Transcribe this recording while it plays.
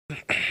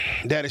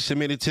that is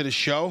submitted to the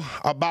show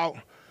about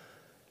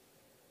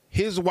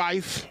his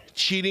wife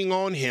cheating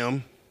on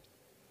him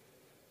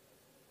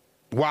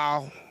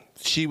while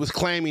she was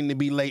claiming to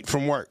be late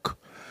from work.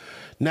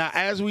 Now,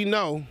 as we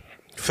know,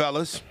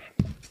 fellas,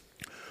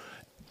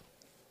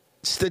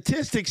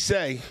 statistics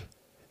say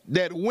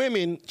that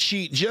women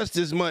cheat just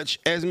as much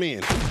as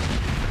men. Am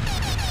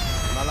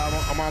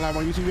I live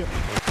on YouTube yet?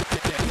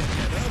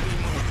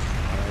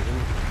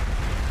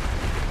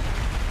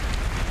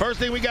 First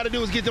thing we got to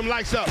do is get them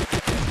likes up.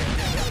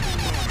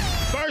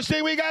 First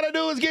thing we got to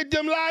do is get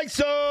them likes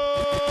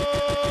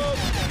up.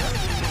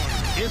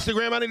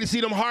 Instagram, I need to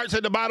see them hearts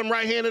at the bottom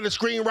right hand of the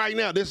screen right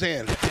now. This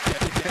hand.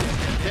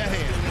 That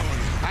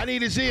hand. I need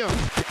to see them.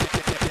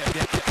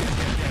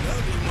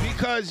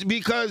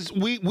 Because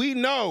we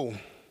know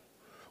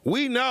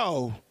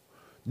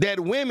that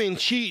women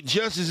cheat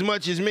just as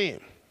much as men.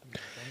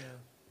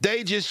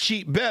 They just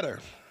cheat better.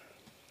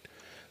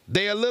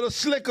 They a little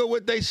slicker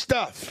with their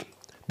stuff.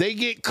 They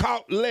get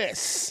caught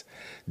less.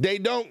 They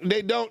don't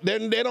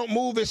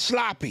move as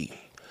sloppy.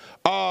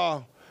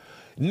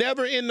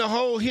 Never in the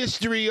whole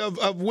history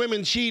of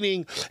women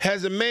cheating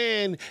has a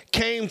man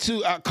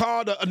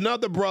called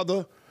another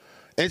brother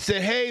and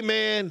said, hey,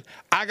 man,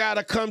 I got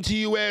to come to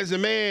you as a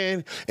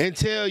man and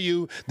tell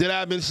you that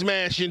I've been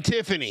smashing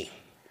Tiffany.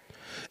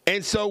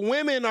 And so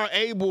women are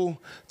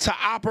able to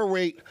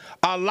operate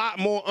a lot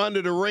more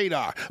under the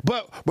radar.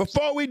 But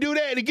before we do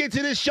that, to get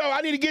to this show,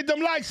 I need to get them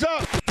likes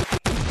up.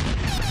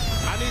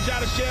 I need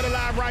y'all to share the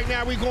live right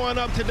now. We going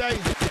up today.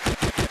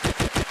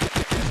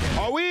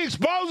 Are we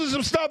exposing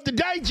some stuff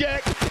today,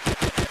 Jack?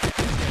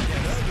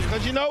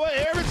 Because you know what?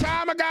 Every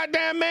time a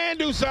goddamn man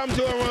do something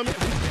to a woman,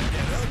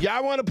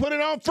 y'all want to put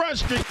it on Front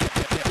Street.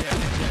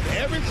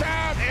 Every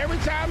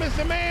time it's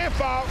the man's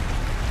fault,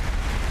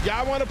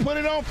 y'all want to put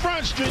it on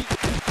Front Street.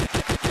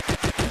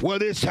 Well,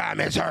 this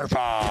time it's her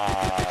fault.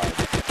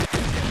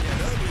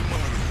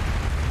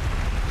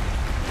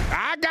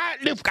 I got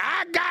the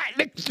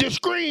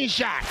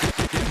screenshot.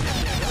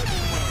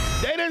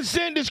 They done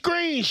sent the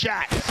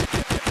screenshots.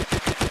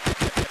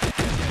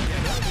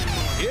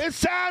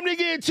 It's time to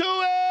get to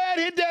it.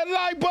 Hit that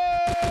like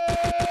button.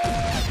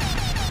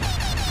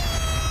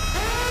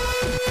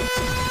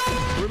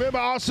 Remember,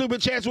 all super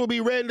chats will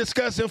be read and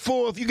discussed in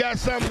full. If you got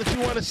something that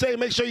you want to say,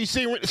 make sure you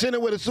send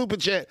it with a super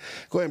chat.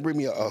 Go ahead and bring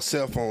me a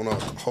cell phone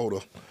holder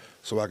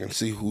so I can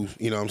see who's,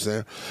 you know what I'm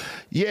saying?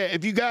 Yeah,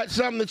 if you got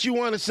something that you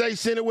want to say,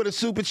 send it with a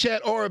super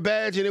chat or a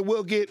badge, and it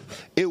will get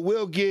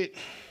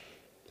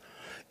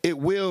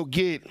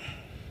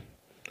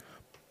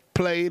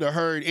played or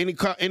heard.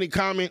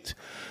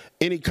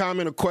 Any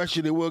comment or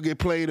question, it will get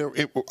played.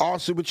 All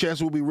super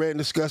chats will be read and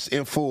discussed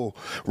in full.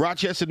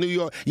 Rochester, New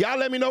York. Y'all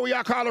let me know where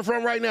y'all calling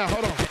from right now.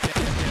 Hold on.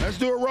 Let's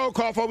do a roll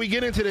call before we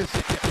get into this.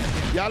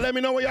 Y'all let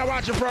me know where y'all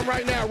watching from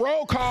right now.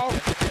 Roll call.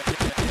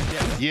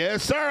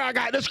 Yes, sir. I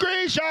got the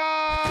screenshot.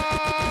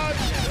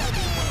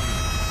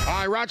 All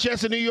right,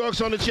 Rochester, New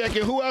York's on the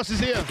check-in. Who else is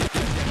here?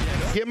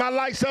 Get my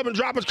likes up and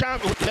drop a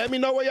comment. Let me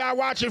know where y'all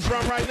watching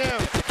from right now.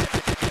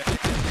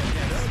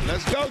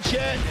 Let's go,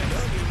 chat.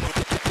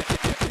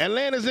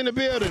 Atlanta's in the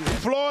building.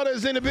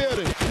 Florida's in the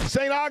building.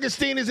 St.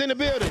 Augustine is in the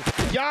building.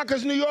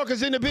 Yonkers, New York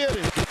is in the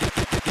building.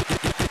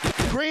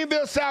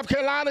 Greenville, South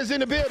Carolina's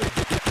in the building.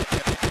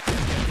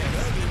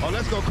 Oh,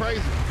 let's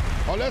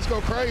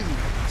go crazy.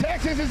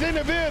 Texas is in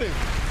the building.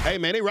 Hey,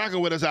 man, they rocking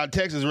with us out of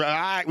Texas. All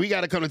right, we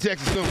got to come to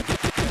Texas soon.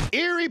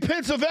 Erie,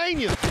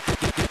 Pennsylvania.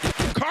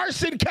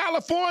 Carson,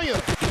 California.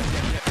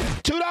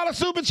 $2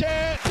 super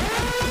chat.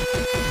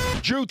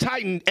 Drew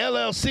Titan,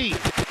 LLC.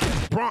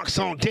 Bronx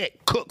on deck.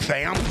 Cook,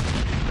 fam.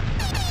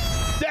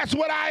 That's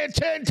what I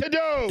intend to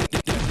do.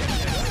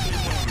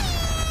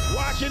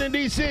 Washington,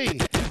 D.C.,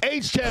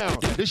 H-Town,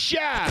 The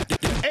Chi,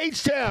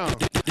 H-Town,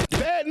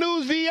 Bad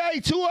News, VA,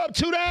 2 up,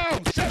 2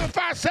 down,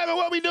 757,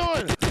 what we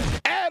doing?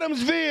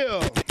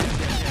 Adamsville,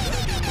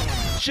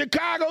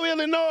 Chicago,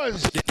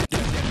 Illinois,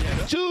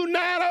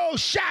 290,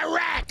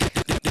 Chirac.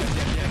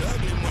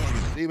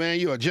 See, man,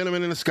 you a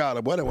gentleman and a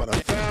scholar. Boy, what I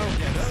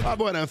found. My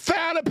boy done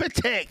found a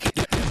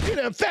Patek. He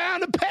done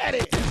found a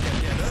Patty.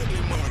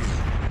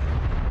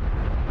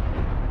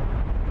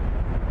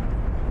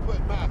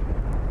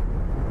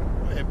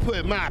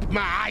 Put my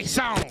ice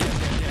on.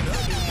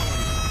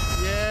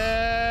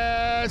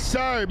 Yes,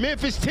 sir.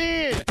 Memphis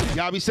 10.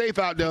 Y'all be safe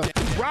out there.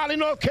 Raleigh,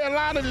 North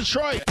Carolina,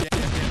 Detroit.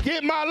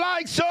 Get my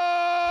likes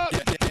up.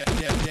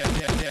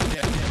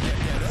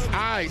 All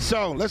right,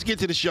 so let's get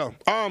to the show.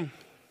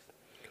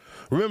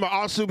 Remember,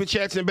 all super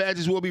chats and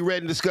badges will be read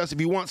and discussed.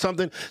 If you want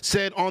something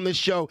said on this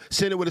show,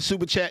 send it with a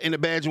super chat and a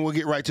badge, and we'll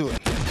get right to it.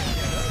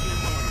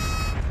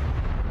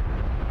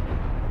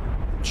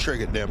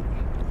 Triggered them.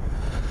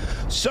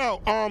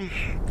 So,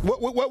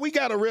 what we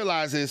got to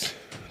realize is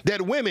that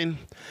women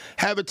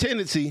have a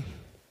tendency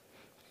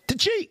to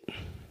cheat.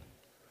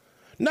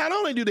 Not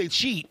only do they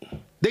cheat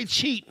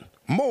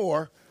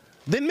more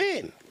than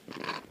men.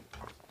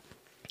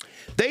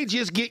 They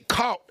just get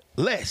caught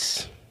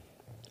less.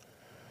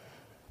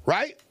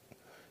 Right?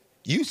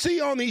 You see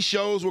on these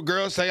shows where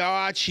girls say, oh,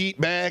 I cheat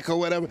back or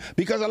whatever,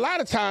 because a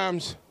lot of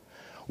times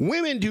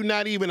women do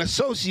not even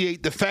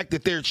associate the fact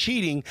that they're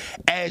cheating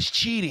as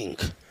cheating.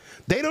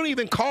 They don't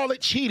even call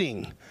it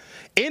cheating.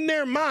 In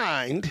their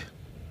mind,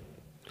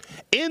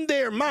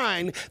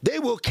 they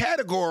will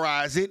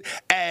categorize it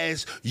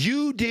as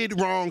you did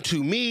wrong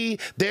to me,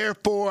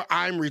 therefore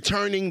I'm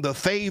returning the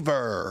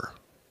favor.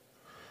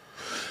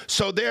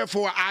 So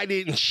therefore, I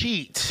didn't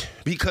cheat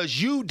because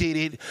you did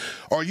it,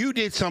 or you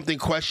did something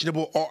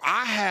questionable, or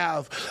I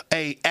have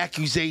a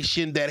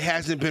accusation that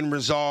hasn't been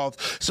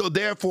resolved. So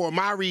therefore,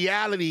 my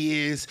reality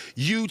is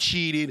you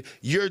cheated.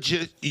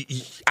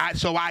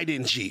 So I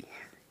didn't cheat.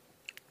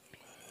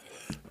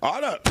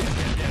 Hold up.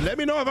 Let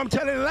me know if I'm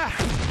telling a lie.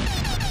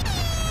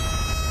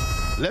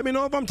 Let me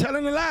know if I'm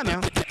telling a lie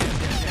now.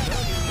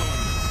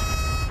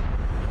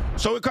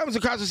 So it comes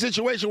across a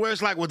situation where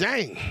it's like, well,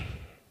 dang.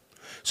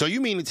 So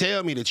you mean to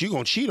tell me that you're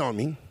going to cheat on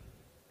me,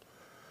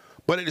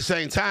 but at the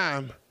same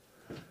time,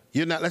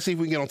 you're not. Let's see if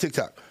we can get on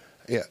TikTok.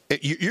 Yeah,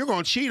 you're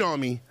going to cheat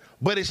on me,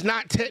 but it's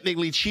not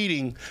technically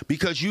cheating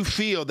because you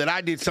feel that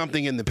I did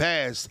something in the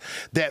past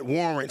that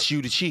warrants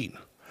you to cheat.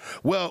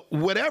 Well,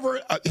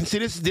 whatever. See,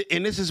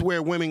 this is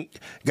where women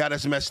got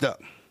us messed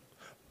up.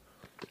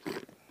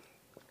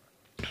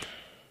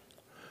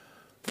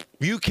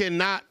 You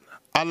cannot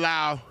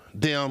allow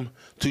them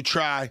to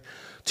try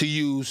to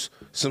use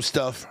some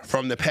stuff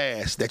from the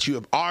past that you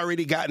have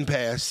already gotten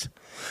past,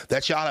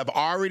 that y'all have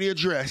already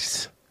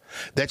addressed,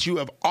 that you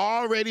have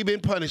already been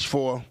punished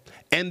for,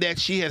 and that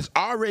she has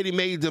already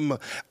made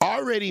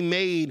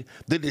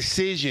the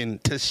decision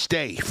to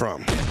stay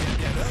from.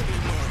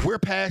 We're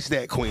past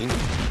that, Queen.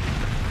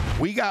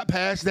 We got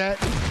past that.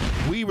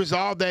 We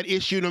resolved that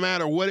issue no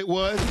matter what it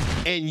was,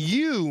 and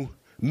you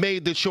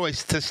made the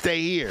choice to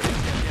stay here.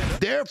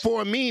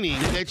 Therefore, meaning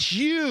that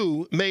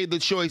you made the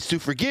choice to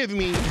forgive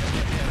me,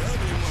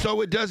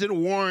 so it doesn't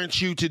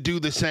warrant you to do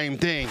the same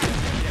thing.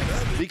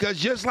 Because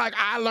just like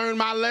I learned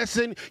my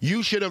lesson,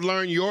 you should have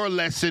learned your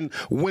lesson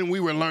when we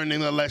were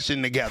learning the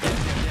lesson together.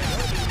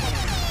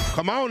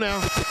 Come on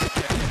now.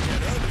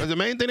 Because the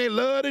main thing they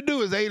love to do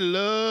is they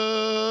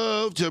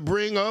love to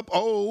bring up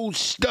old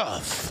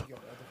stuff.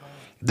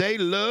 They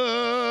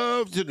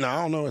love to, no,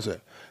 I don't know what's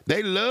that.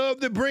 They love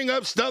to bring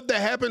up stuff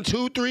that happened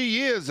 2-3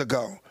 years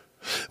ago.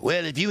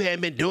 Well, if you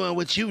hadn't been doing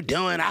what you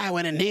doing, I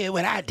wouldn't have did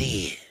what I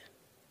did.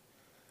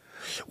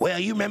 Well,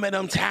 you remember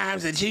them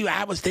times that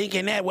I was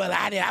thinking that, well,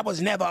 I was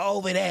never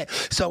over that,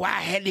 so I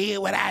had did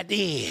what I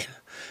did.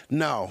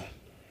 No.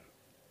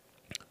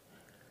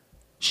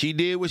 She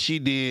did what she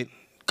did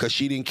because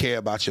she didn't care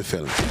about your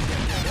feelings.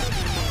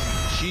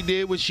 She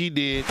did what she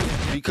did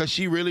because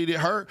she really did.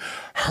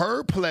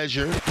 Her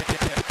pleasure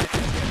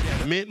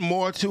meant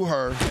more to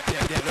her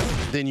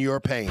than your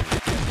pain. You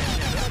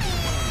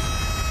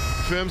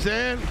feel what I'm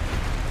saying?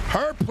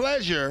 Her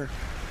pleasure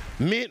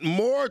meant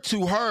more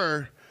to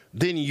her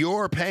than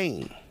your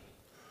pain.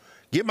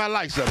 Get my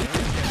lights up.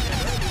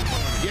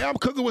 Yeah, I'm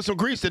cooking with some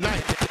grease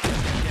tonight.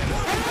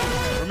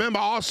 Remember,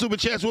 all super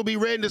chats will be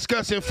read and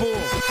discussed in full.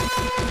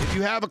 If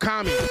you have a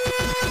comment,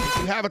 if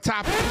you have a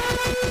topic,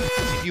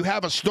 if you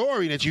have a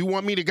story that you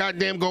want me to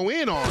goddamn go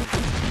in on,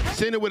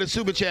 send it with a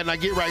super chat and I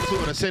get right to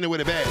it, or send it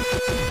with a bag.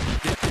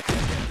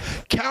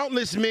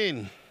 Countless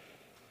men.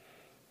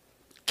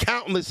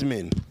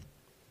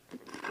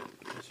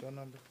 What's your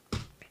number?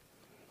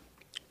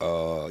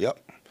 Yep.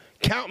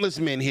 Countless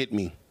men hit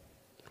me.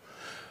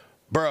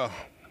 Bruh,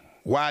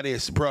 why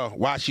this? Bruh,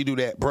 why she do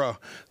that? Bruh,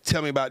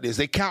 tell me about this.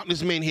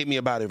 Countless men hit me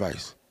about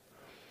advice.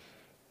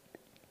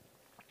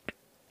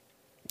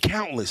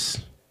 Countless.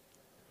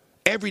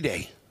 Every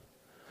day.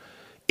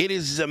 It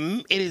is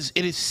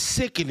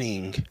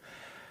sickening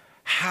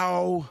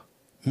how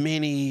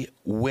many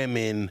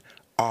women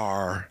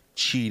are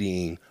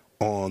cheating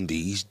on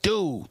these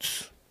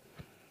dudes.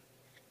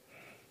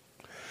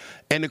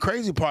 And the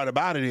crazy part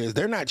about it is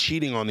they're not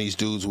cheating on these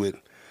dudes with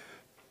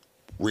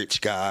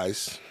rich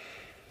guys,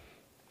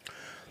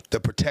 the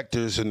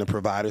protectors and the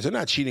providers. They're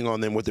not cheating on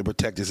them with the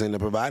protectors and the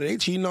providers. They're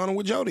cheating on them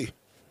with Jody.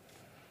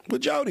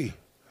 With Jody.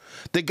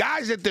 The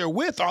guys that they're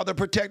with are the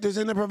protectors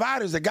and the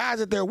providers. The guys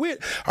that they're with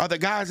are the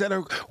guys that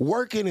are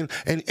working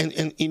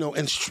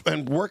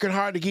and working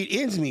hard to get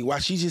ends meet while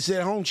she's just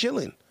at home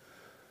chilling.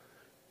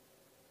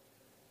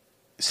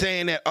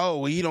 Saying that, oh,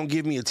 well, you don't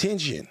give me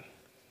attention.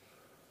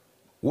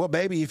 Well,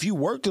 baby, if you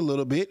worked a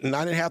little bit and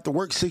I didn't have to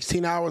work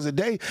 16 hours a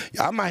day,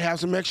 I might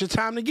have some extra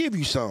time to give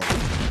you some.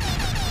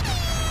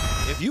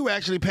 If you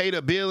actually paid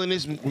a bill in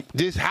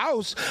this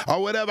house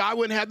or whatever, I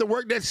wouldn't have to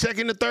work that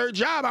second or third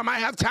job. I might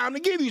have time to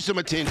give you some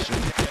attention.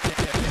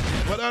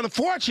 But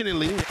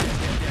unfortunately,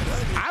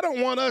 I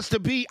don't want us to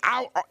be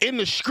out in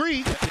the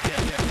street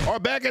or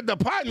back at the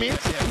apartment,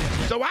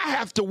 so I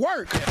have to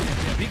work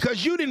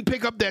because you didn't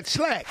pick up that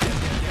slack.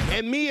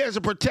 And me as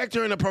a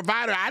protector and a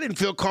provider, I didn't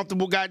feel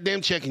comfortable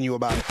goddamn checking you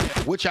about it,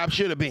 which I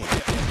should have been.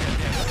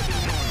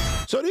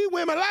 So these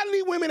women, a lot of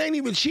these women ain't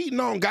even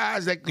cheating on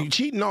guys that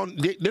cheating on.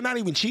 They're not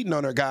even cheating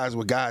on their guys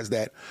with guys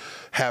that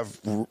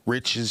have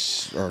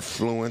riches or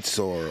affluence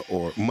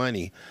or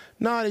money.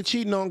 No, they're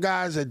cheating on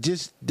guys that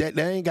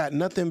they ain't got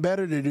nothing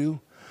better to do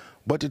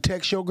but to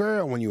text your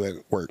girl when you at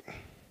work.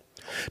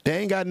 They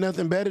ain't got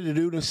nothing better to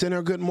do than send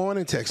her good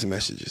morning text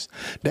messages.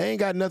 They ain't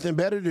got nothing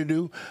better to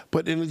do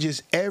but to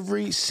just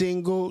every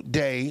single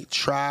day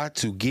try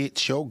to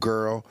get your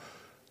girl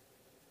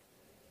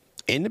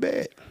in the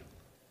bed.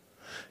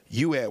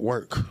 You at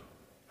work.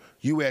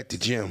 You at the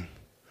gym.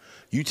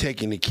 You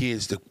taking the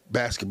kids to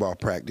basketball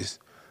practice.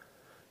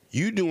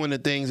 You doing the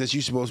things that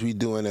you're supposed to be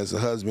doing as a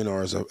husband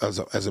or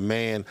as a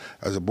man,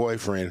 as a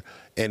boyfriend,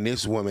 and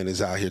this woman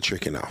is out here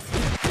tricking off.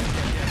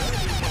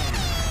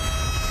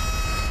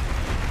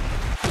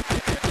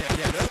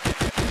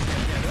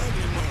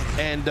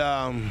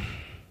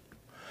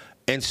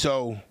 And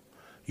so,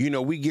 you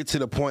know, we get to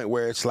the point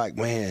where it's like,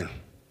 man,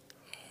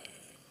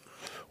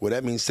 well,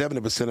 that means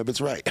 70% of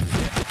it's right.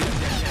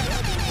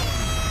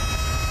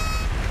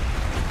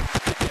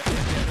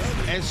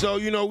 And so,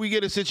 you know, we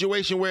get a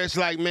situation where it's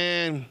like,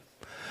 man,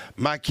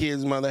 my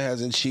kid's mother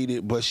hasn't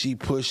cheated, but she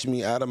pushed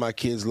me out of my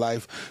kid's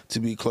life to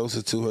be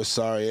closer to her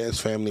sorry-ass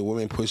family.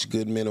 Women push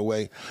good men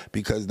away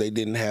because they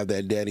didn't have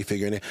that daddy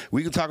figure in it.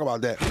 We can talk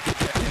about that.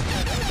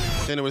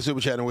 Send it with Super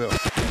Chat and Will.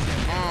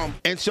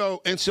 And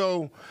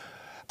so,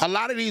 a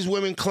lot of these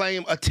women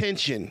claim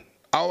attention.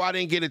 Oh, I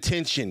didn't get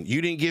attention.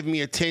 You didn't give me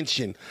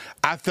attention.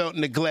 I felt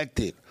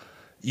neglected.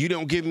 You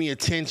don't give me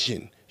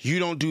attention. You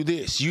don't do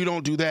this. You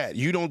don't do that.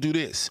 You don't do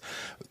this.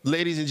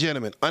 Ladies and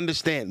gentlemen,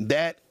 understand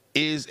that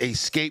is a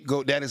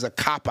scapegoat. That is a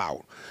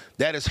cop-out.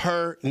 That is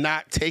her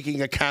not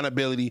taking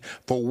accountability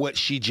for what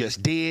she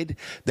just did.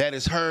 That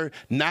is her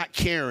not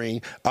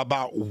caring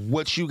about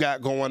what you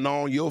got going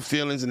on, your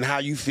feelings and how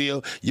you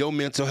feel, your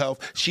mental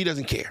health. She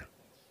doesn't care.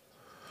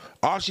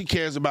 All she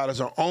cares about is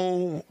her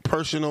own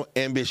personal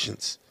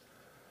ambitions.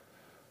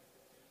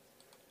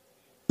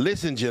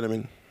 Listen,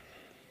 gentlemen,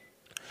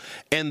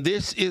 and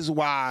this is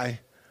why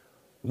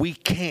we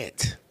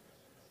can't.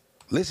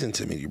 Listen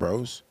to me,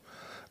 bros.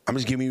 I'm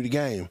just giving you the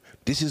game.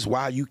 This is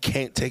why you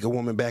can't take a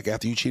woman back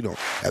after she cheats.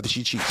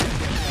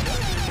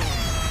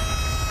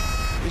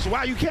 This is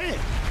why you can't.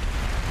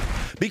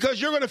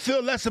 Because you're going to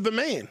feel less of a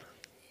man.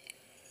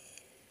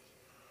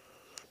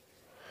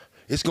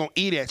 It's going to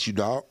eat at you,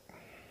 dog.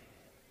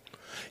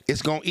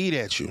 It's going to eat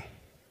at you.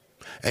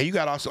 And you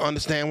got to also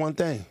understand one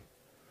thing.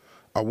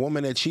 A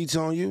woman that cheats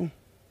on you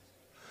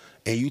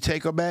and you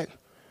take her back,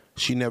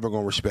 she never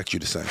going to respect you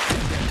the same.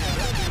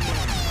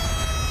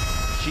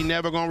 She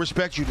never going to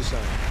respect you the same.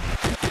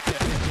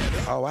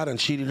 Oh, I done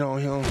cheated on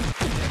him.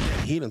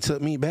 He done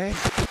took me back.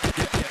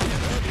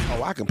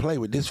 Oh, I can play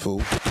with this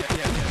fool.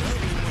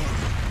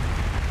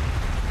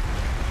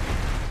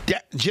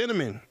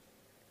 Gentlemen.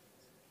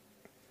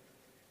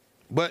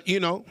 But, you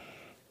know,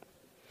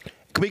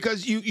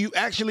 because you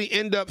actually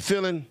end up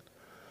feeling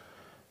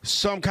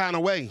some kind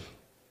of way.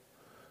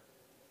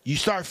 You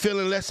start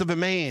feeling less of a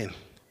man.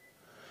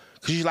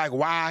 Because you're like,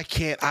 why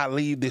can't I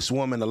leave this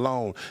woman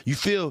alone? You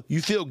feel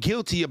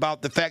guilty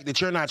about the fact that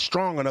you're not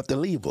strong enough to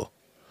leave her.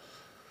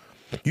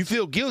 You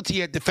feel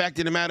guilty at the fact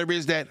of the matter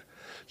is that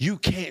you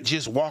can't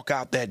just walk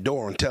out that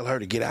door and tell her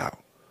to get out.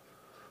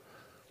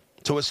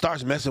 So it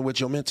starts messing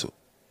with your mental.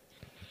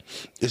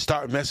 It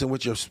starts messing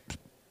with your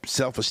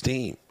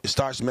self-esteem. It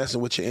starts messing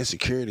with your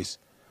insecurities.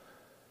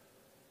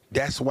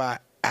 That's why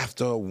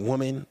after a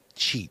woman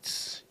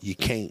cheats, you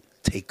can't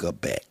take her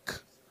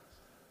back.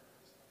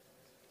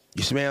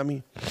 You smell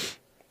me?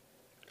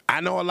 I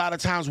know a lot of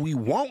times we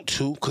want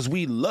to because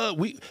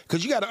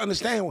because you got to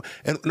understand,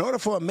 in order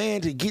for a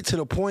man to get to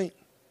the point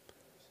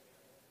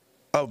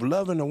of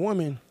loving a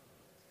woman,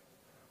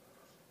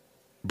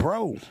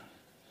 bro,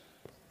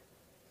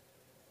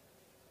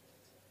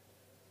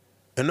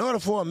 in order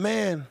for a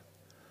man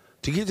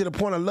to get to the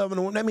point of loving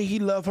a woman, that means he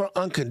loves her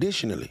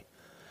unconditionally.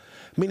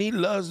 I mean, he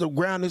loves the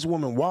ground this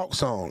woman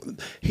walks on.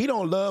 He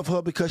don't love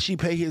her because she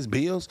pay his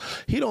bills.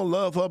 He don't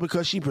love her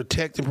because she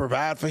protect and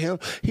provide for him.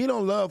 He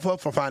don't love her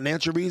for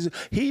financial reasons.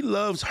 He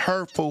loves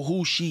her for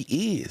who she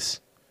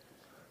is.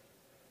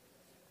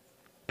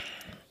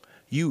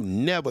 You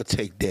never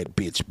take that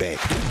bitch back.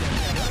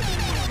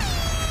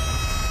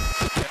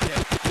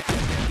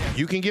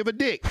 You can give a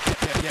dick,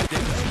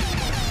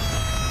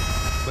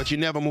 but you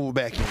never move her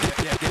back in.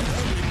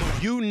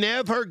 You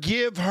never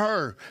give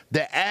her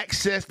the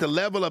access, the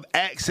level of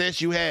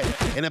access you had.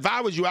 And if I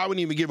was you, I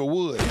wouldn't even give her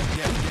wood.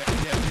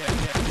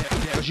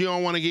 Because you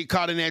don't want to get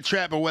caught in that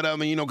trap or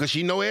whatever, you know, because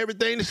she know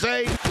everything to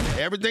say,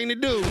 everything to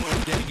do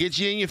to get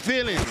you in your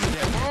feelings.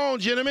 Come on,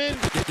 gentlemen.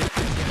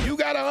 You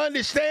got to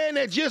understand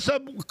that just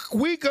a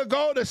week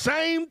ago, the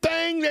same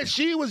thing that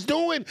she was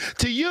doing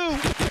to you,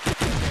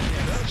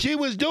 she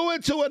was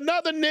doing to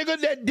another nigga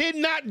that did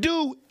not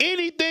do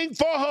anything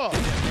for her.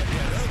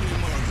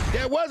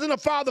 There wasn't a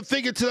father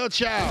figure to her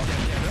child.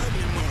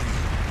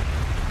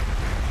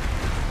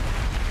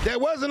 There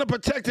wasn't a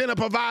protector and a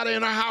provider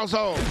in her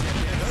household.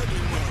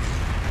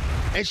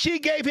 And she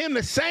gave him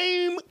the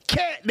same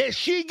cat that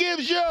she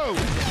gives you.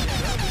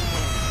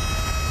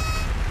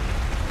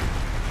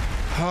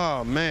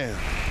 Oh, man.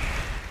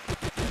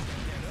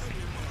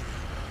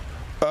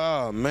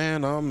 Oh,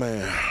 man, oh,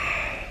 man.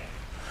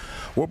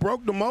 Well,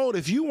 broke the mold,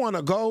 if you want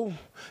to go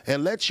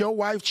and let your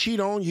wife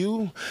cheat on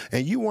you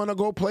and you want to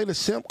go play the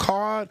simp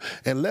card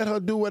and let her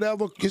do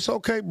whatever, it's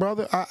okay,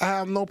 brother. I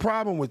have no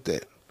problem with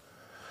that.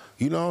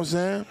 You know what I'm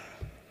saying?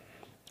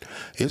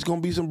 It's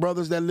going to be some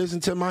brothers that listen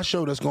to my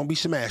show that's going to be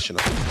smashing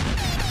them.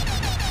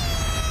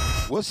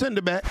 We'll send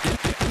her back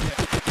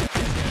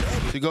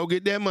to go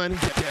get that money,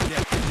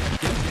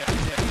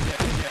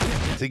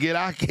 to get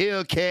our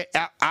Hellcat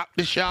out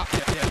the shop.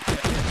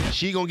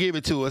 She going to give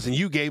it to us, and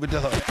you gave it to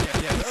her.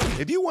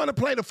 If you want to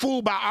play the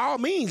fool, by all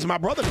means, my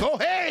brother, go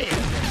ahead.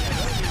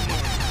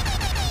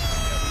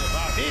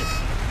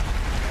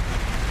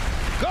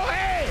 Go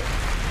ahead.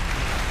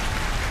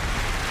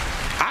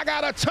 I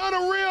got a ton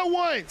of real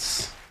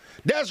ones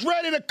that's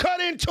ready to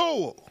cut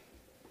into her.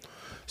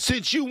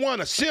 Since you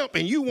want to simp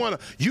and you want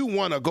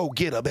to go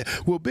get her.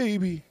 Well,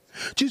 baby,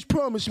 just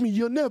promise me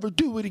you'll never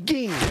do it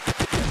again.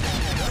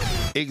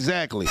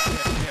 Exactly.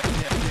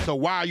 So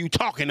why are you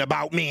talking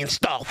about me and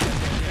stuff?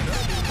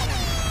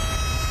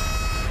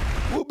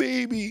 Well,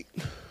 baby,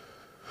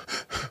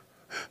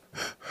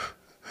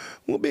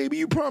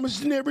 you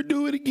promised to never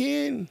do it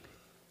again.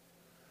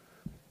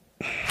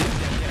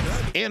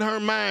 In her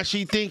mind,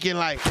 she thinking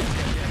like,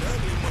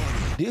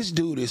 this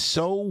dude is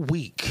so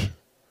weak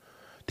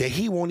that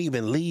he won't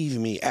even leave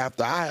me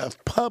after I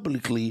have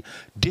publicly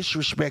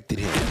disrespected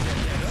him.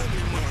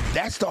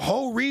 That's the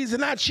whole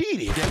reason I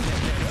cheated,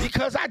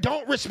 because I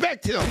don't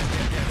respect him.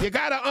 You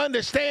gotta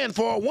understand,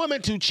 for a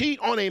woman to cheat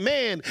on a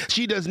man,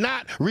 she does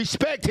not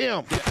respect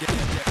him.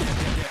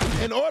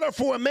 In order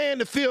for a man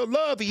to feel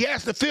love, he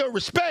has to feel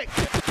respect.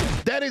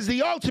 That is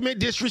the ultimate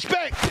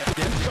disrespect.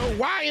 So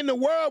why in the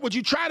world would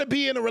you try to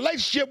be in a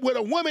relationship with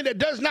a woman that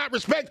does not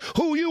respect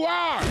who you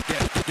are?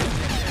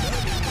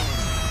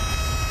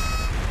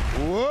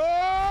 Whoa!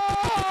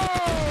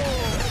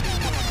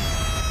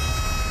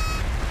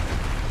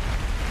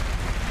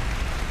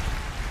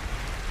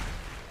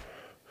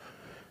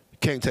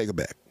 Can't take her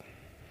back.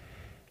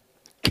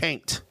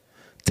 Can't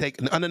take,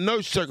 under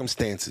no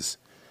circumstances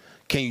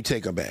can you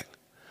take her back,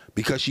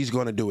 because she's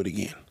going to do it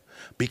again,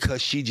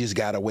 because she just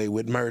got away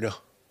with murder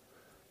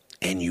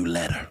and you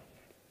let her.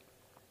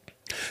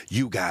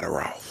 You got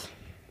her off.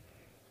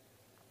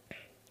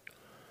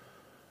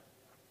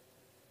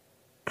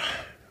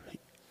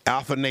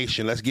 Alpha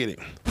Nation, let's get it.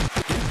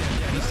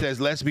 He says,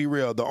 let's be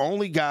real. The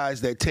only guys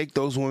that take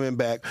those women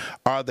back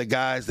are the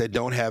guys that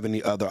don't have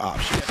any other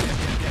options.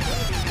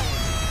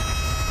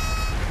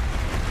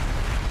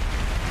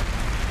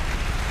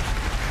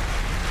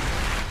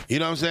 You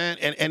know what I'm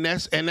saying? And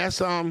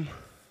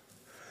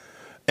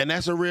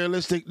that's a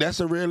realistic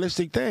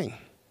thing.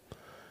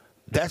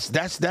 That's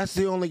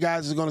the only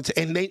guys that's going to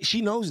take. And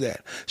she knows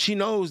that. She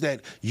knows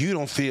that you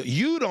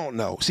don't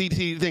know. See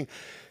the thing.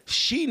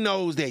 She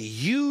knows that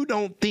you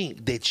don't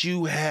think that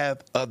you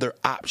have other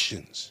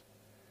options.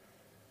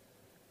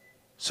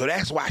 So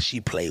that's why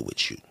she played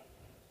with you.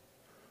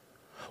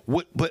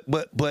 But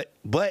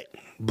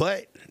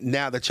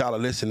now that y'all are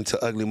listening to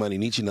Ugly Money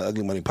Nietzsche and the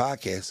Ugly Money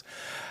podcast,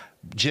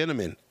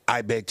 gentlemen,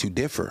 I beg to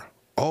differ.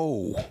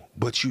 Oh,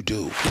 but you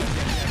do.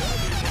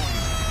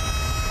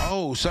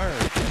 Oh, sir,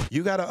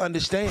 you got to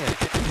understand.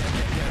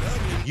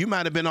 You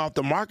might have been off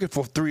the market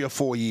for 3 or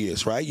 4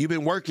 years, right? You've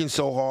been working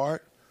so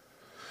hard.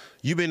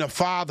 You've been a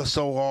father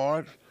so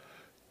hard.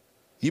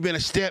 You've been a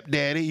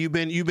stepdaddy. You've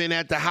been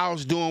at the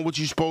house doing what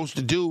you're supposed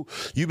to do.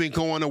 You've been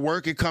going to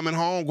work and coming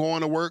home, going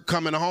to work,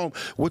 coming home.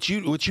 What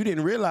you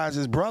didn't realize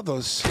is,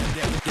 brothers,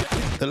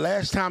 the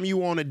last time you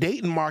were on a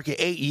dating market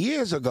 8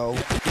 years ago,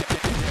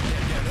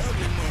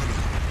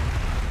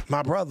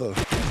 my brother,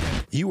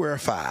 you were a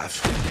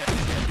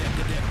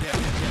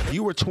 5.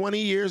 You were 20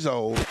 years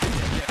old,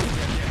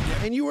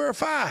 and you were a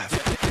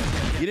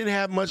 5. You didn't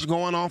have much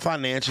going on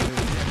financially.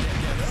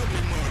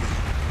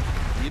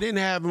 You didn't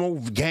have no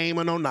game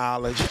or no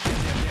knowledge.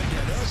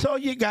 So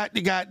you got the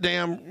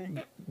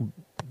goddamn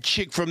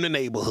chick from the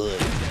neighborhood.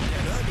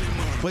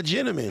 But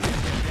gentlemen,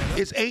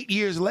 it's 8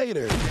 years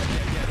later.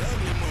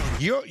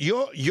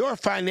 Your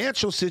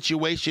financial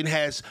situation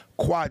has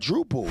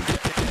quadrupled.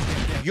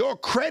 Your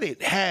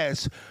credit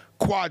has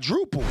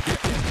quadrupled.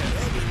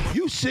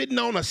 You sitting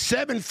on a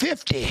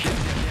 750.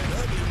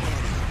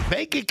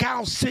 Bank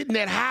account sitting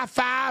at high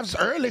 5s,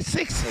 early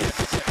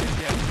 6s.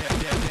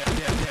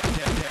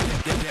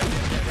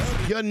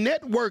 Your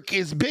network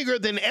is bigger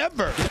than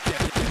ever.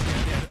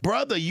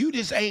 Brother, you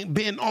just ain't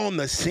been on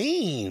the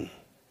scene.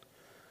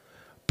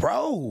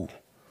 Bro,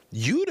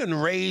 you done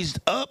raised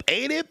up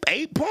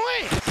 88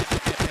 points.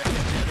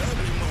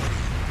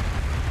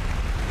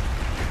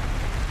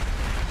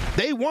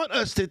 They want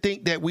us to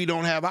think that we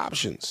don't have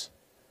options.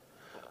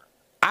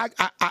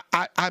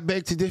 I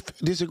beg to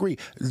disagree.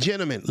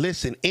 Gentlemen,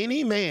 listen,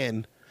 any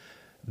man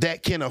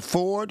that can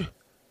afford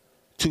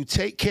to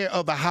take care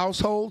of a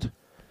household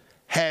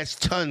has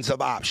tons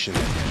of options.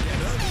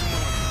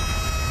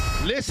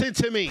 Listen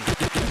to me.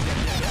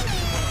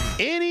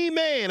 Any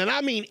man, and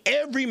I mean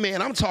every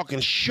man, I'm talking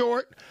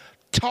short,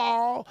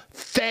 tall,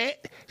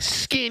 fat,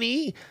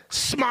 skinny,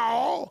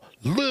 small,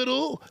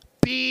 little,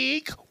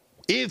 big.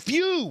 If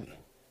you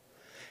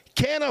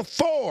can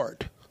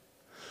afford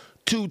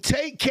to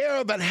take care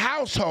of a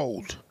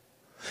household,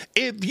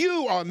 if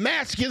you are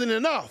masculine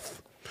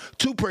enough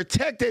to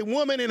protect a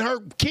woman and her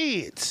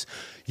kids,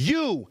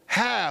 you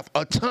have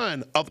a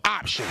ton of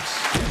options.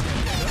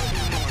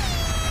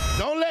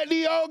 Don't let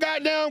the old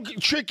goddamn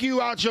trick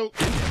you out your...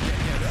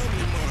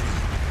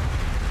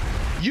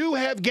 You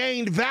have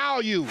gained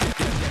value.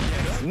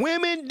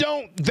 Women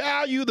don't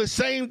value the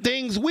same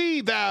things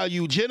we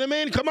value.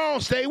 Gentlemen, come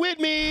on, stay with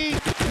me.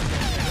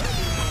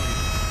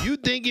 You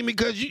thinking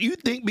because you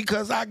think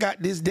because I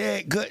got this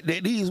dad gut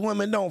that these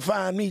women don't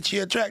find me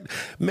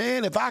attractive.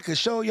 Man, if I could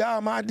show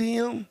y'all my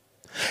DM.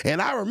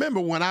 And I remember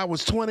when I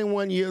was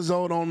 21 years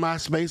old on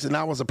MySpace and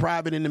I was a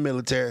private in the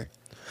military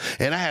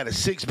and I had a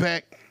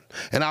six-pack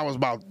and I was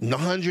about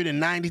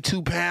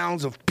 192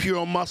 pounds of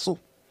pure muscle.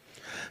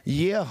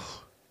 Yeah.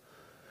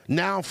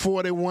 Now I'm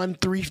 41,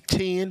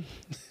 310.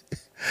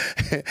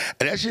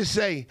 Let's just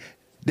say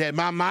that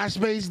my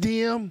MySpace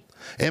DM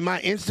and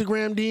my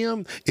Instagram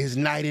DM is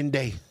night and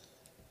day.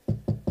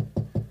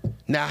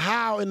 Now,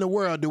 how in the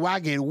world do I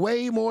get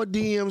way more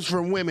DMs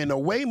from women or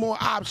way more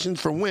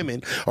options from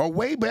women or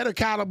way better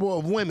caliber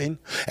of women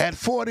at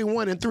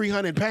 41 and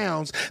 300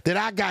 pounds that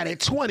I got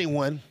at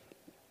 21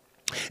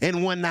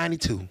 and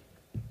 192?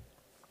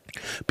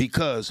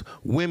 Because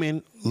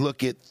women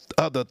look at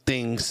other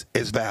things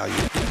as value.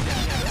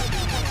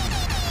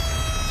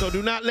 So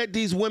do not let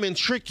these women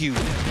trick you.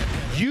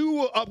 You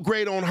will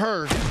upgrade on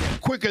her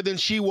quicker than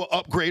she will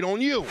upgrade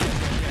on you.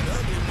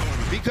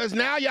 Because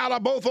now y'all are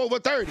both over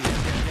 30.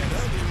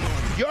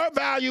 Your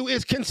value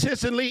is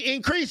consistently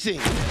increasing.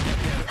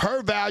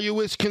 Her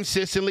value is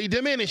consistently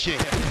diminishing.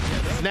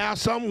 Now,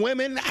 some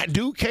women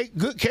do take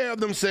good care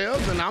of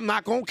themselves, and I'm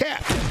not going to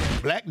cap.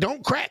 Black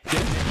don't crack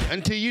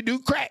until you do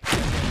crack.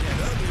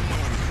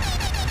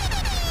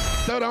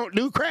 So don't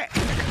do crack.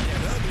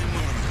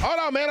 Hold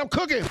on, man, I'm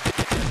cooking.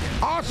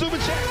 All super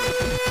chat.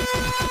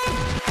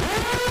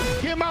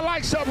 Get my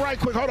likes up right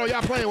quick. Hold on,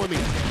 y'all playing with me.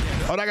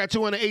 Oh, I got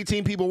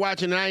 218 people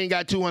watching, and I ain't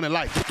got 200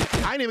 likes.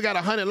 I ain't even got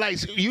 100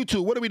 likes.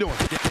 YouTube, what are we doing?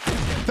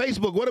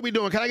 Facebook, what are we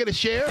doing? Can I get a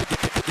share?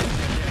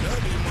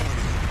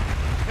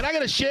 Can I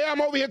get a share?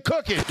 I'm over here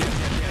cooking.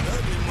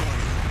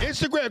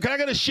 Instagram, can I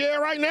get a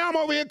share right now? I'm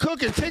over here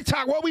cooking.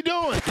 TikTok, what we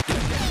doing?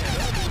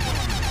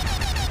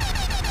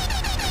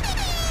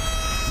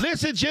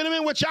 Listen,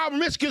 gentlemen, what y'all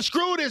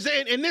misconstrued is,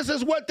 and this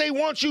is what they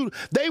want you,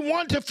 they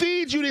want to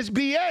feed you this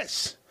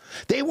BS.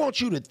 They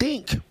want you to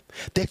think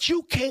that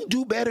you can't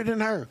do better than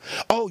her.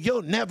 Oh,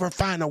 you'll never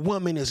find a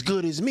woman as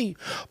good as me.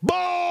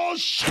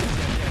 Bullshit.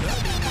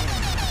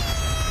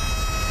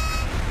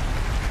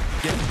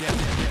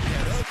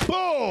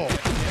 Bull.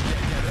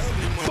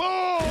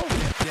 Bull.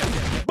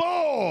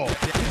 Bull.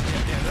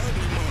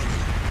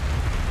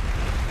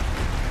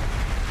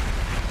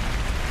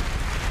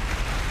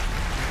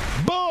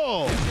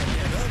 Bull.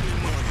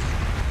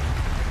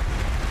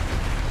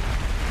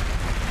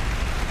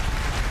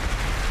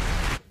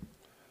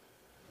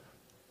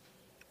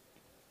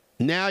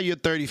 Now you're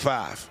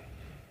 35.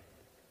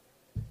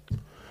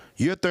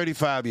 You're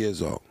 35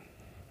 years old.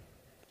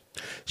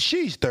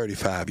 She's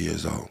 35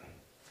 years old.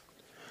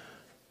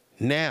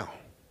 Now,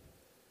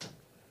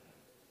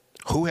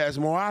 who has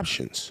more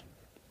options?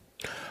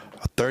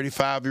 A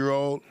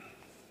 35-year-old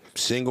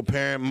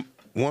single-parent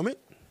woman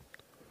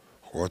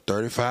or a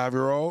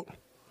 35-year-old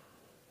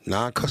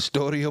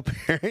non-custodial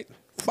parent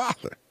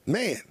father?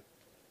 Man,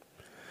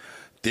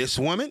 this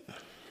woman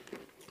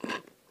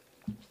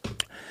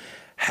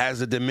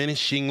has a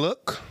diminishing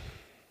look.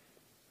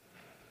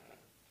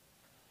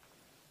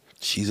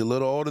 She's a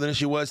little older than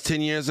she was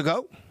 10 years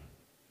ago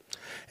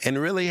and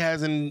really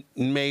hasn't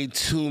made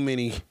too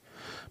many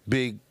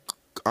big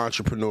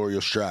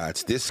entrepreneurial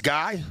strides. This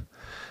guy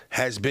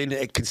has been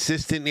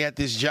consistently at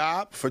this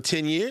job for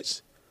 10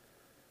 years.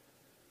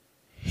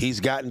 He's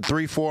gotten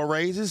 3-4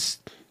 raises,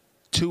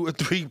 2 or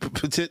 3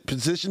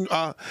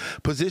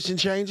 position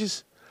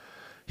changes.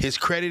 His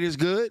credit is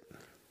good.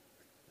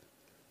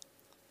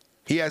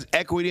 He has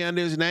equity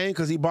under his name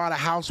because he bought a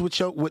house with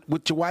your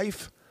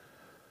wife.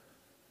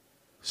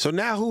 So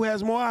now who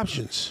has more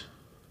options?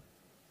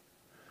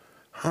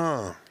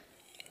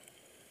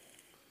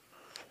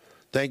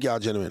 Thank y'all,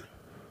 gentlemen.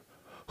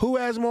 Who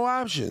has more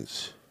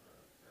options?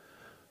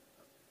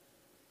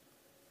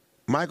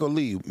 Michael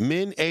Lee,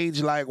 men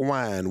age like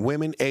wine,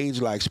 women age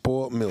like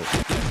spoiled milk.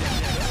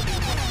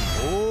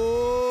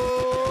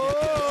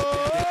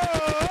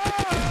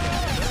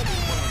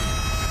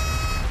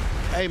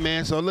 Hey,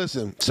 man, so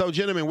listen. So,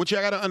 gentlemen, what you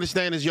got to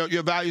understand is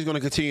your value is going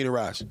to continue to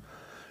rise.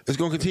 It's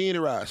going to continue to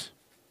rise.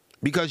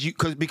 Because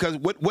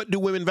what do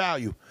women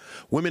value?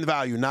 Women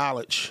value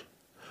knowledge.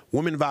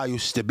 Women value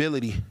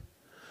stability.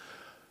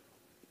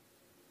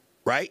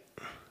 Right?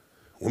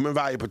 Women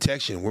value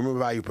protection. Women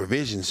value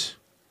provisions.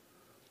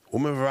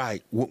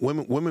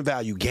 Women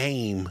value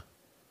game.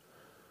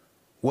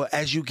 Well,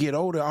 as you get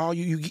older,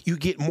 you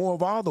get more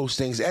of all those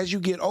things. As you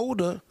get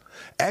older,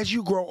 as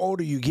you grow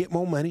older, you get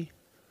more money.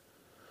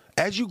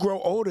 As you grow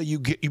older, you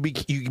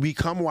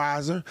become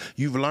wiser.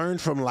 You've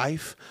learned from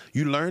life.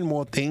 You learn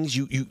more things.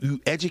 You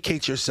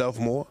educate yourself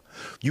more.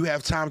 You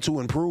have time to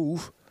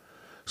improve.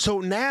 So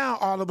now,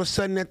 all of a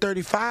sudden, at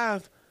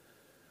 35,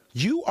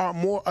 you are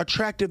more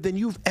attractive than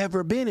you've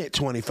ever been at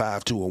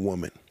 25 to a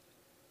woman.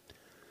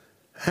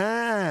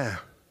 Yeah.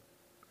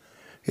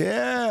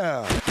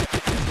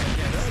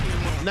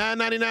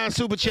 $9.99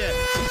 super chat.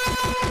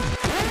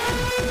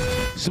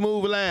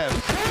 Smooth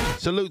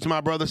laughs. Salute to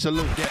my brother.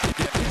 Salute.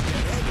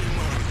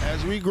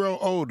 As we grow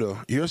older,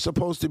 you're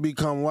supposed to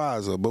become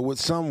wiser, but with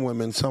some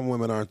women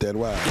aren't that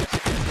wise.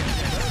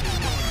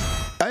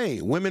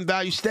 Hey, women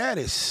value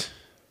status.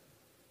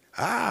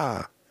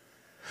 Well,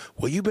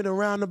 you've been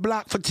around the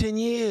block for 10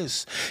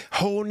 years,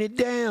 holding it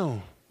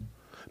down,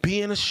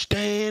 being a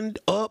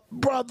stand-up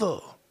brother.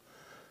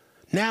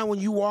 Now when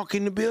you walk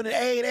in the building,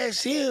 hey,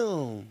 that's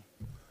him.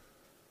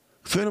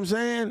 Feel what I'm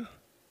saying?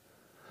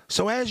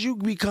 So as you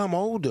become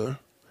older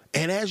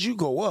and as you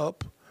go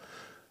up,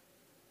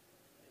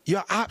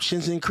 your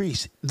options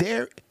increase.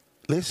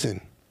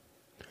 Listen,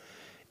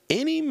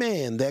 any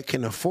man that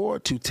can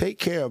afford to take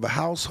care of a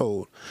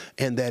household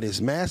and that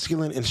is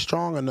masculine and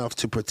strong enough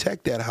to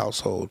protect that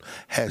household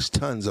has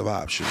tons of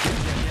options.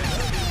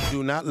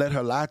 Do not let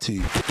her lie to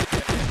you.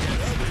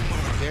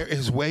 There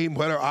is way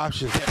better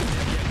options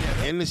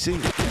in the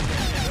city.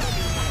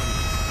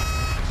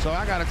 So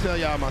I gotta tell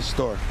y'all my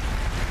story.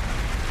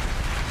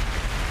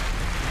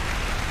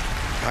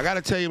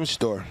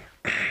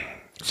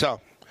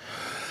 So,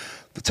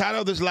 the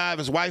title of this live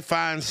is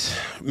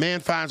Man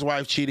Finds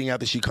Wife Cheating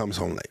After She Comes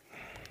Home Late.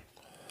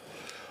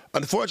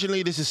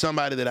 Unfortunately, this is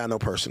somebody that I know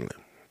personally.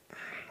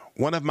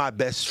 One of my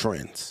best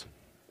friends.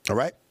 All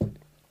right?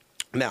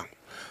 Now,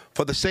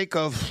 for the sake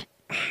of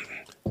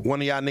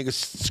one of y'all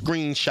niggas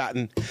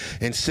screenshotting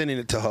and sending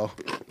it to her,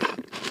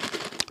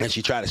 and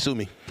she tried to sue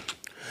me,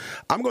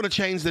 I'm going to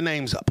change the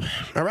names up.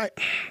 All right?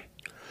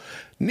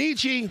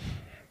 Nietzsche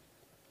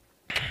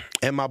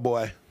and my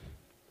boy,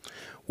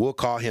 we'll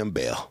call him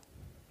Bell.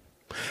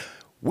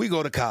 We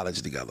go to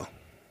college together.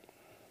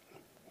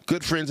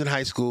 Good friends in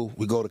high school,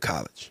 we go to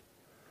college.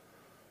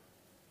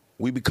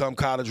 We become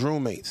college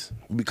roommates.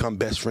 We become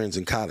best friends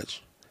in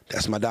college.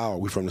 That's my dog.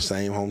 We from the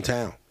same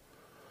hometown,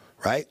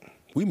 right?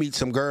 We meet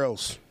some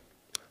girls.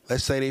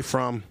 Let's say they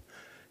from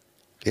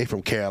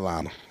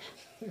Carolina.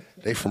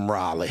 They from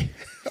Raleigh.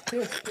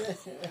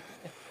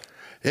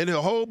 And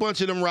a whole bunch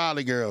of them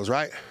Raleigh girls,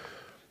 right?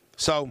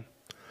 So,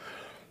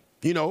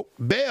 you know,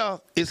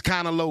 Bell is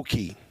kind of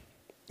low-key.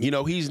 You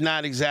know, he's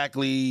not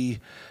exactly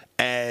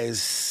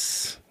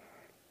as...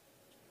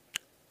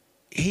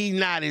 He's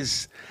not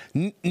as...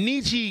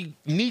 Nietzsche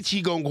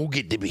gonna go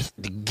get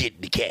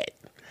the cat.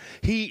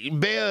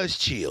 Bell is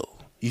chill.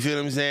 You feel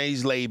what I'm saying?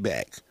 He's laid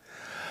back.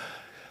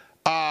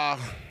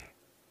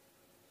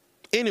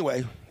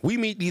 Anyway, we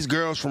meet these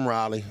girls from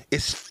Raleigh.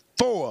 It's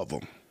 4 of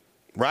them,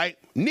 right?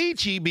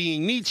 Nietzsche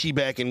being Nietzsche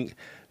back in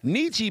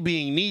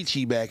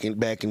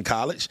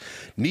college,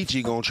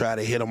 Nietzsche gonna try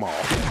to hit them all.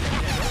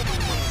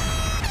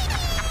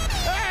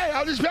 Hey,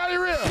 I'm just telling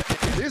you real.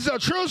 This is a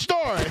true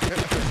story.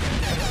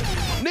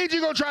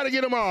 Nietzsche gonna try to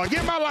get them all.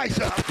 Get my lights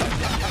up.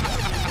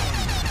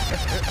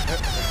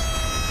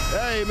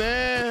 Hey,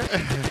 man.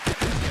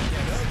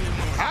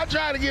 I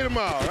try to get them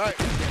all, right?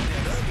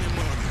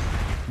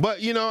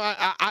 But, you know,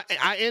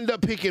 I end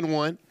up picking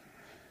one.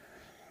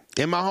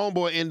 And my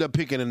homeboy end up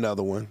picking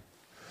another one.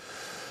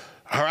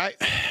 All right?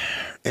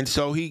 And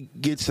so he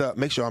gets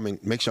make sure I'm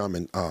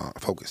in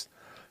focus.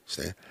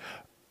 See?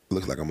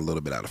 Looks like I'm a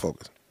little bit out of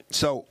focus.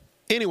 So,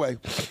 anyway,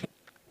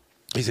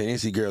 he said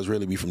NC girls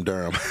really be from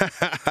Durham.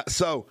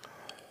 So,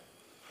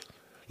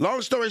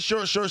 long story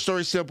short, short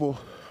story simple.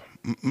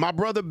 My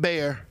brother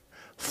Bear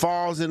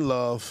falls in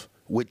love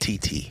with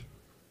TT.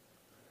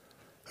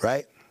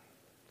 Right?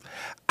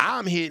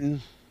 I'm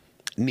hitting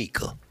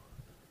Nika.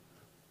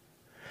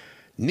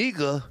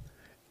 Nika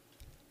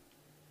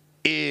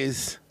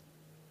is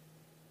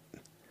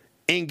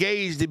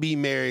engaged to be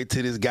married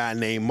to this guy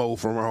named Mo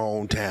from her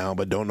hometown,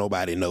 but don't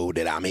nobody know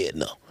that I'm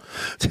hitting her.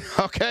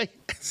 Okay?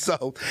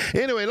 So,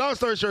 anyway, long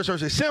story short,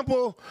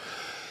 simple.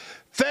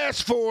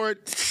 Fast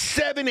forward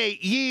 7-8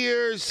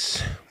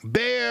 years,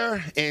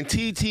 Bear and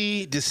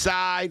TT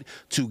decide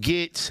to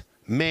get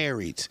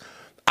married.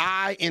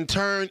 I, in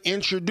turn,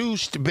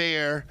 introduced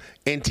Bear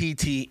and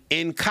TT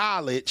in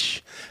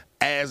college.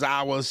 As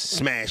I was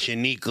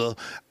smashing Nika,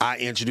 I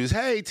introduced,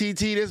 hey, TT,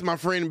 this is my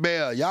friend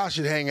Bear. Y'all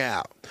should hang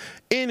out.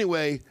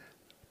 Anyway,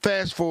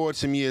 fast forward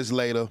some years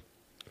later,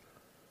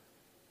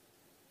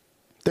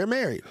 they're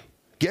married.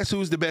 Guess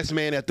who's the best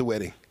man at the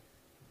wedding?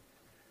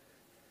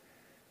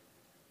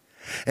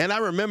 And I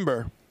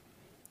remember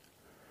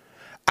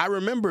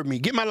me,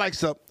 get my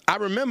likes up, I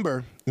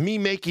remember me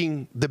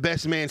making the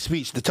best man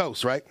speech, the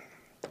toast, right?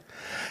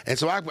 And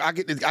so I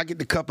get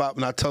the cup out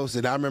and I toast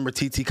it. I remember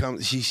TT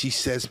comes, she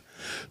says,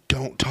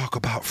 don't talk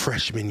about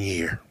freshman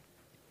year.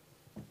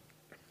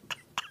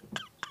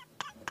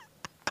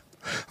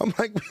 I'm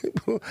like,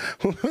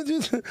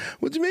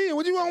 what you mean?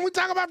 What you want? We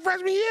talk about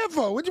freshman year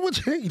for? What you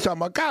talking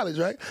about college,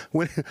 right?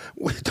 We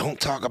don't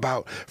talk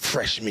about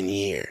freshman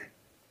year.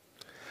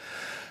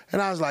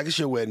 And I was like, it's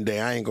your wedding day.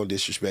 I ain't going to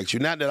disrespect you.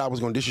 Not that I was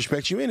going to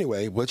disrespect you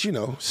anyway, but,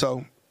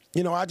 so,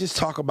 I just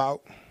talk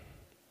about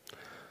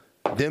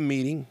them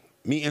meeting,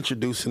 me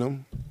introducing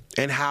them,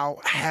 and how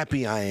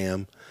happy I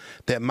am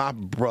that my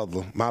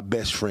brother, my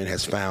best friend,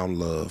 has found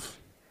love.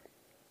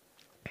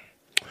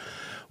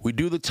 We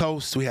do the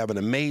toast. We have an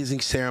amazing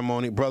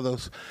ceremony.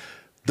 Brothers,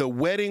 the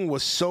wedding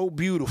was so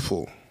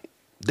beautiful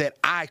that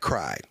I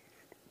cried.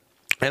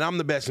 And I'm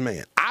the best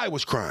man. I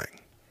was crying.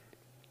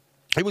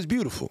 It was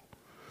beautiful.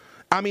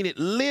 I mean, it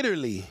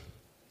literally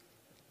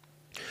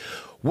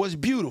was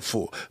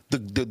beautiful.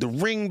 The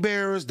ring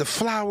bearers, the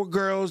flower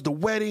girls, the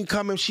wedding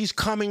coming, she's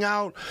coming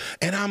out,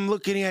 and I'm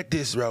looking at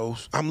this,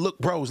 Rose.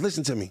 Bros,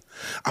 listen to me.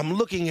 I'm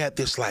looking at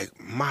this like,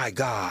 my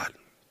God,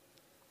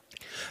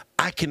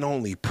 I can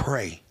only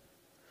pray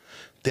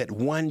that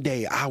one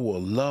day I will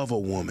love a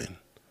woman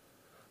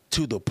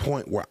to the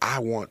point where I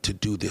want to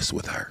do this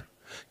with her,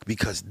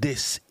 because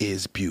this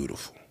is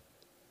beautiful.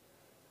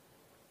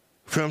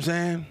 Feel what I'm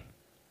saying?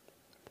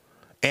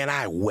 And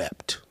I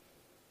wept.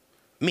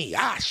 Me,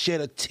 I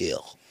shed a tear.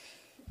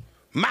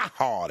 My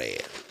hard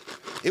ass.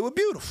 It was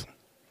beautiful.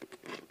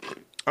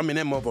 I mean,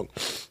 that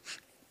motherfucker.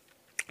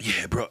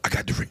 Yeah, bro, I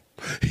got the ring.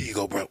 Here you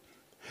go, bro.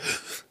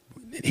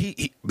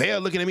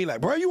 They're looking at me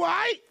like, bro, you all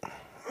right?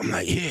 I'm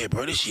like, yeah,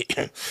 bro, this shit.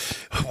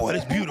 Boy,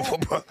 it's beautiful,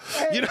 bro.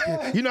 You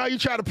know how you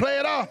try to play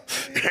it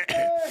off?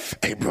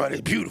 Hey, bro,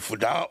 it's beautiful,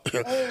 dog.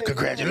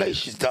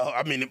 Congratulations, dog.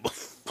 I mean,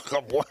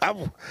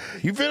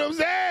 you feel what I'm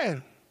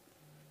saying?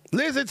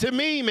 Listen to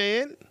me,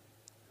 man.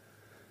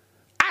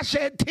 I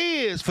shed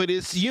tears for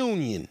this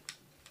union.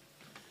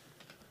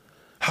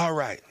 All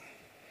right.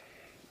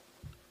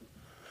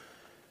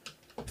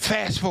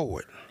 Fast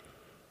forward.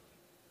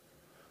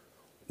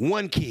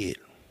 One kid,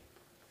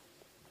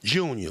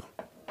 Junior,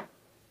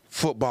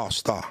 football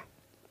star.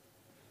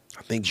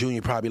 I think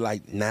Junior probably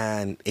like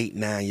 8,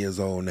 9 years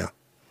old now.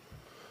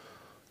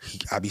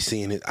 I be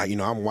seeing it.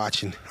 I'm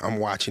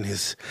watching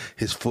his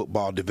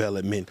football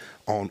development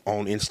on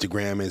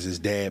Instagram as his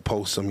dad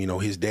posts him.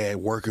 His dad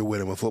working with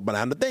him in football.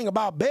 And the thing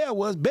about Bear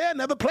was Bear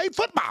never played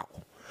football.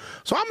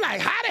 So I'm like,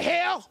 how the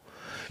hell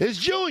is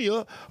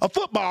Junior a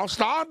football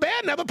star?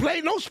 Bear never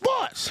played no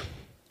sports.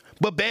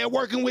 But Bear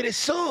working with his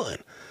son.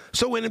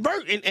 So in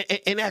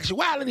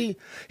actuality,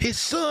 his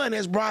son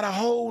has brought a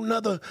whole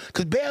nother,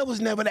 because Bear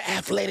was never the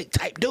athletic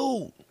type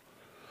dude.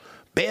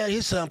 Bear,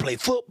 his son played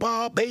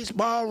football,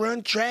 baseball,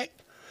 run track.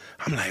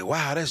 I'm like,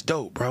 wow, that's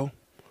dope, bro.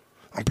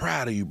 I'm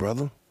proud of you,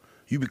 brother.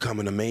 You become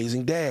an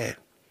amazing dad.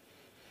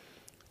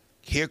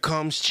 Here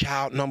comes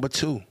child number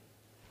 2.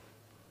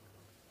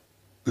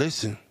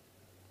 Listen,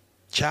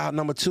 child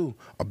number 2,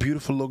 a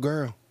beautiful little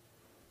girl.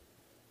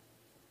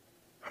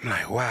 I'm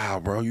like,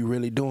 wow, bro, you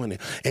really doing it.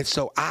 And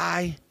so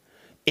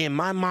in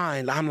my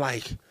mind, I'm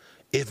like,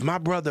 if my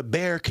brother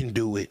Bear can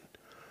do it,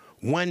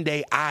 one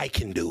day I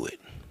can do it.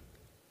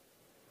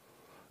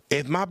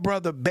 If my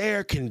brother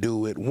Bear can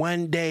do it,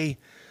 one day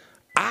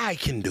I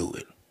can do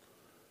it.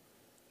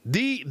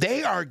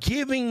 They are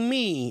giving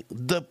me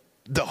the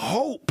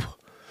hope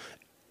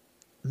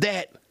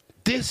that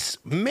this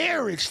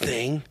marriage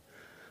thing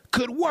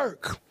could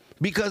work,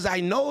 because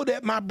I know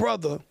that my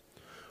brother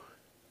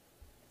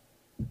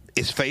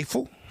is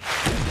faithful.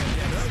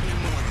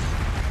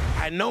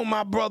 I know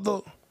my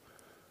brother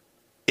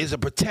is a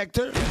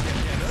protector.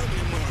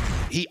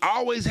 He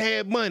always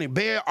had money.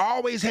 Bear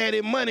always had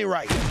his money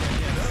right.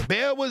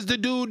 Bear was the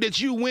dude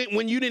that you went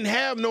when you didn't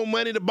have no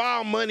money to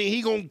borrow money.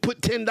 He gonna put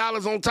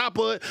 $10 on top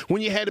of it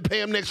when you had to pay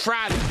him next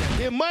Friday.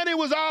 His money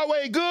was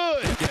always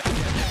good.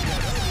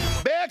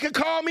 Bear can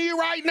call me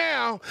right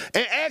now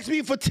and ask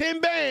me for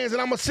 10 bands,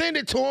 and I'm gonna send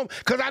it to him,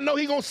 because I know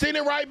he gonna send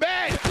it right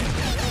back.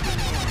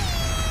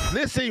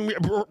 Listen,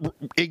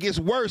 it gets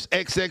worse,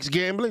 XX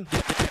Gambling.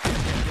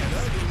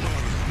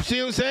 You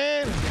see what I'm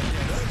saying?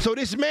 So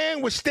this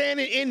man was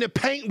standing in the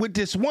paint with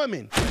this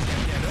woman.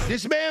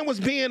 This man was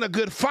being a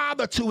good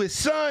father to his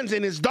sons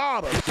and his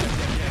daughters.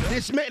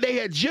 This man, they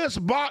had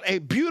just bought a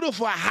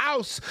beautiful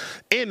house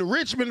in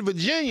Richmond,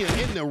 Virginia,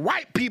 in the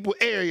white people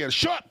area,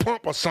 Short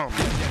Pump or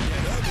something.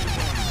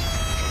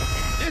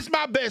 This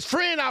my best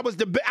friend. I was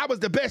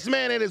the best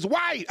man at his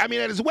wedding.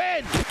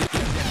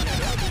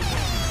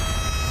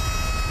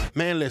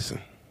 Man, listen.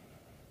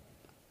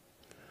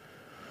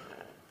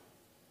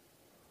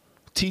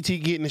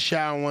 TT get in the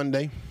shower one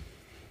day.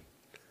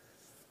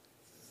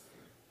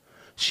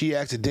 She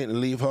accidentally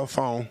leave her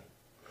phone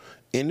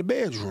in the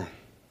bedroom.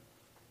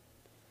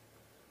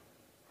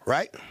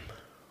 Right?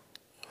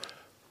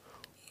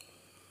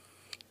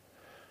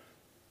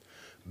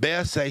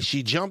 Bear say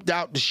she jumped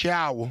out the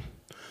shower,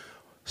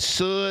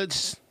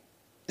 suds,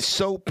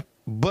 soap,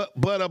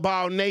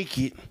 butterball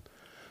naked,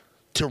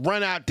 to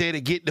run out there to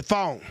get the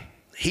phone.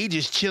 He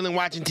just chilling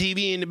watching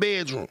TV in the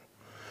bedroom.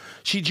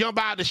 She jump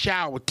out the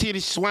shower,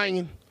 titties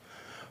swinging.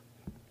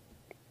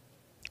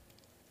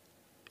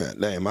 God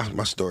damn,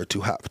 my story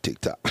too hot for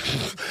TikTok.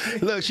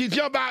 Look, she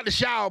jump out the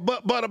shower,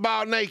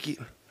 butterball naked,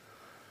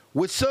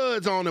 with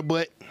suds on her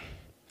butt,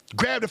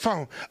 grab the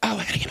phone. Oh,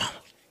 I gotta get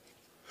home.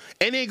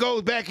 And then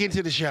goes back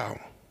into the shower.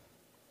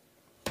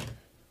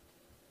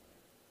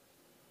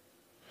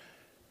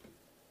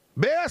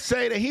 Bear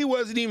say that he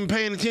wasn't even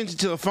paying attention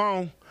to the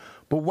phone,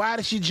 but why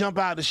did she jump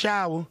out the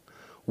shower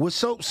with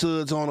soap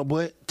suds on her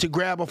butt to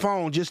grab a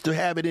phone just to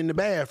have it in the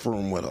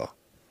bathroom with her?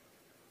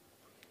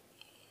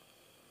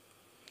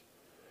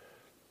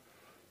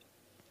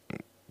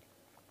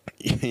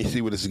 You see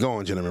where this is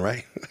going, gentlemen,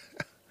 right?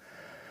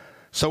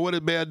 So what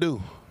did Bear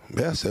do?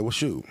 Bear said, well,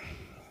 shoot,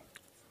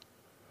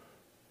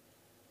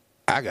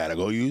 I gotta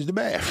go use the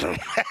bathroom.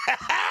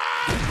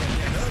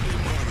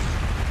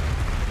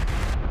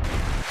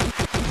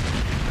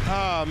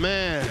 Oh,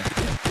 man.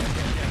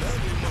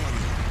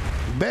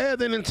 Bear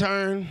then in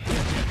turn,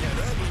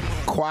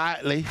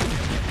 quietly,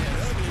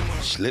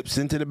 slips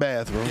into the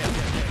bathroom.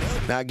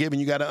 Now, Gibbon,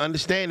 you got to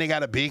understand, they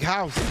got a big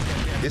house.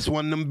 This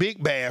one of them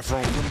big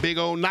bathrooms, them big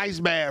old nice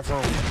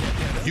bathrooms.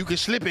 You can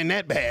slip in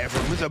that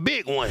bathroom. It's a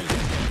big one.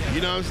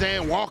 You know what I'm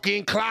saying?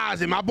 Walk-in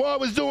closet. My boy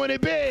was doing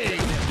it big.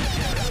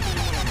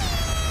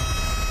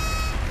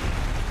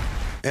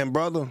 And,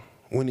 brother,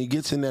 when he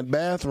gets in that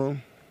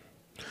bathroom,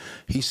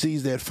 he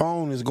sees that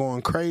phone is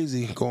going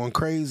crazy, going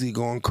crazy,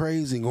 going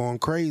crazy, going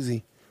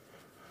crazy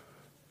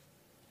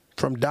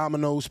from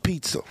Domino's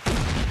Pizza.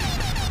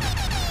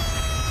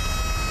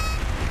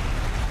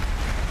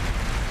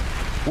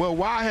 Well,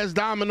 why has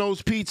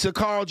Domino's Pizza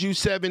called you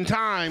 7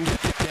 times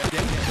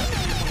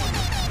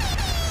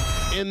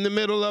in the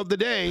middle of the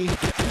day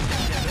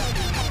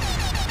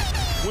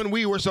when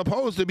we were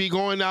supposed to be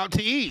going out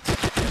to eat?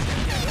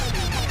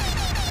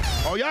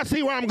 Oh, y'all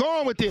see where I'm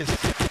going with this?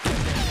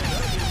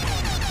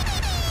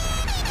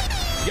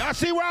 Y'all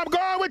see where I'm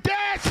going with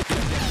this?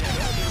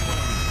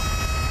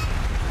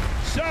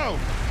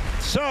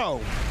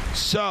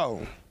 So,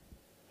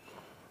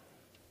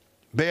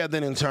 Bear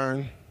then in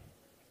turn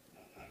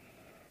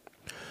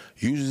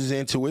uses his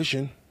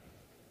intuition,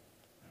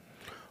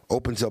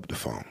 opens up the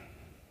phone,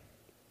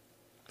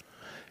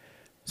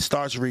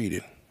 starts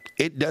reading.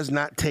 It does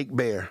not take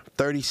Bear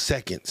 30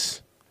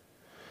 seconds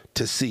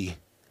to see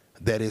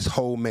that his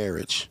whole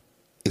marriage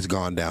is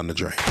gone down the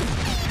drain.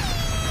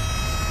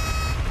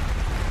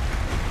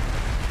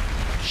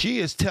 She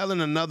is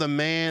telling another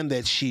man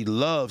that she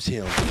loves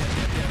him.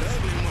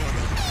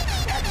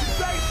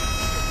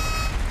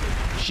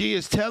 She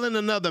is telling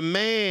another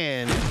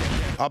man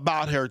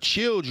about her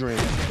children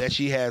that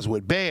she has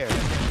with Bear.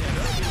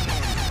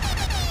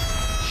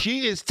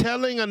 She is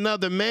telling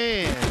another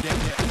man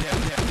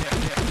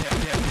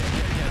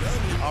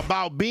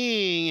about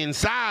being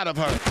inside of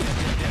her.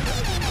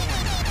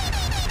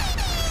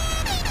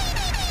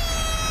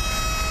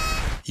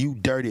 You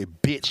dirty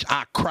bitch,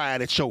 I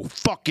cried at your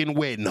fucking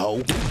wedding,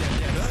 ho.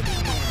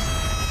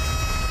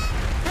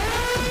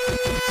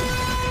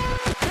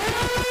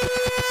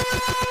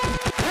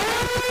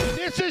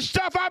 This is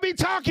stuff I be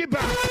talking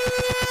about.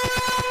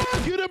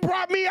 You done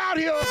brought me out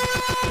here.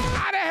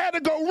 I done had to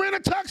go rent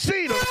a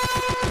tuxedo.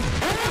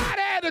 I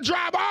done had to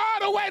drive all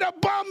the way to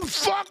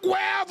bumfuck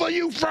wherever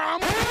you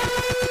from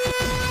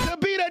to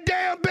be the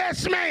damn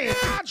best man.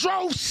 I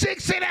drove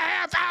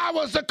 6.5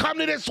 hours to come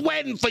to this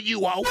wedding for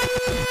you, ho.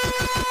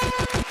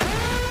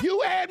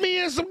 You had me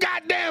in some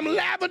goddamn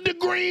lavender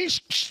green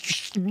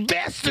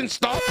vest and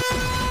stuff.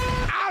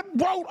 I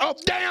wrote a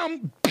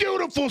damn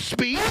beautiful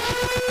speech.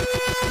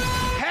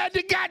 Had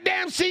to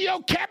goddamn see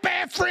your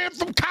cap-ass friend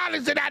from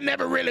college that I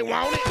never really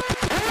wanted.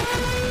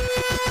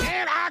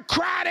 And I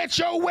cried at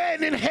your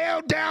wedding and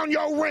held down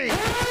your ring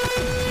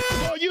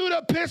for you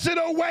to piss it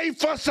away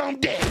for some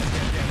dick.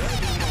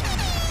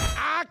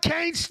 I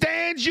can't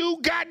stand you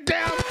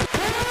goddamn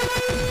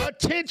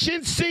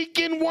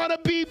attention-seeking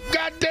wannabe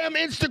goddamn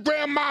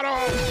Instagram model.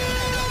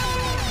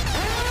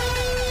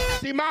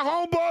 See, my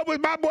homeboy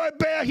with my boy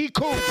Bear, he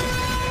cool.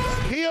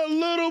 He a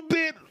little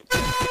bit,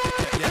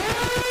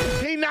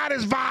 he not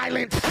as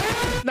violent.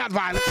 Not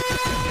violent.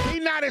 He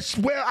not as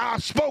well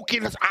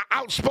outspoken as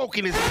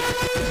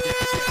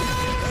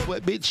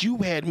But bitch, you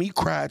had me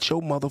cry at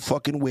your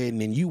motherfucking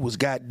wedding and you was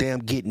goddamn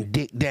getting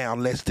dick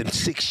down less than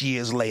 6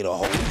 years later,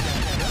 ho.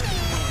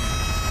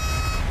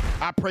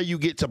 I pray you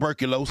get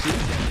tuberculosis.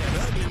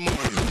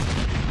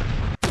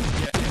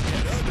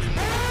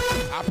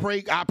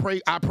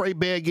 I pray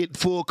Bear get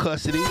full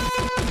custody.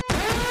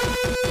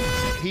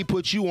 He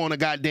put you on a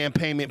goddamn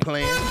payment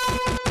plan.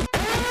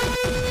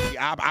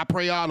 I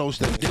pray all those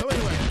things. So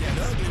anyway,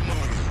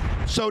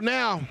 so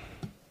now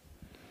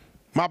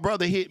my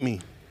brother hit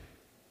me.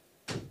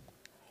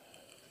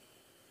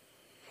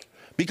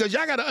 Because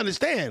y'all gotta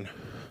understand,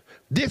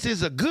 this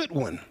is a good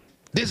one.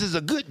 This is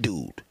a good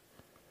dude.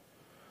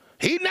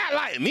 He not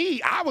like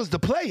me. I was the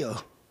player.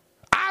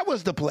 I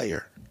was the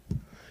player.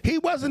 He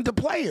wasn't the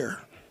player.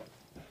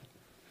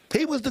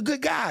 He was the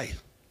good guy.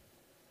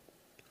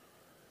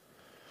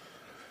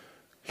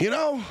 You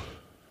know,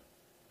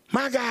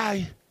 my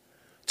guy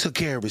took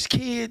care of his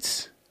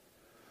kids.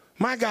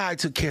 My guy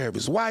took care of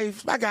his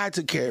wife. My guy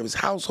took care of his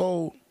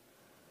household.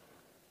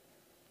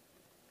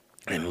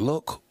 And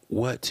look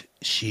what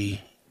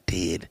she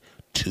did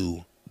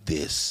to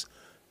this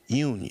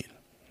union.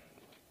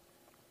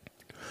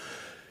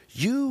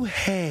 You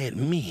had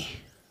me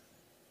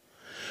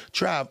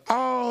drive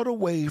all the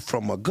way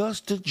from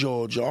Augusta,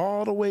 Georgia,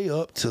 all the way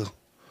up to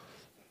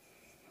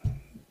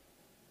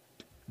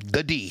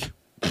the D.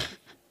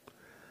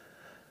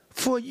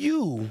 For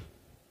you,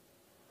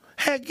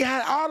 had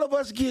got all of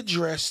us get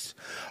dressed,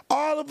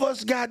 all of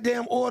us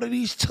goddamn order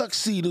these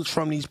tuxedos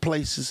from these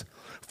places,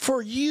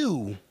 for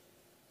you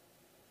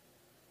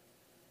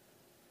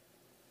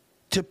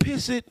to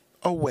piss it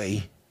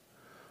away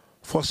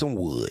for some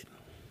wood.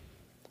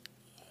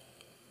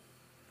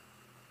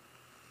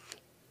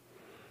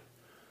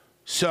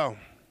 So,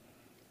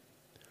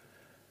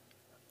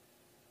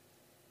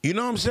 you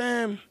know what I'm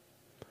saying?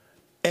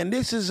 And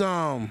this is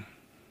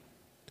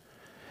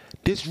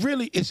this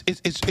really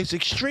it's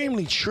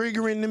extremely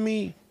triggering to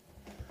me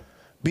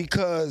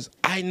because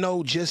I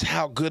know just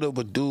how good of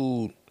a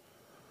dude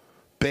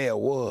Bear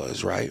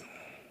was, right?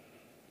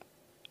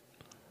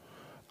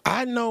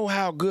 I know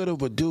how good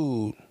of a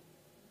dude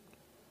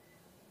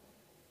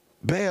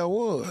Bear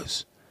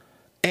was.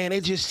 And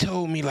it just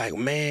told me like,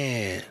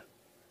 man,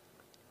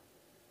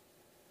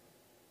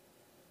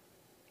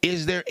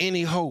 is there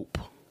any hope?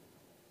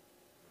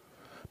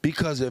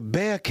 Because if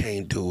Bear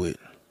can't do it,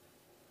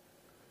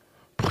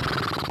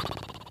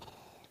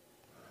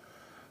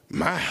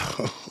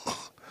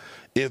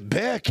 if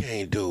Bear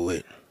can't do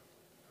it,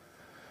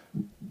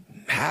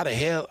 how the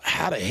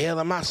hell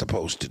am I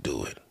supposed to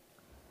do it?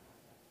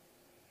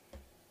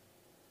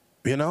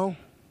 You know?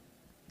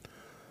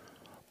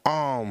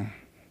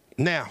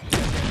 Now,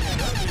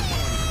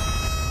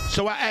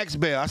 so I asked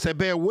Bear, I said,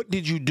 Bear, what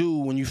did you do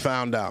when you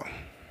found out?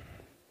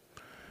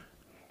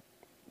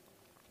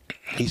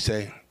 He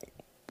said,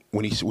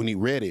 when he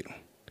read it,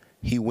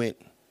 he went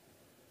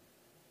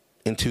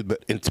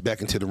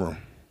back into the room,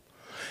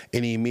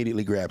 and he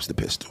immediately grabs the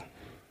pistol.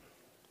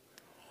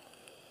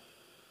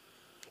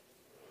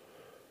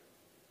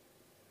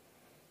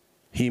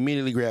 He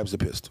immediately grabs the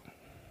pistol.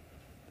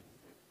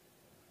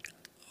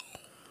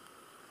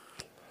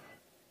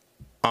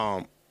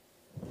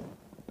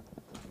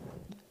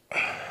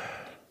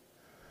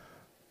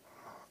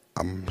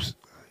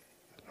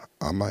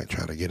 I might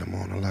try to get him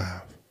on the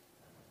live.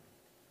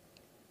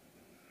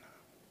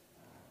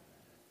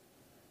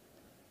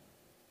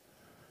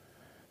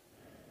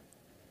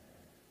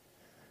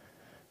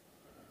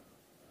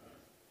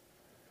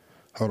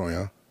 Hold on,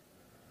 y'all.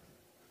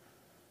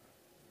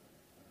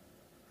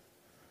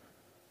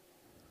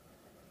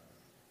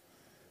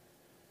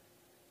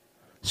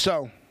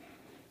 So,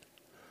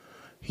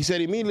 he said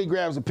he immediately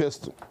grabs a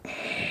pistol.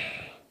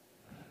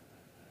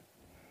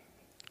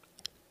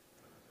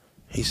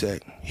 He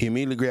said he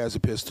immediately grabs a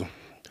pistol.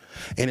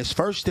 And his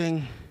first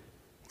thing,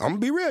 I'm going to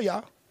be real,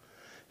 y'all.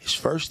 His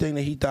first thing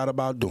that he thought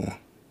about doing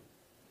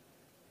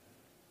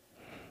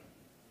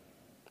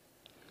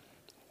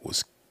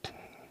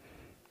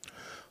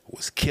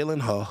was killing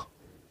her,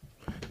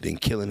 then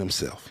killing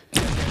himself.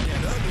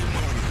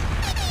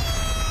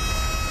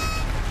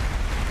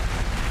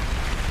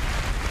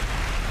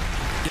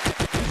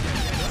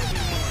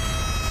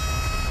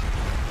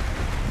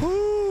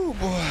 Ooh,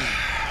 boy.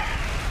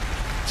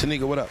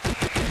 Tanika, what up?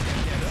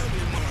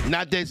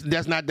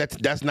 That's not the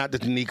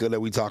Tanika that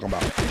we talking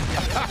about.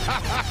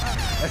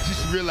 I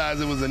just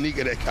realized it was a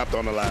Nika that kept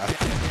on the live.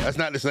 That's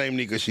not the same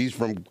Nika. She's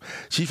from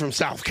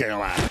South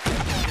Carolina.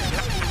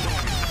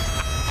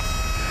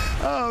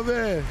 Oh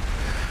man.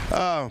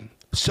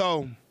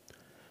 So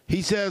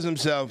he says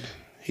himself,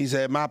 he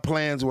said, my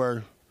plans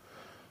were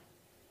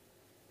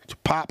to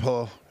pop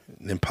her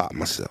and then pop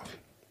myself.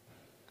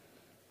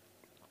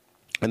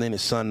 And then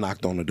his son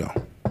knocked on the door.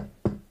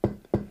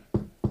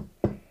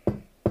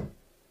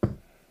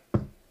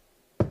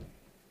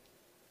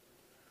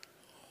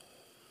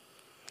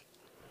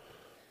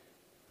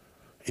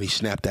 And he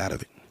snapped out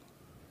of it.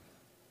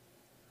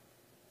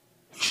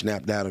 He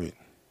snapped out of it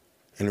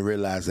and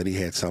realized that he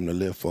had something to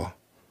live for.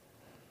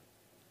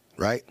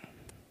 Right?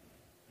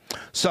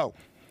 So,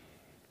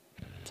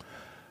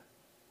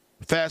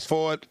 fast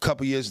forward a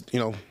couple years,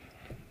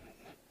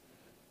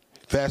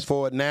 fast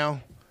forward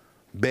now,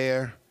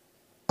 Bear,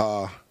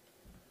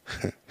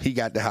 he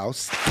got the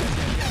house.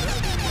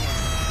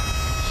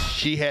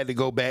 She had to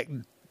go back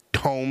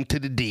home to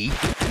the D.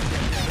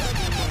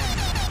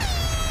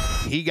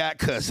 He got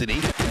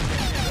custody.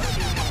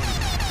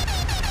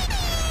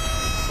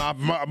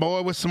 My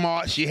boy was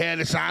smart. She had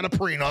to sign a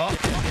prenup.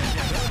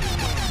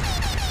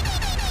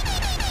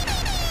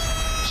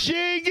 She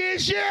ain't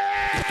get shit.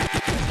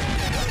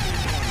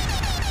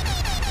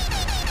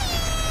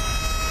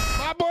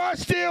 My boy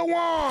still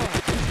won.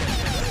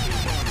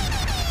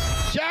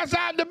 Shouts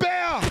out to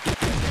Bell.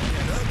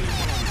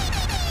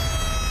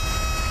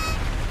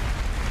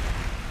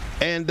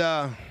 And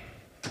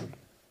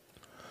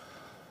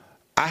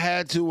I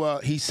had to,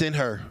 he sent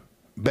her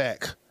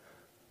back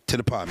to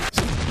the apartments.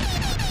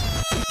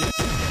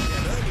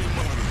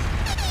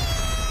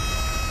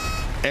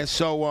 And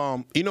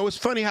so, it's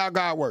funny how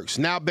God works.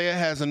 Now Bear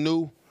has a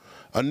new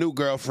a new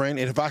girlfriend,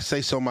 and if I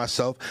say so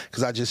myself,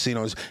 because I just seen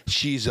on,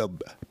 she's a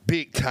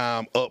big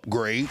time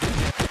upgrade.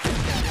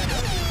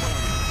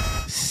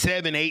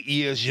 7, 8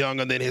 years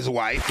younger than his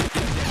wife.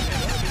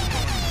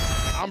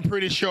 I'm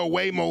pretty sure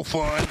way more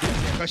fun,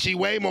 because she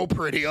way more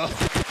prettier.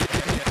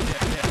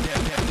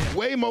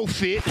 Way more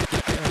fit.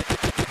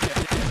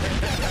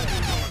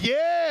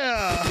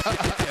 Yeah.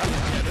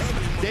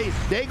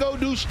 They go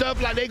do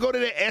stuff like they go to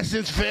the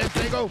Essence Fest.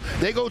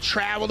 They go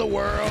travel the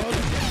world.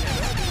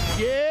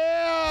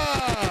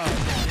 Yeah.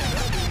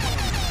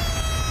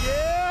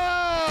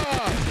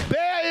 Yeah.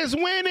 Bear is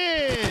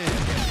winning.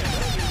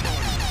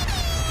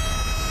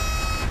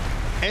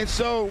 And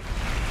so,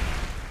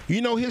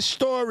 you know, his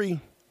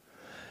story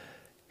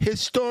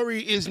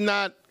is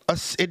not,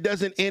 it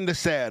doesn't end a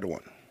sad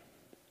one.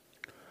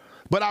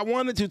 But I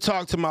wanted to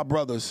talk to my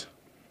brothers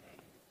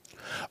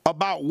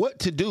about what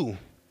to do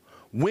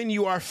when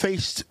you are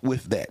faced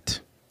with that.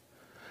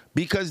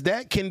 Because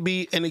that can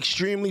be an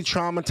extremely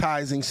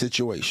traumatizing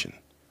situation.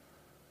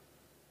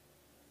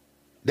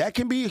 That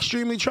can be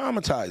extremely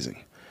traumatizing.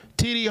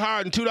 TD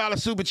Harden, $2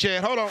 super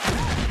chat. Hold on.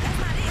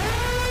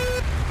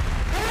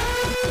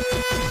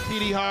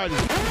 TD Harden,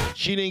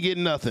 she didn't get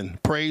nothing.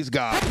 Praise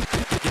God.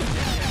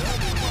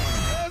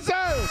 Yes,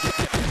 sir.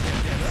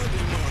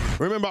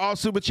 Remember, all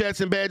super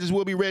chats and badges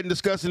will be read and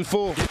discussed in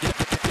full.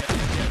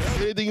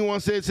 Anything you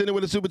want to say, send it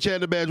with a super chat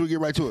and a badge. We'll get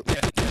right to it.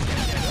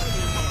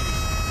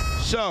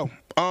 So,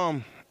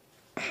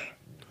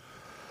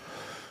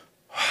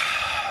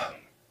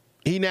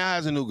 he now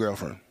has a new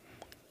girlfriend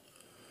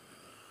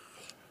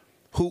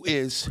who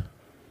is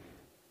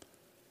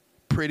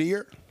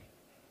prettier,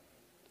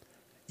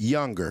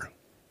 younger,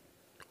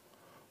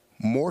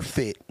 more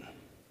fit,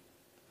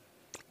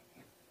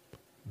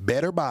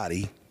 better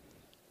body,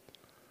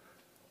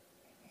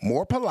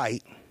 more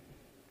polite,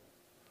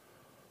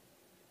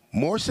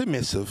 more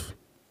submissive,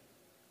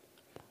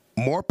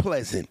 more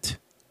pleasant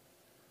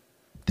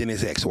than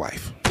his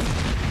ex-wife.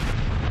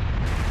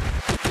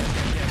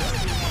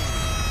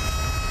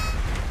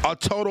 A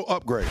total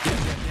upgrade.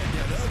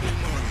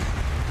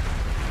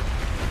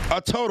 A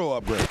total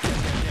upgrade.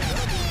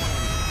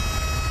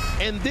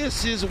 And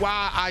this is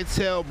why I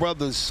tell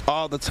brothers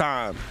all the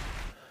time,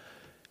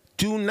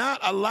 do not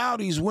allow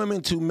these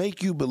women to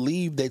make you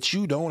believe that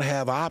you don't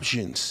have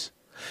options.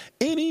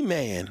 Any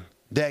man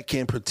that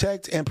can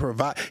protect and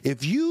provide,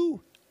 if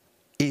you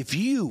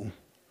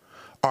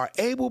are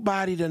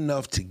able-bodied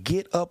enough to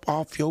get up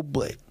off your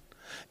butt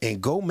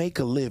and go make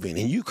a living,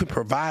 and you can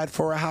provide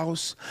for a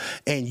house,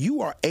 and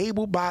you are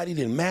able-bodied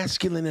and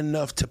masculine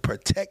enough to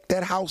protect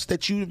that house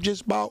that you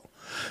just bought,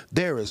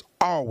 there is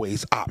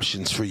always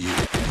options for you.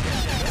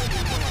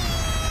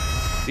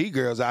 These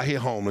girls out here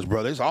homeless,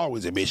 brother. It's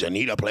always a bitch that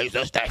need a place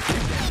to stay.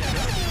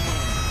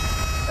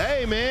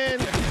 Hey, man.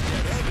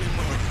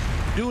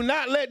 Do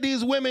not let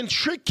these women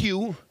trick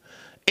you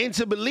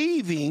into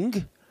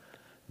believing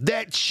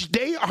that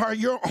they are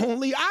your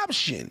only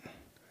option.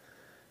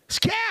 It's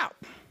cap.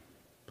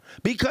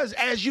 Because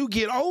as you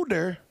get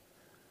older,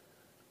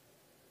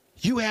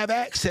 you have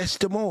access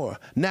to more.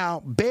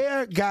 Now,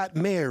 Bear got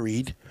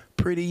married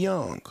pretty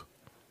young.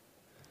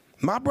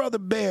 My brother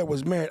Bear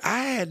was married. I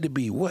had to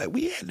be what?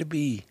 We had to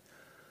be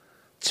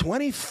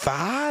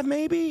 25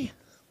 maybe?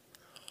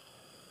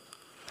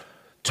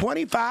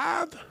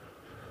 25?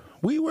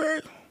 We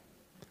were,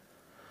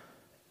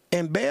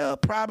 and Bear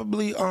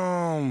probably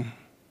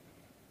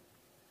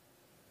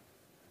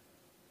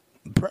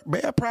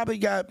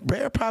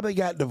Bear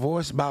got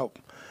divorced about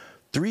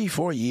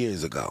 3-4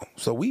 years ago.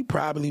 So we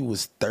probably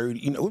was 30,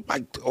 you know,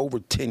 like over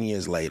 10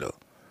 years later.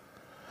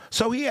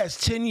 So he has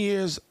 10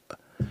 years.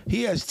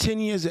 He has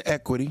 10 years of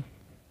equity,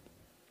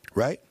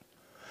 right?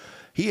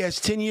 He has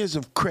 10 years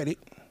of credit,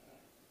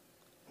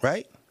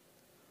 right?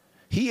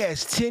 He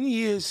has 10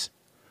 years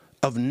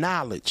of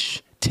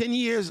knowledge, 10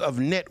 years of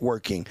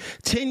networking,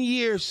 10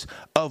 years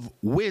of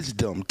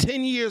wisdom,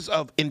 10 years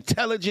of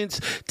intelligence,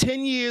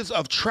 10 years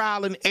of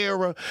trial and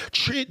error,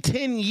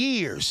 10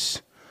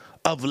 years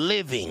of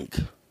living.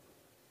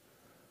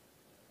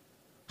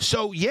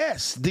 So,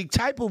 yes, the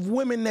type of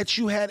women that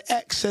you had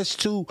access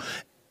to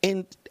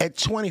at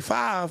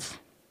 25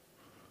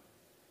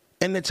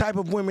 and the type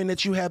of women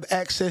that you have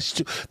access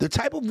to,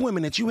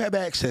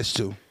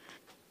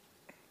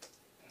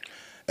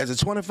 as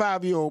a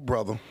 25-year-old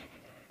brother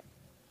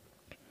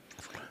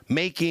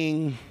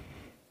making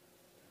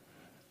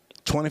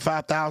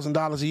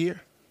 $25,000 a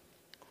year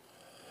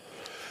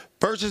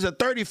versus a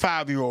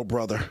 35-year-old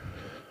brother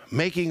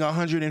making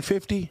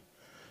 $150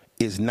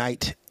 is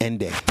night and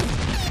day.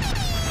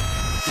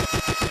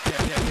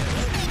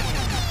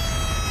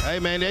 Hey,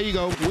 man, there you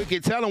go.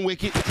 Wicked, tell them,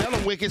 Wicked. Tell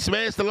them, Wicked.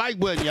 Smash the like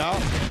button, y'all.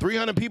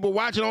 300 people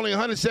watching, only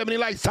 170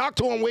 likes. Talk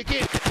to them,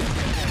 Wicked.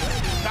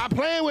 Stop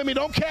playing with me.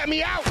 Don't cat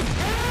me out.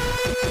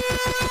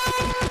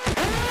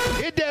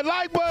 Hit that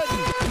like button.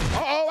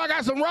 Uh-oh, I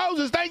got some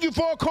roses. Thank you,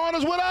 Four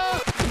Corners. What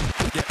up?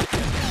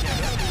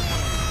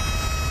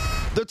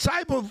 The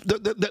type of,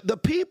 the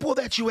people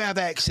that you have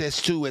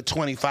access to at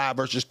 25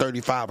 versus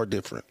 35 are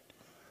different.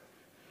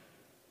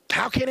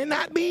 How can it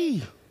not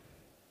be?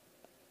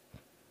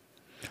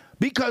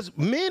 Because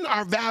men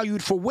are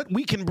valued for what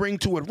we can bring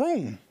to a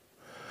room.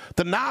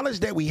 The knowledge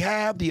that we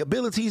have, the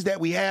abilities that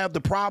we have, the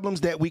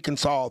problems that we can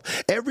solve.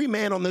 Every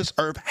man on this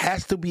earth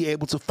has to be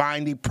able to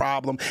find a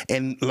problem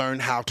and learn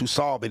how to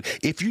solve it.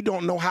 If you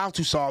don't know how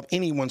to solve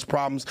anyone's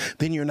problems,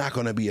 then you're not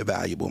going to be a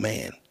valuable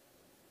man.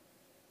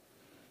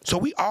 So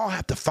we all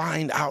have to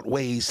find out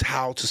ways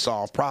how to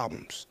solve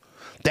problems.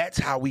 That's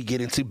how we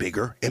get into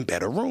bigger and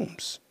better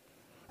rooms,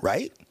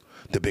 right?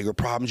 The bigger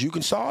problems you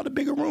can solve, the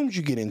bigger rooms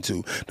you get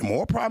into. The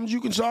more problems you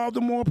can solve,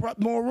 the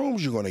more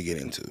rooms you're going to get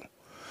into,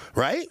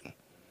 right?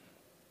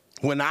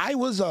 When I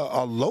was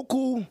a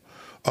local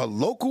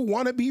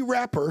wannabe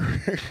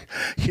rapper,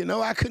 you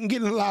know, I couldn't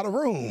get in a lot of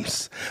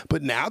rooms.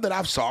 But now that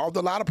I've solved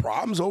a lot of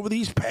problems over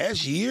these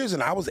past years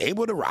and I was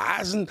able to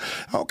rise and,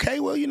 okay,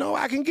 well, you know,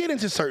 I can get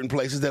into certain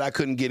places that I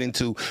couldn't get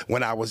into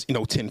when I was,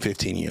 10,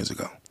 15 years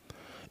ago.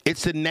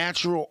 It's the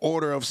natural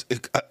order of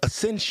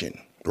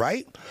ascension,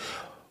 right?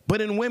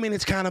 But in women,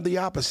 it's kind of the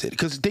opposite.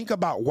 Because think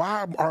about,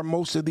 why are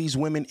most of these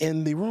women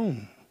in the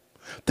room?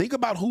 Think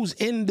about who's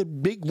in the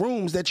big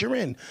rooms that you're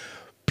in.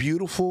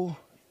 Beautiful,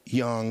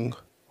 young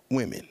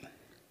women.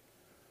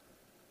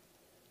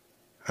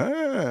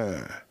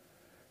 I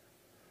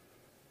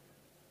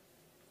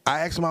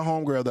asked my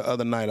homegirl the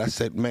other night, I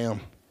said,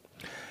 ma'am,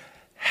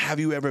 have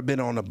you ever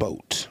been on a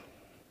boat?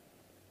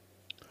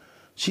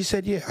 She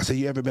said, yeah. I said,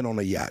 you ever been on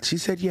a yacht? She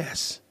said,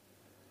 yes.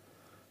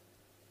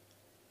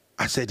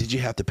 I said, did you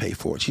have to pay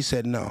for it? She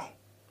said, no.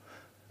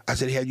 I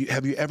said,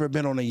 have you ever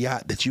been on a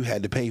yacht that you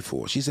had to pay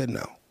for? She said,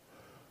 no.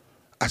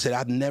 I said,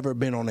 I've never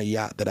been on a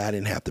yacht that I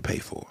didn't have to pay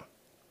for.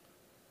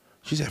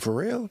 She said, for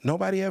real?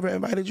 Nobody ever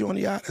invited you on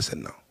a yacht? I said,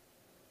 no.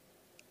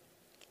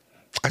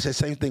 I said,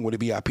 same thing with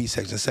the VIP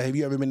section. I said, have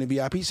you ever been in the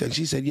VIP section?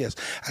 She said, yes.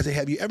 I said,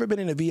 have you ever been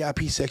in a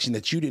VIP section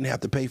that you didn't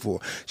have to pay for?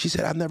 She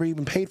said, I've never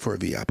even paid for a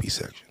VIP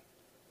section.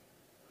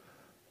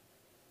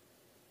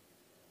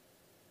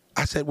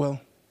 I said, well,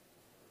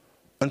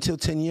 until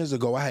 10 years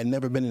ago, I had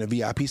never been in a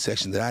VIP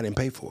section that I didn't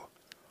pay for.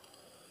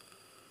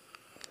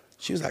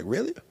 She was like,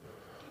 really?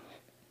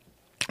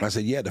 I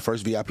said, yeah, the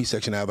first VIP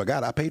section I ever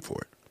got, I paid for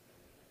it.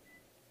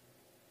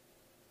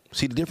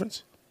 See the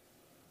difference?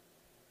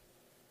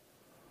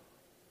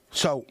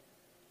 So,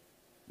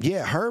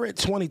 yeah, her at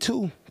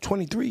 22,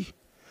 23,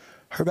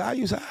 her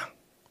value's high.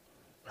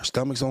 Her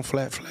stomach's on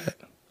flat,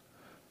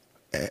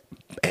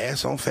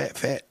 ass on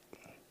fat,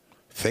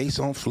 face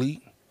on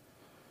fleek.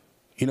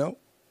 You know?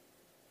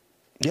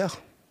 Yeah,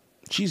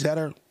 she's at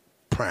her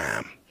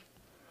prime.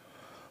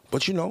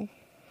 But, 10,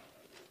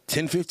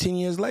 15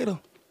 years later,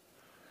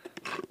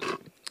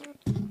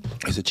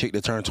 it's a chick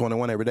that turned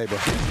 21 every day, bro.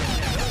 Feel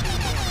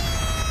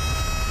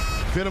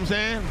what I'm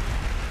saying?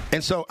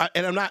 And so,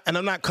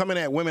 I'm not coming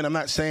at women. I'm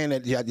not saying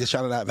that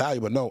you're not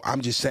valuable. No,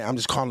 I'm just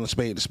calling a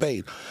spade a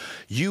spade.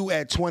 You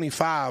at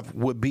 25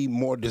 would be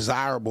more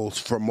desirable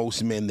for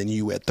most men than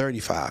you at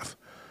 35.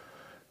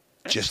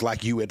 Just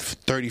like you at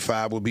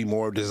 35 would be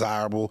more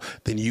desirable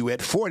than you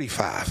at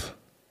 45.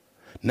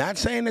 Not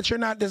saying that you're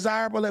not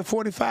desirable at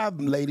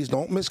 45, ladies,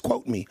 don't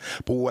misquote me.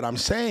 But what I'm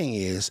saying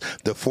is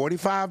the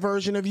 45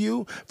 version of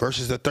you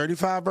versus the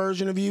 35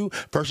 version of you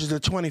versus the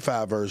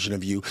 25 version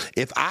of you.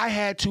 If I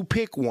had to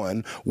pick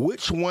one,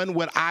 which one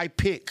would I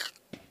pick?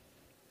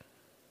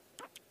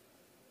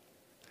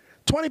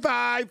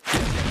 25.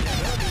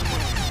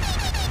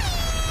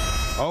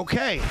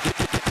 Okay.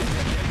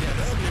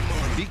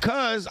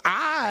 Because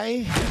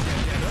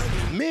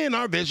men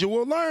are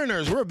visual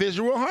learners. We're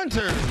visual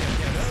hunters.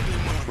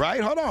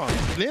 Right? Hold on.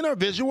 Men are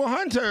visual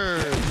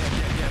hunters.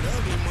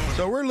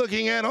 So we're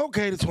looking at,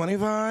 okay, the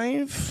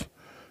 25,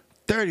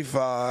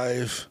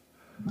 35,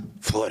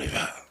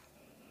 45.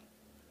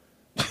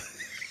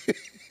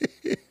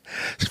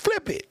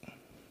 Flip it.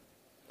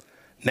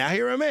 Now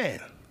here a man.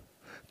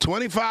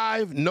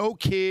 25, no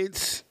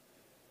kids,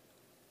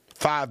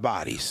 5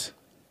 bodies.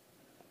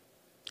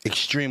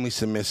 Extremely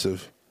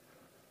submissive,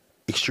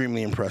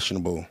 extremely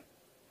impressionable,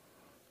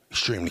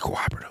 extremely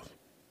cooperative.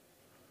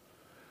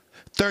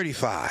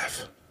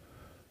 35,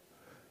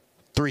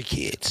 3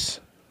 kids,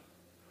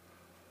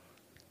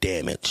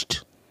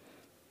 damaged,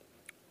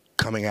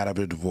 coming out of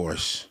a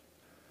divorce,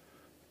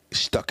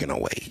 stuck in her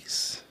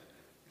ways.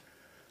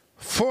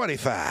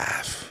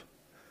 45,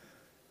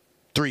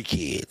 3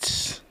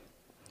 kids,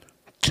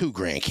 2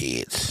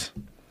 grandkids,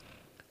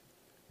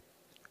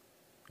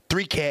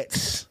 3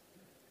 cats,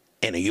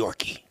 and a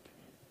Yorkie.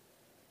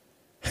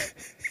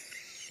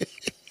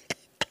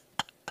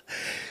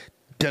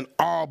 Done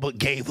all but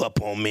gave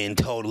up on men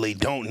totally.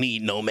 Don't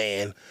need no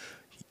man.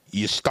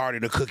 You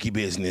started a cookie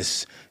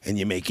business and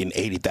you're making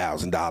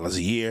 $80,000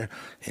 a year,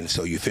 and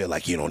so you feel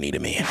like you don't need a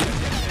man.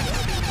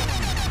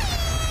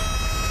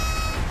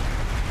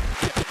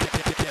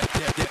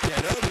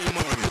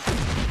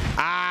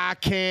 I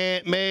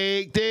can't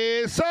make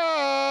this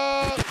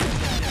up.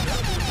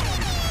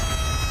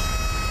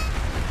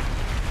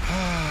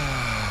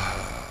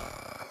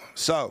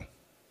 So,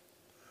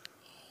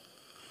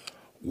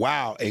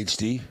 wow,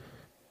 HD.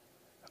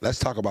 Let's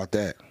talk about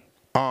that.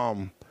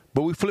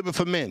 But we flip it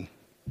for men.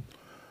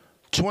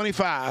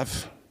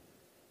 25,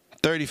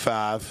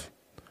 35,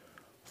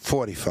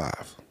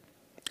 45.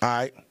 All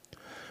right.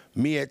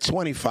 Me at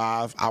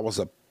 25, I was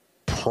a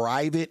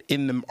private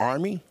in the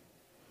Army.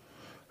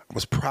 I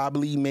was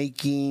probably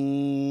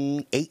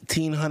making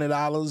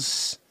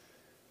 $1,800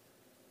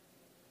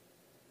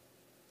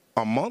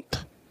 a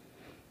month.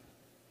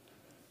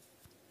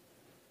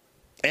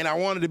 And I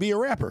wanted to be a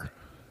rapper.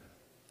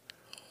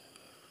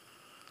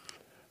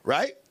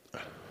 Right?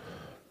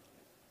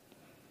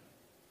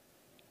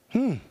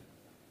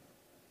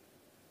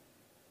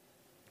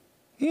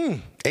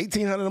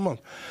 $1,800 a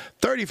month.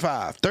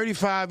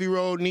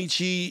 35-year-old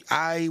Nietzsche.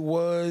 I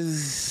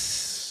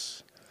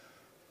was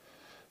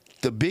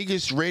the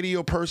biggest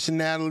radio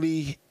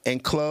personality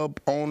and club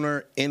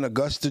owner in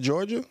Augusta,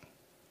 Georgia.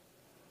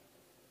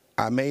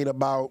 I made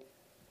about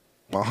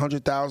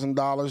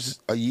 $100,000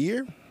 a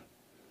year.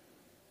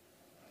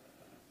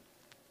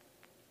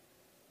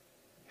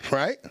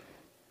 Right?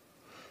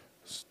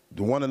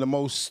 One of the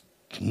most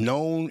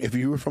known, if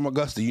you were from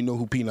Augusta, you know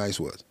who P. Nice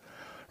was.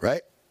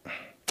 Right?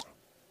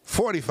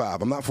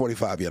 45. I'm not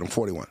 45 yet. I'm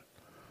 41.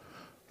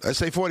 Let's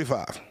say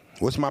 45.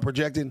 What's my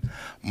projected?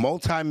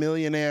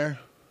 Multi-millionaire.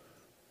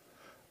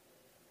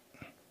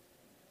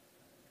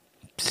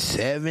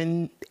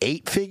 7,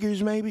 8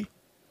 figures maybe.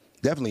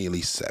 Definitely at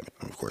least 7.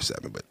 Of course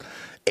 7, but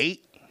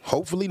 8,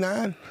 hopefully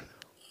 9.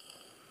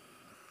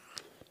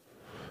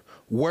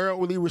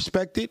 Worldly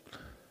respected.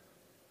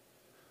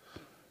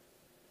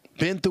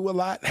 Been through a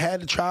lot,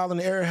 had a trial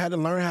and error, had to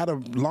learn how to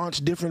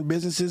launch different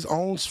businesses,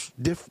 owns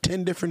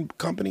 10 different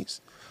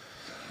companies.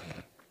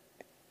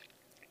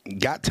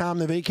 Got time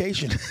to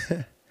vacation.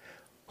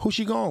 Who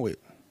she going with?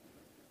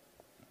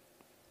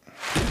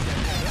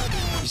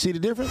 You see the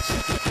difference?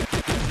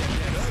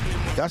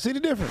 Y'all see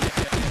the difference?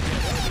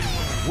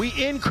 We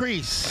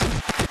increase.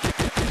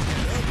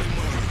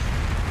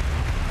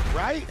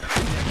 Right?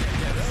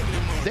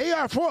 They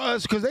are for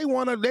us because they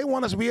want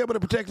us to be able to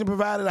protect and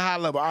provide at a high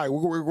level. All right,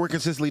 we're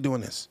consistently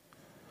doing this.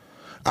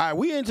 All right,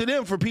 we into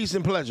them for peace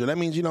and pleasure. That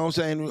means, you know what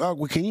I'm saying, oh,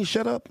 well, can you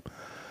shut up?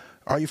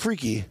 Are you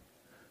freaky?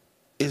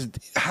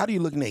 How do you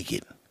look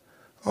naked?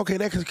 Okay,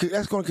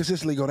 that's going to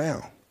consistently go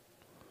down.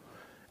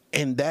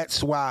 And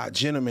that's why,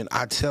 gentlemen,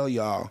 I tell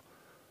y'all,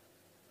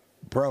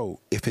 bro,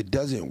 if it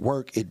doesn't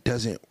work, it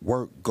doesn't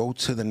work. Go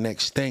to the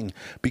next thing.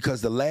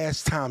 Because the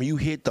last time you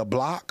hit the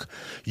block,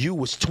 you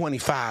was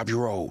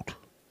 25-year-old.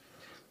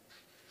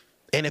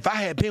 And if I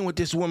had been with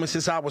this woman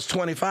since I was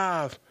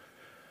 25,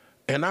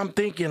 and I'm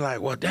thinking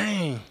like, well,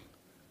 dang,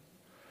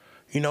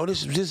 you know,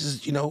 this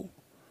is, you know,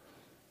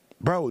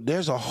 bro,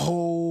 there's a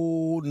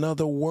whole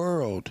nother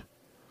world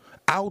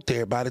out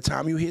there by the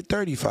time you hit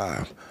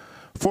 35.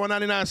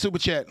 $4.99 super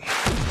chat.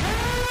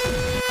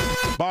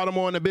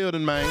 Baltimore in the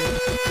building, man.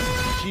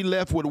 She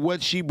left with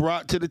what she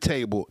brought to the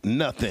table.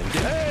 Nothing.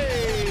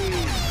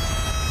 Hey!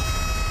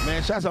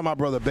 Man, shouts out my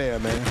brother Bear,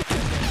 man.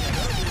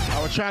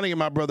 I was trying to get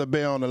my brother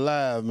Bear on the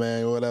live,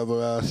 man,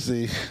 whatever I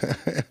see.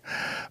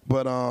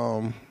 But,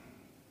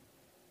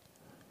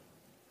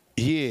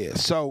 yeah,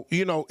 so,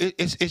 you know,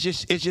 it's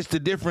just the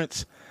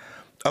difference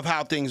of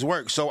how things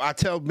work. So I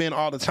tell men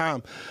all the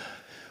time,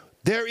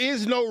 there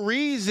is no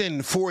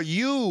reason for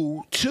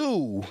you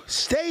to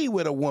stay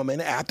with a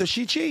woman after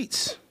she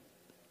cheats.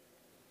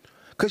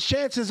 Because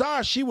chances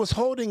are she was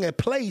holding a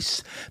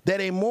place that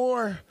a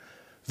more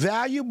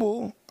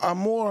valuable, a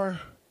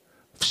more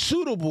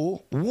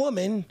suitable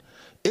woman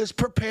is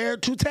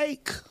prepared to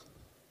take.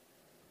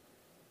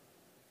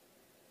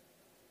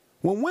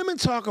 When women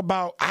talk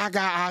about, I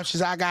got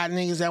options, I got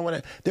niggas that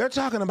want to, they're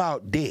talking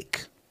about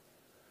dick.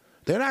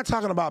 They're not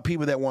talking about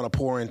people that want to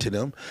pour into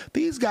them.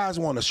 These guys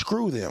want to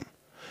screw them.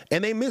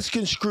 And they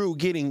misconstrue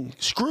getting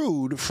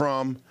screwed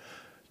from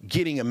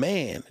getting a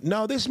man.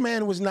 No, this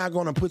man was not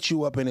going to put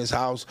you up in his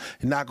house,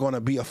 not going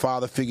to be a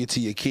father figure to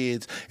your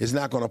kids, is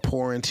not going to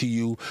pour into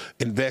you,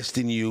 invest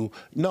in you.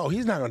 No,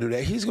 he's not going to do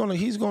that. He's going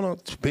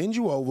to bend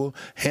you over,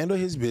 handle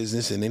his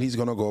business, and then he's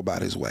going to go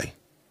about his way.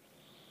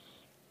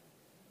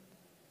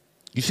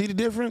 You see the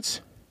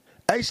difference?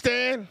 Hey,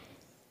 Stan.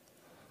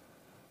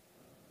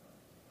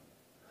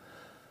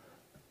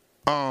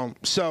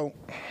 So,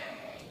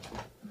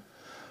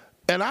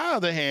 on our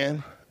other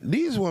hand,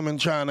 these women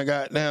trying to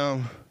catch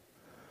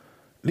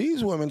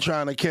these women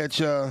trying to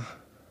catch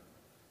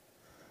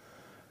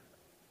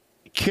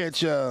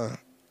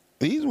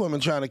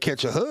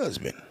a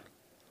husband.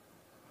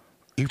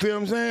 You feel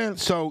what I'm saying?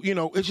 So, you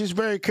know, it's just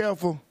very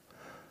careful.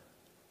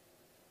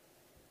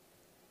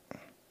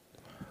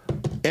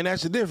 And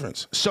that's the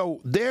difference.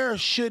 So there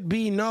should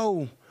be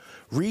no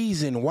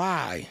reason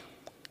why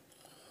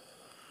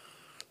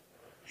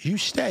you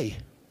stay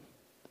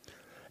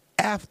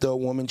after a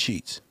woman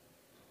cheats.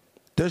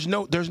 There's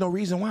no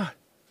reason why.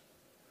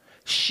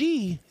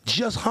 She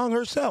just hung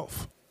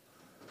herself.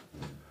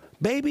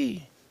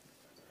 Baby,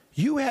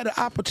 you had an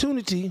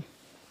opportunity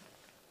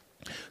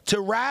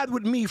to ride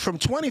with me from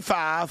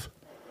 25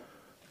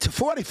 to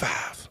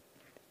 45.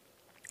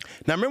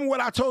 Now, remember what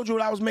I told you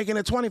what I was making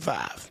at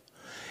 25?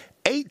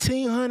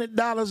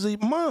 $1,800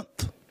 a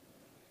month.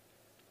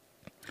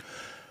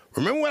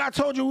 Remember what I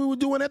told you we were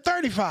doing at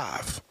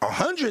 35?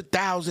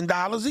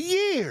 $100,000 a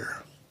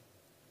year.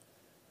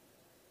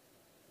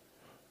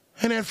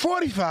 And at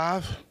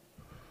 45,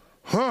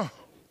 what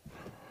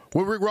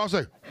Rick Ross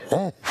say?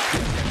 Oh.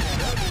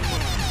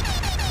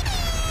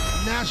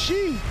 Now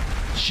she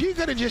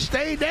could have just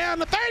stayed down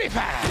to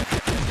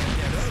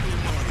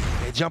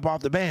 35 and jump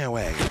off the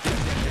bandwagon.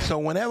 And so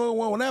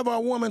whenever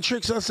a woman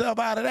tricks herself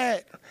out of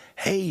that,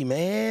 hey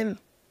man,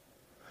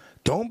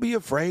 don't be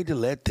afraid to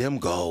let them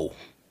go.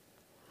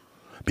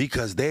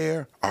 Because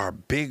there are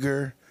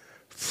bigger,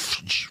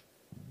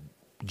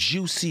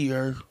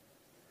 juicier,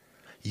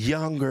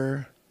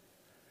 younger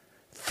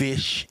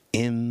fish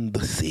in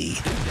the sea.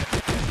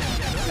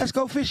 Let's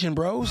go fishing,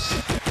 bros.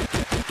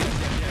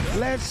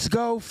 Let's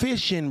go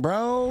fishing,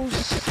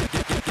 bros.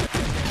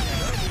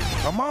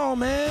 Come on,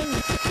 man.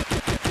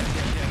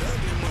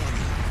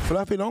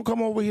 Fluffy, don't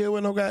come over here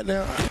with no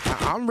goddamn.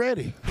 I'm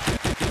ready.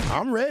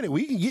 I'm ready.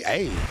 We can get.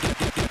 Hey,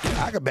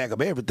 I can back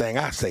up everything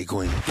I say,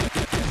 Queen.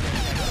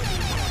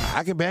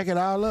 I can back it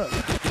all up.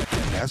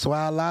 That's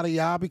why a lot of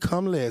y'all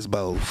become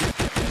lesbos.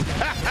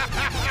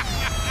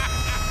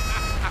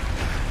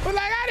 But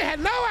like, I had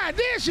no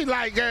idea she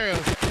liked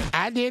girls.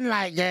 I didn't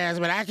like girls,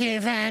 but I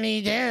can't find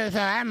any girls, so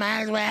I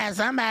might as well have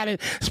somebody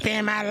to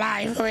spend my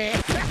life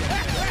with.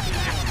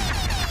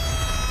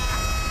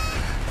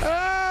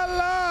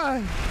 Oh,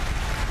 Lord.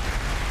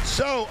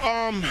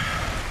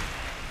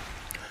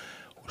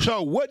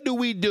 So what do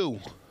we do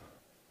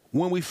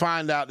when we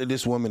find out that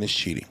this woman is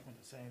cheating?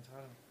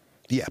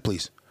 Yeah,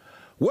 please.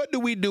 What do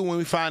we do when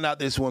we find out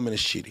this woman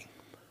is cheating?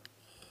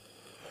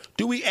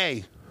 Do we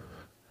A,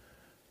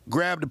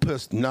 grab the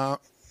pistol? No.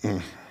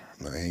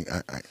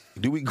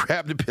 Do we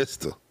grab the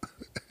pistol?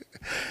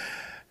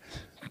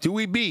 Do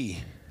we B,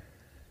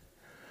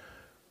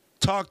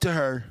 talk to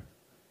her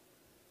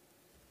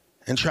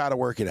and try to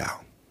work it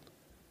out?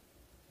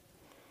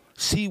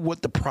 See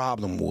what the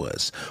problem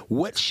was,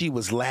 what she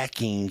was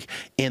lacking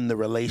in the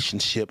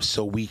relationship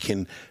so we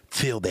can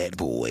fill that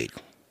void.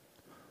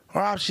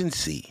 Or option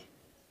C,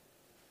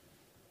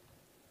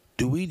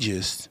 do we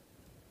just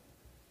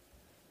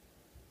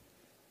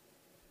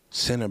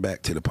send her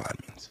back to the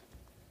apartments?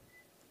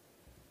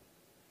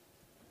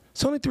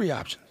 It's only 3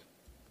 options.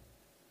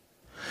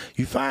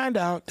 You find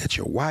out that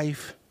your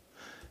wife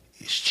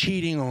is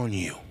cheating on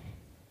you.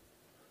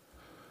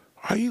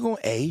 Are you going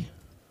to A,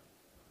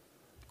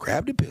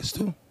 grab the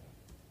pistol?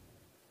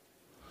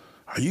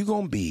 Are you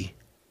going to B,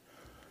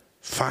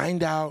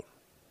 find out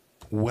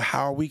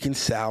how we can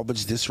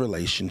salvage this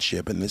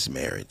relationship and this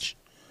marriage?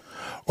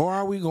 Or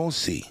are we going to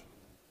C,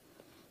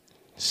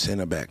 send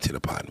her back to the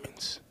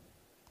apartments?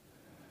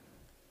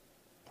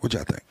 What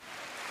y'all think?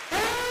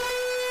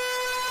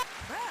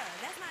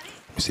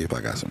 Let me see if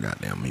I got some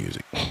goddamn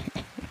music.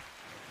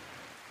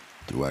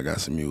 Do I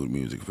got some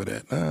music for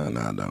that? No,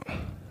 I don't.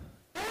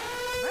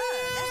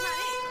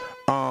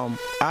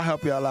 I'll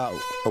help y'all out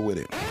with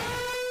it.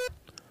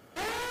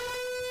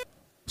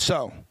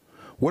 So,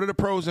 what are the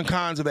pros and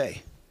cons of A?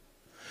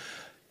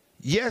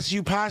 Yes,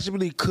 you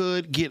possibly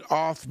could get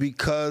off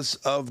because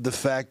of the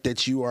fact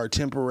that you are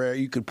temporary.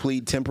 You could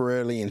plead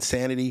temporarily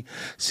insanity,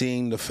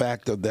 seeing the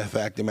fact of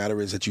the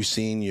matter is that you've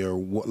seen your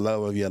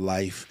love of your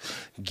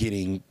life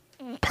getting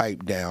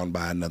piped down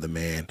by another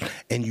man,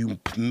 and you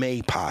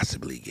may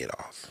possibly get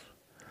off.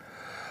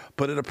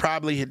 But it'll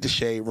probably hit the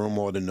shade room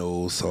or the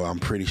news, so I'm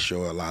pretty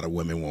sure a lot of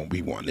women won't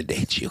be wanting to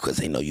date you because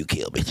they know you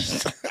kill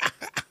bitches.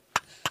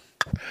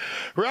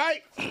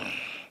 Right?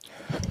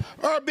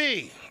 Or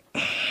B.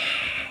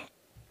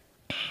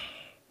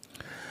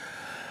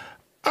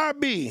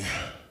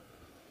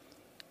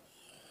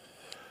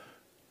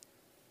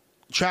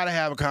 Try to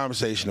have a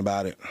conversation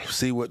about it.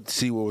 See what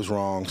was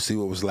wrong, see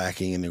what was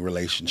lacking in the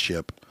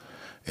relationship,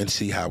 and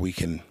see how we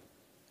can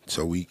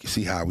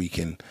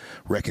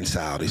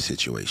reconcile this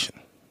situation.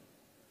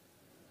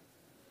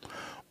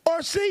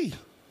 Or C,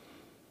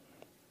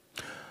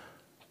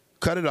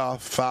 cut it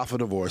off, file for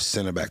divorce,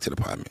 send her back to the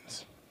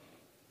apartments.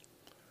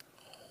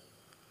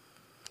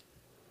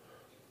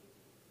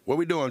 What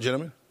we doing,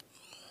 gentlemen?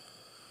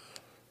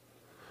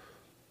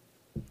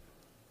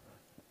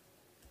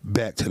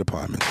 Back to the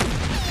apartment.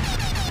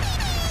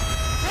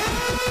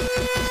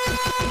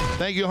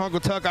 Thank you, Uncle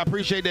Tuck. I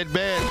appreciate that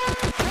bed.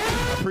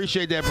 I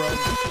appreciate that, bro.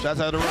 Shouts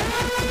out to the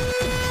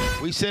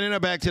room. We sending her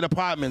back to the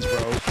apartments,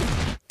 bro.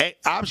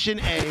 Option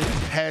A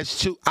has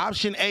two.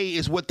 Option A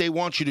is what they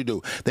want you to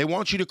do. They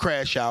want you to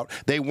crash out.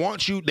 They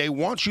want you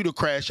to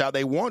crash out.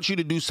 They want you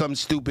to do something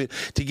stupid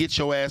to get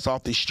your ass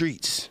off the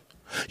streets.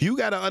 You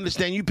got to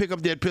understand, you pick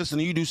up that pistol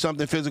and you do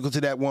something physical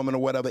to that woman or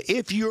whatever.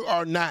 If you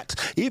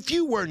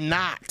were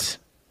not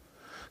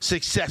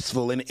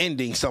successful in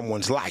ending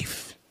someone's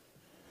life,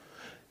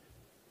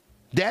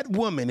 that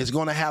woman is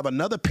going to have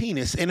another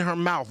penis in her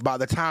mouth by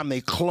the time they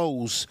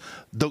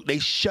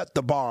shut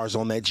the bars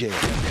on that jail.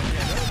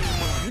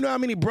 You know how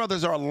many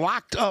brothers are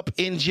locked up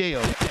in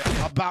jail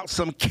about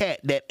some cat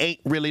that ain't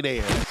really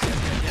theirs?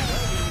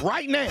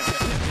 Right now,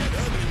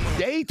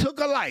 they took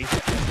a life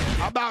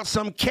about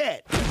some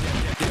cat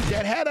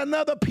that had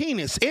another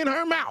penis in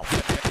her mouth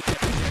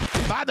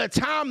by the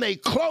time they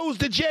close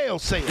the jail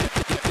cell.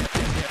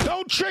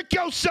 Don't trick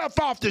yourself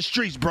off the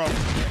streets, bro.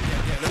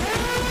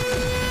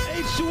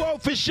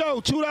 H2O for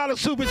show, $2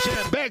 super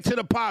chat. Back to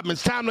the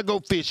apartments. Time to go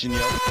fishing, yo.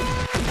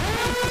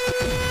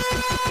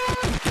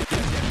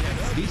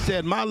 He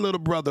said, my little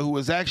brother, who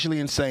was actually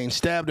insane,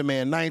 stabbed a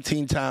man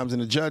 19 times,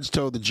 and the judge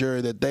told the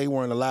jury that they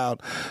weren't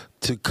allowed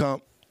to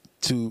come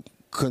to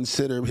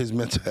consider his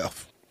mental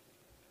health.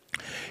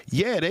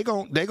 Yeah, they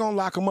gonna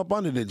lock him up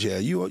under the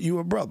jail. You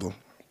a brother.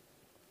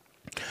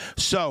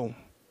 So,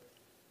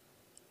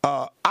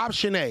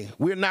 option A,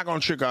 we're not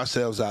gonna trick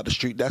ourselves out the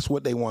street. That's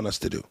what they want us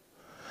to do.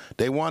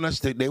 They want us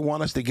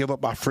to give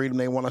up our freedom.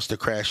 They want us to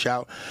crash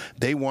out.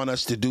 They want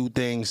us to do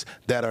things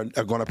that are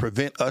going to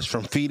prevent us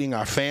from feeding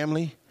our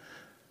family,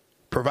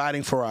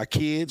 providing for our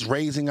kids,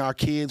 raising our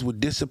kids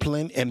with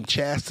discipline and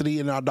chastity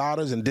in our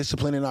daughters and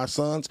disciplining our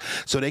sons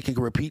so they can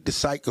repeat the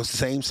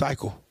same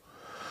cycle.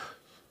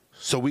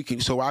 So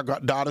our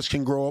daughters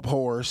can grow up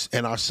whores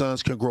and our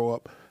sons can grow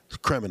up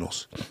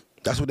criminals.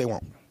 That's what they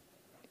want.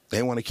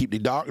 They want to keep the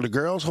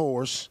girls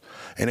whores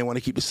and they want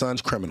to keep the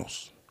sons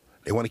criminals.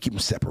 They want to keep them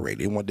separated.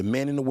 They want the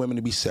men and the women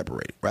to be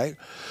separated, right?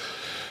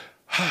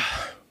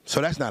 So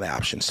that's not an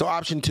option. So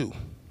option 2,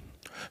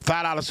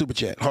 $5 super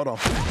chat. Hold on.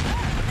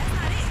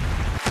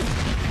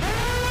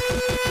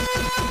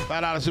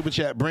 $5 super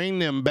chat. Bring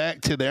them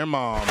back to their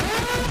mom.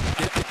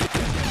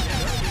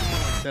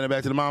 Send it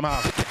back to the mama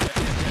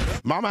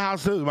house. Mama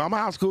house too. Mama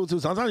house cool too.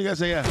 Sometimes you gotta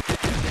say yeah.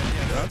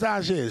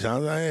 Sometimes shit.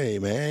 Sometimes hey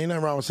man, ain't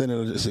nothing wrong with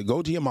sending it.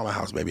 Go to your mama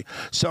house, baby.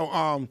 So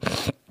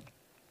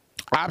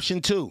option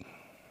 2.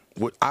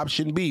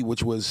 Option B,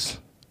 which was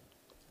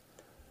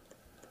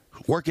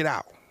work it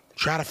out.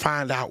 Try to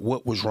find out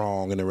what was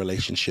wrong in the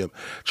relationship.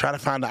 Try to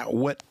find out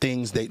what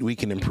things that we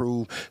can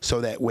improve so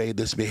that way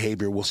this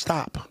behavior will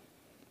stop.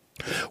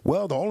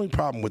 Well, the only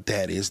problem with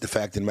that is the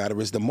fact of the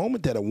matter is the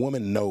moment that a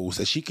woman knows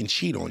that she can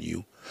cheat on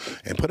you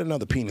and put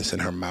another penis in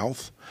her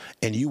mouth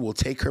and you will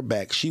take her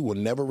back, she will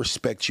never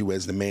respect you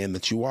as the man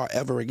that you are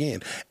ever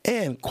again.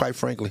 And quite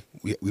frankly,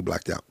 we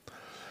blacked out.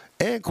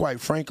 And quite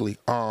frankly,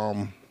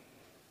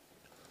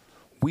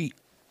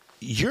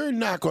 you're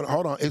not going to,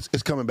 hold on,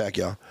 it's coming back,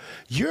 y'all.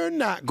 You're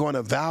not going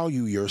to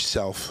value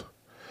yourself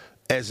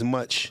as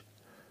much.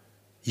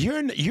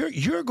 You're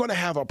going to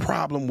have a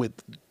problem with,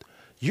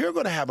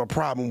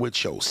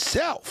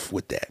 yourself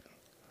with that.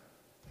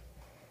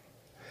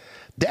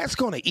 That's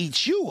going to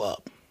eat you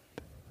up.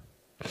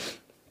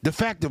 The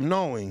fact of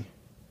knowing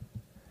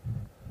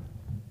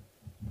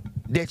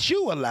that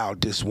you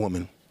allowed this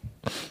woman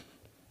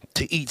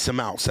to eat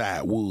some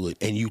outside wood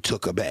and you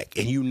took her back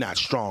and you're not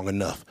strong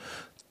enough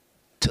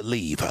to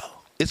leave her.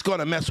 It's going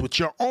to mess with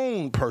your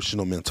own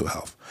personal mental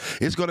health.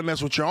 It's going to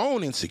mess with your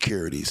own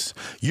insecurities.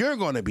 You're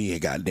going to be in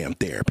goddamn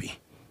therapy.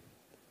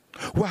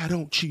 Why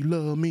don't she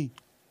love me?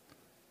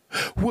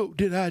 What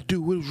did I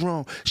do? What was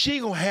wrong? She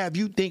going to have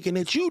you thinking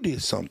that you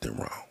did something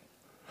wrong.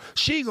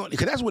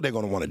 Because that's what they're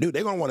going to want to do.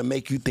 They're going to want to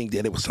make you think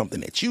that it was something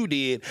that you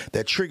did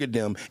that triggered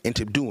them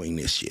into doing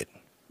this shit.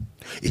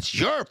 It's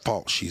your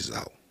fault she's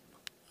out.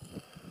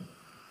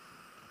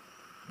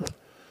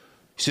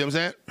 See what I'm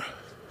saying?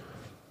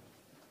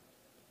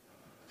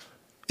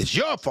 It's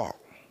your fault.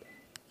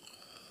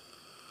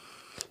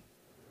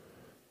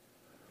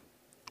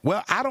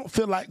 Well, I don't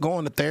feel like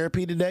going to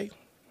therapy today,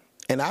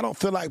 and I don't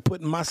feel like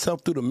putting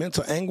myself through the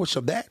mental anguish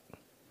of that.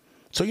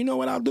 So you know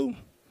what I'll do?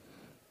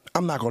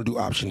 I'm not going to do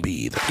option B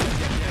either.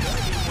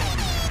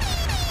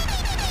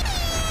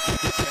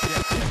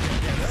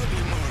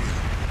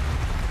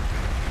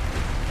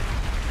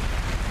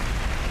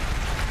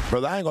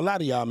 Brother, I ain't going to lie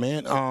to y'all,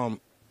 man.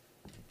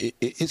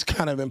 It's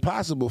kind of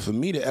impossible for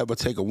me to ever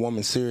take a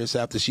woman serious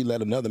after she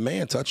let another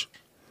man touch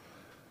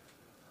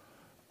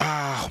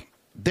her.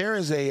 There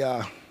is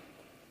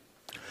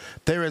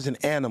an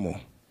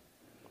animal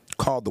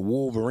called the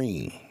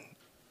wolverine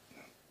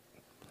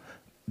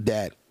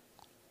that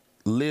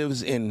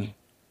lives in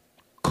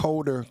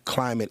colder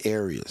climate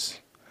areas,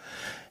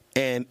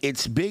 and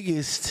its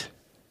biggest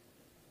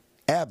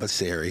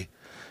adversary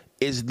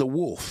is the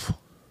wolf,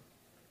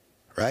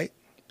 right?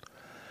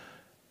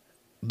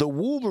 The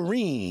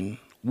wolverine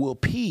will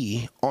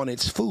pee on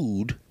its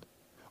food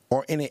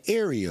or in an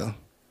area,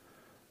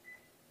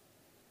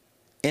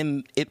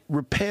 and it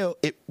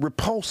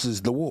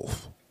repulses the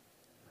wolf.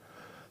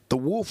 The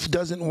wolf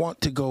doesn't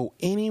want to go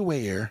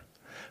anywhere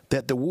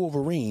that the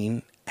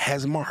wolverine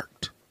has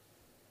marked.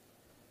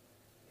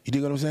 You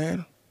dig what I'm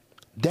saying?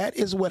 That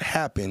is what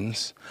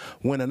happens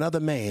when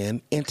another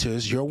man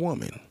enters your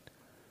woman.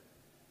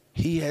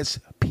 He has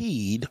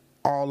peed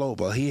all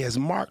over. He has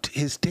marked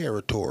his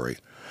territory.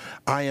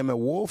 I am a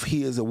wolf.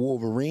 He is a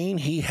wolverine.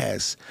 He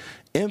has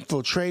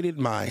infiltrated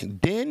my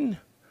den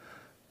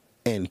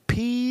and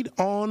peed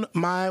on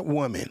my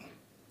woman.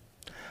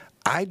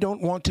 I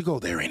don't want to go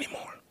there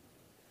anymore.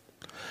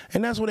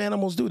 And that's what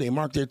animals do. They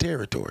mark their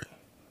territory.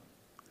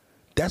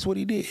 That's what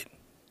he did.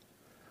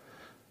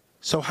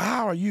 So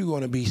how are you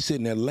going to be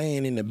sitting there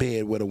laying in the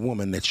bed with a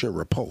woman that you're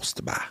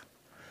repulsed by?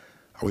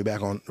 Are we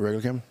back on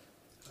regular camera?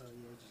 Yeah,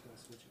 we're just going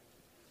to switch it.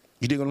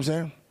 You dig what I'm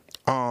saying?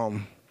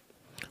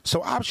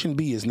 So option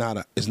B is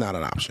not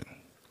an option.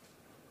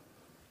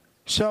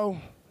 So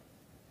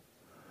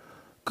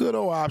good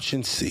old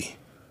option C.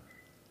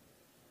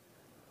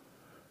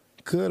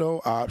 Good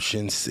old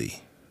option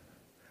C.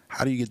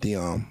 How do you get the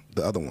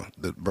other one,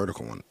 the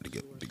vertical one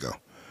to go?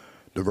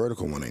 The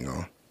vertical one ain't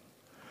gone.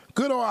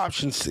 Good old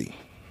option C.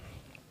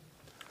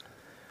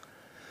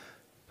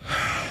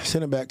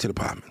 Send it back to the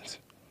apartments.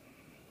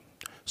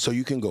 So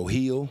you can go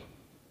heal.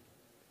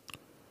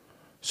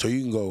 So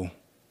you can go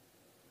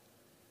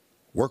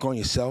work on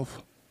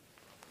yourself.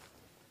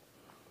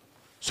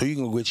 So you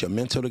can go get your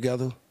mental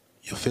together,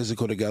 your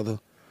physical together.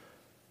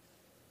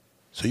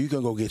 So you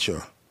can go get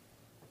your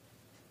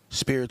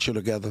spiritual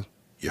together,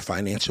 your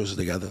financials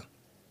together.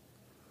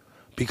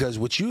 Because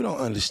what you don't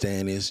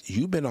understand is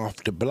you've been off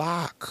the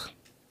block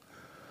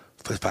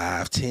for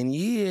 5-10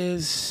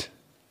 years.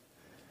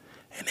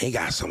 And they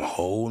got some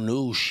whole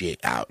new shit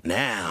out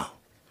now.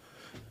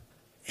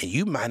 And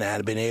you might not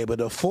have been able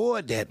to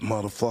afford that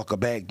motherfucker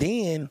back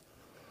then.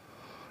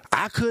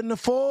 I couldn't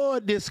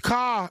afford this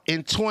car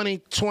in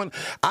 2020.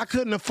 I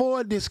couldn't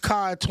afford this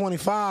car at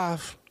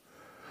 25.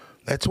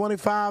 At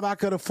 25, I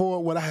could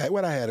afford what I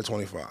had at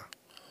 25.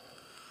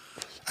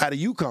 I had a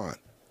Yukon.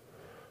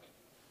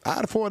 I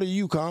could afford a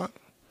Yukon.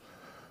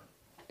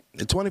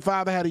 At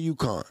 25, I had a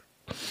Yukon.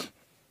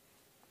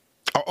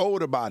 An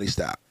older body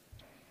style.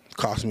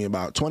 Cost me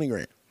about 20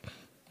 grand.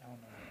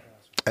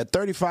 At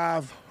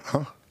 35,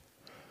 huh?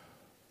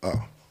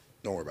 Oh,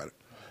 don't worry about it.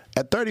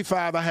 At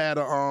 35, I had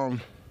a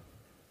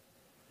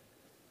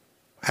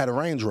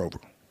Range Rover.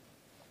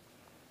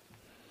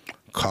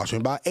 Cost me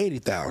about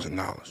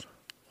 $80,000.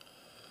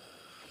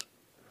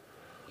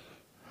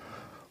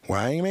 Well,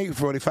 I ain't making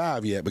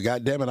 45 yet, but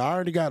goddamn it, I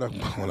already got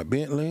a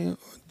Bentley, a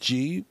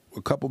Jeep,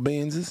 a couple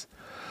Benzes.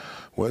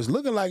 Well, it's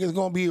looking like it's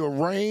gonna be a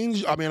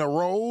Rolls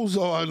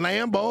or a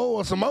Lambo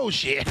or some old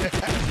shit.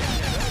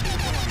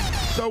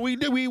 So we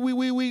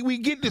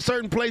get to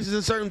certain places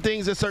and certain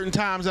things at certain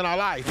times in our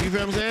life. You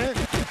feel what I'm saying?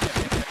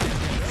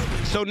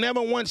 So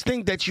never once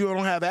think that you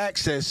don't have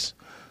access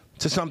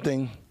to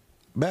something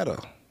better.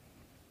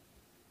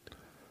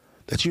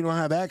 That you don't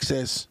have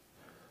access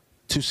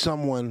to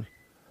someone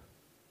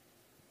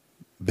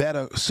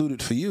better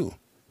suited for you.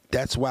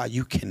 That's why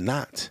you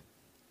cannot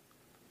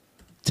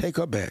take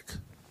her back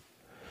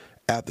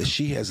after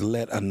she has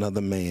let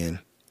another man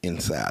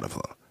inside of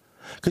her.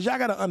 Because y'all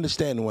got to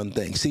understand one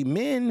thing. See,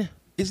 men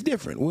is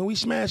different. When we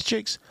smash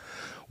chicks,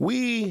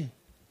 we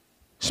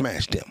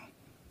smash them.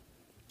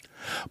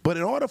 But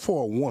in order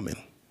for a woman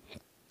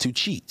to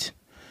cheat,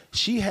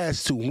 she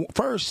has to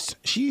first.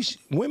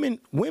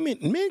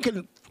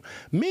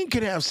 Men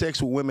can have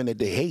sex with women that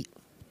they hate.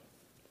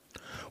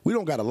 We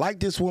don't got to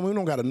like this woman. We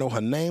don't got to know her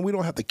name. We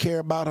don't have to care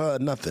about her or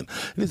nothing.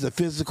 It is a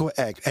physical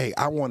act. Hey,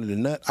 I wanted a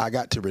nut. I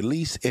got to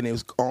release, and it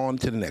was on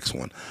to the next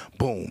one.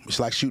 Boom. It's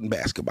like shooting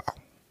basketball.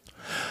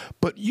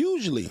 But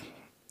usually,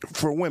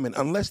 for women,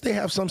 unless they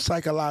have some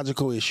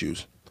psychological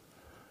issues,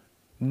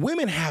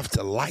 women have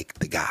to like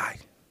the guy.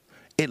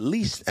 At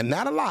least, and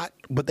not a lot,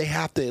 but they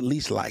have to at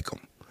least like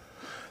him.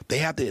 They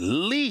have to at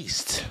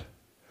least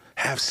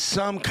have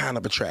some kind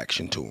of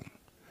attraction to him.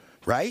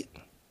 Right?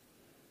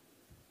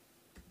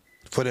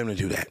 For them to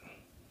do that.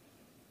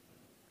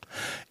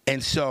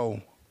 And so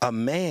a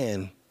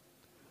man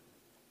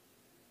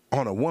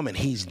on a woman,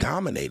 he's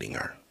dominating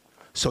her.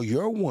 So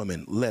your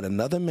woman let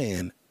another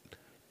man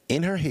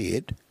in her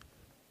head,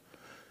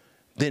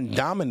 then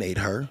dominate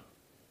her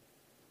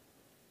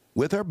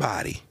with her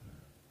body,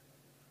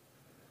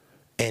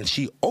 and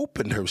she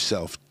opened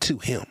herself to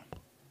him.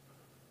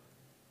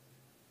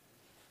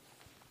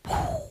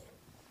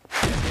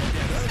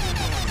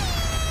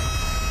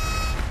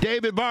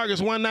 David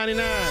Vargas,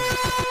 199.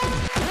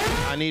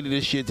 I needed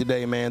this shit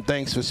today, man.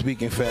 Thanks for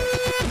speaking facts.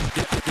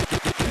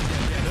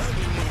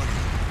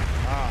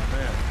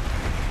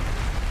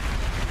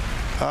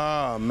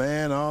 Oh,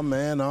 man. Oh,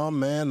 man. Oh,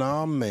 man.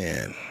 Oh,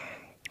 man.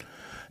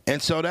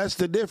 And so that's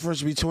the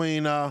difference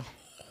between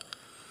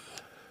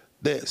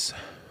this.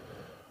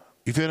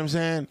 You feel what I'm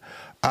saying?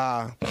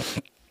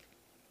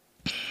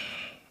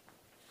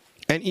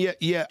 And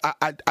yeah,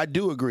 I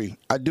do agree.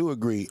 I do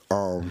agree,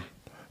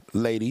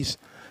 ladies.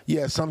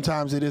 Yeah,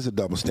 sometimes it is a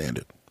double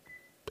standard.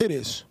 It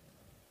is.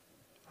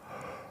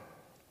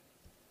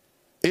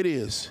 It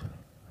is.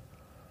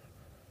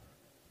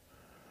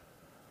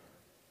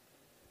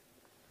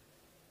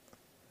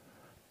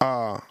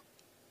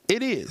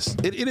 It is.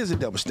 It is a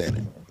double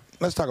standard.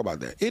 Let's talk about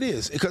that. It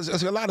is, because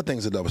there's a lot of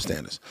things are double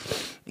standards.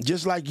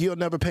 Just like you'll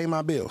never pay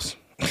my bills.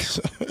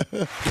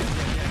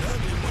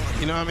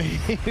 You know what I mean?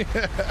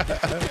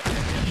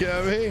 You know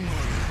what I mean?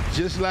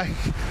 Just like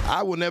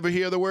I will never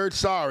hear the word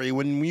sorry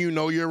when you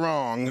know you're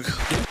wrong.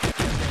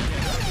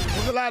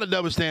 There's a lot of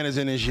double standards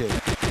in this shit.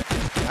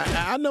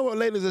 I know what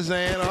ladies are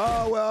saying.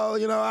 Oh, well,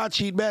 you know, I'll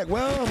cheat back.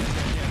 Well,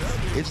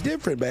 it's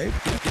different, babe.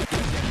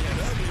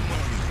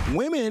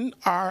 Women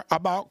are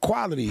about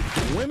quality.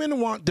 Women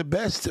want the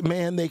best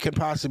man they can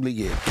possibly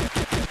get.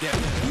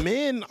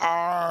 Men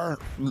are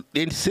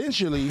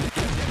essentially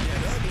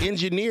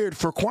engineered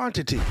for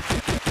quantity.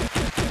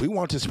 We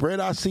want to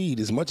spread our seed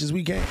as much as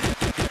we can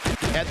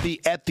at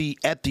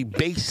the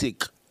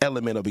basic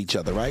element of each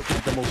other, right?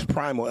 The most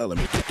primal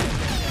element.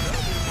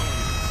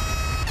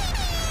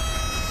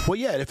 Well,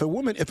 yeah. If a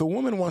woman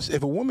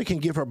can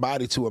give her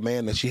body to a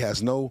man that she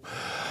has no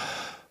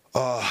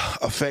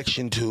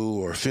affection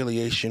to or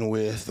affiliation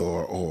with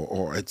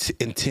or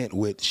intent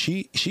with,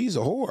 she's a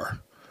whore.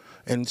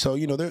 And so,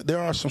 there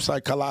are some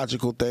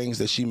psychological things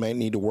that she may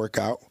need to work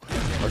out,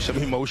 or some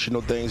emotional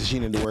things that she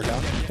need to work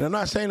out. And I'm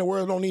not saying the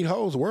world don't need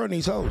hoes. The world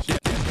needs hoes.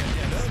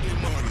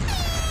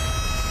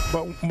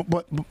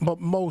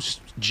 But most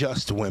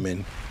just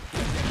women,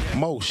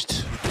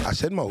 I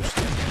said most,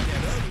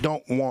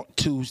 don't want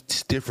two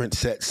different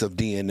sets of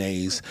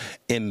DNAs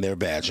in their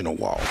vaginal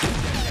wall.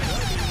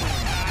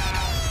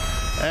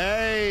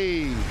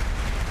 Hey.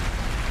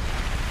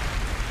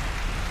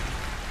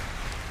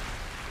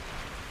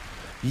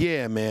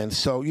 Yeah, man.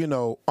 So, get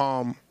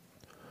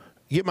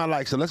my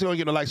likes up. Let's go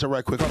get the likes up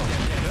right quick. Hold on.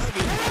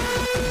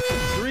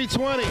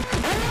 320.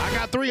 I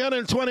got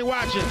 320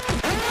 watching.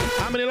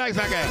 How many likes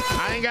I got?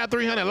 I ain't got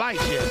 300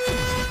 likes yet.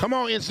 Come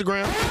on,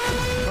 Instagram.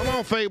 Come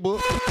on,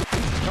 Facebook.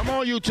 Come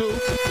on, YouTube.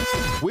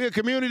 We're a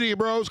community,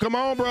 bros. Come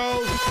on,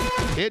 bros.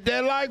 Hit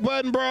that like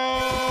button,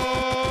 bros.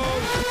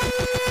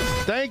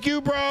 Thank you,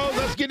 bros.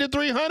 Let's get to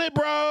 300,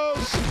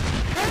 bros.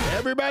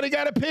 Everybody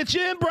got to pitch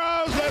in,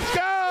 bros. Let's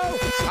go.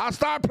 I'll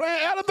start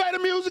playing elevator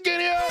music in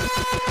here.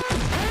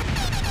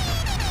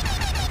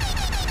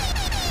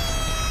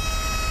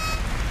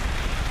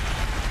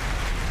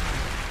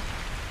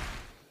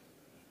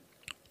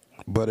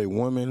 But a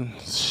woman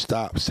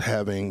stops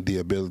having the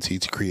ability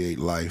to create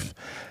life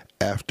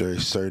after a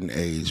certain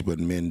age, but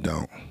men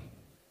don't.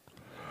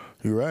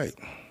 You're right.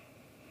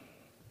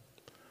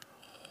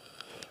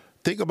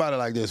 Think about it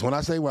like this. When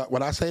I say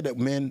that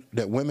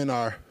women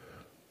are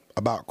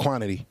about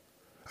quality,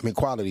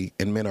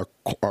 and men are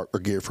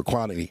geared for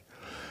quantity.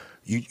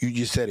 You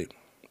just said it.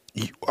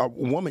 A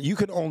woman, you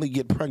can only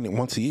get pregnant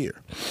once a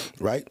year,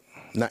 right?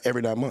 Not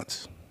every 9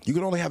 months. You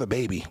can only have a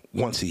baby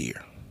once a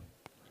year.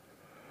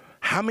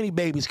 How many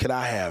babies could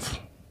I have?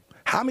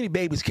 How many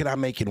babies can I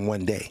make in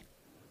one day?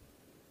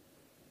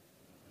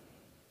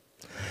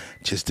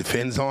 Just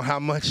depends on how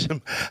much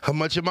of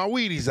my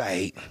Wheaties I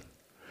ate.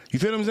 You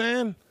feel what I'm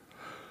saying?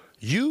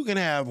 You can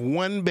have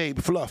one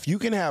baby, Fluff. You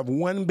can have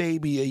one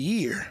baby a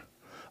year.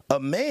 A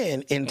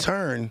man, in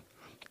turn,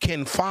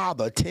 can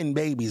father 10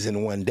 babies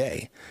in one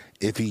day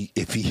if he's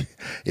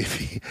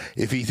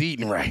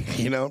eating right.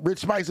 Rich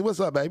Spicy, what's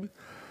up, baby?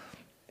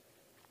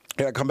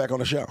 Gotta come back on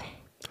the show.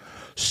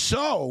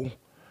 So,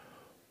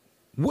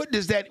 what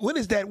does that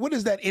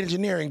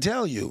engineering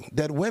tell you?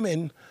 That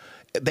women,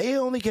 they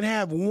only can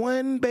have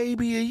one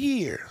baby a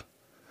year.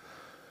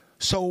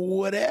 So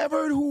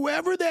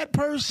whoever that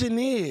person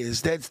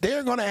is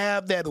they're going to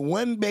have that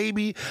one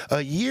baby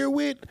a year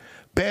with,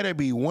 better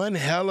be one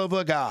hell of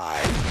a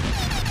guy.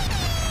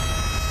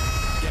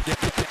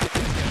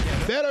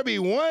 Better be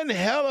one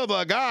hell of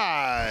a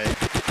guy.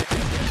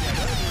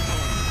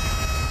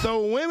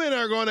 So women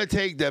are going to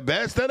take the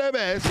best of the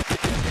best.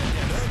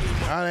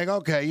 I think,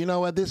 okay, you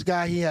know what? This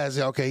guy, he has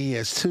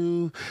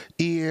 2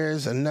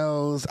 ears, a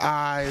nose,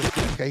 eyes.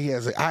 Okay, he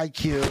has an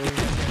IQ.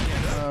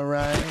 All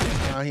right.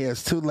 He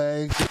has 2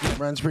 legs,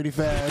 runs pretty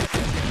fast,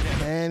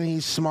 and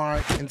he's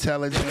smart,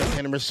 intelligent,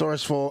 and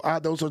resourceful.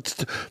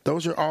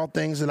 Those are all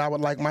things that I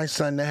would like my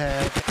son to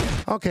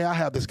have. Okay, I'll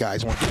have this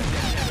guy's one.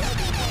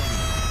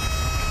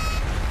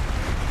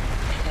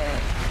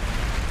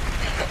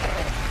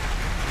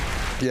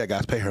 Yeah,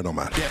 guys, pay her no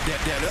mind.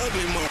 That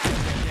ugly mother.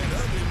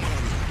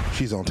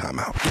 She's on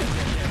timeout.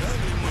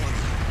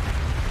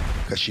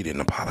 Because she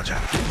didn't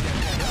apologize.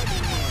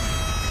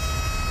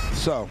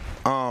 So,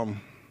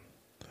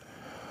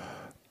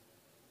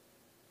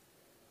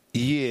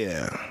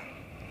 yeah.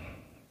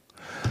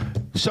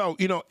 So,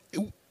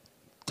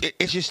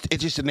 it's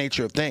just the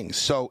nature of things.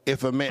 So,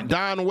 if a man,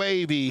 Don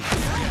Wavy,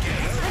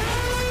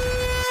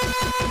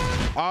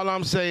 all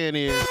I'm saying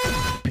is,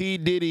 P.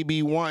 Diddy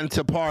be wanting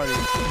to party,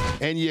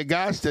 and you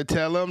got to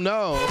tell him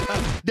no.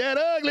 That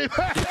ugly.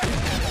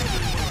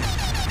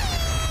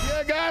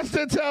 You got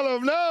to tell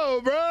him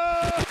no,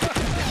 bro.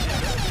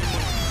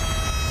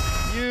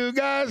 You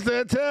got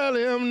to tell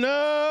him no.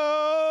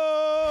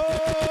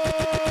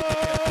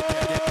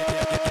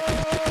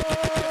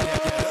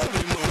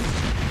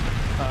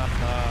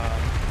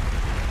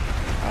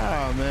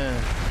 Oh,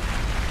 man.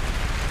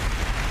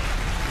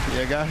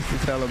 You got to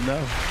tell him no.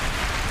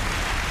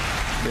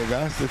 You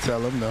got to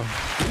tell him no.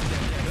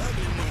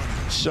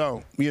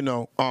 So,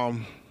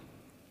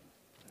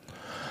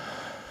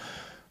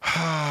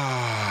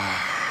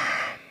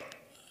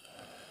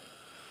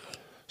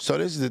 so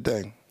this is the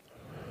thing.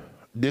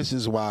 This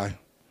is why,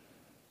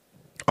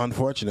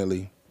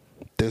 unfortunately,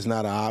 there's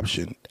not an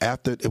option.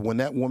 When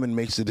that woman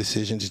makes the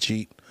decision to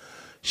cheat,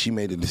 she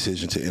made the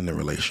decision to end the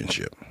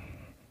relationship.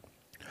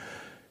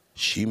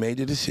 She made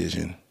the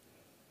decision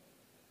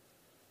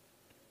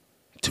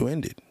to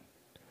end it.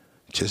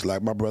 Just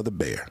like my brother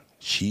Bear,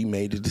 she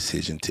made the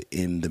decision to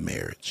end the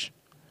marriage.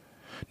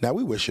 Now,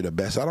 we wish her the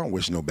best. I don't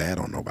wish no bad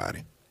on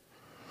nobody.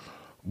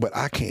 But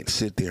I can't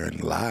sit there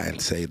and lie and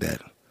say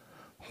that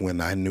when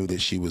I knew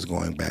that she was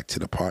going back to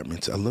the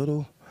apartments, a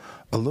little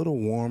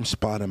warm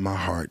spot in my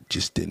heart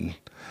just didn't,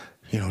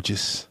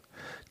 just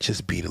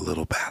beat a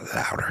little bit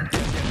louder.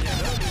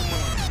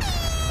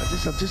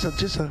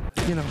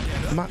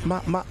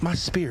 My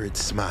spirit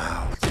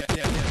smiled.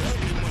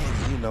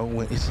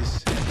 When it's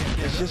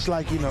just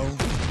like, when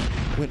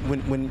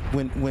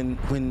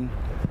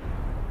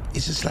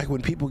it's just like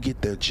when people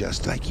get their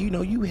just, like,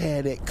 you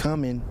had it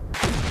coming.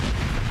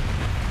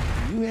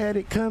 You had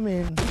it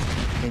coming,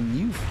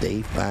 and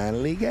they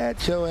finally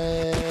got your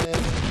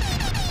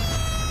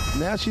ass.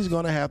 Now she's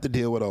gonna have to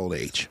deal with old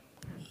age.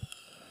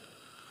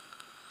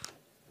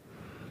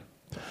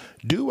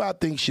 Do I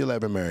think she'll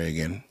ever marry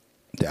again?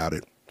 Doubt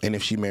it. And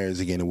if she marries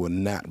again, it will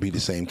not be the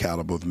same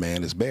caliber of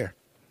man as Bear.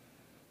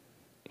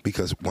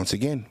 Because once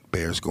again,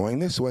 Bear's going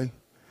this way,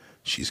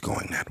 she's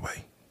going that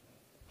way.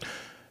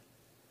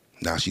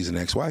 Now she's an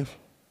ex-wife,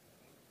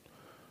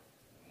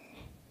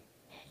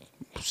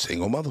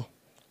 single mother,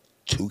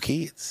 2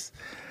 kids,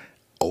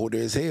 older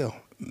as hell.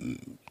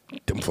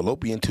 Them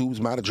fallopian tubes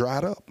might have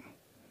dried up.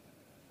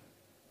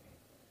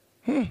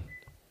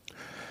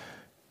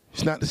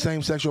 It's not the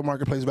same sexual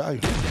marketplace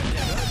value.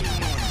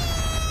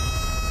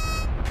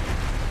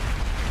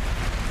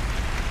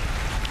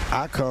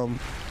 I come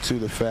to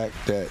the fact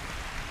that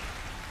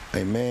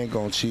a man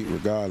gonna cheat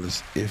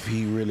regardless. If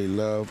he really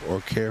love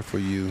or care for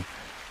you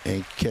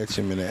and catch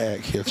him in the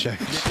act, he'll change.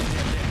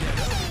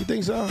 You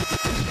think so?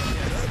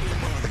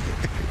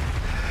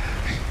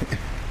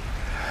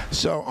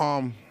 So,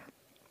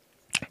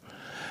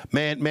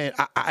 man,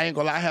 I ain't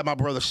gonna lie. I had my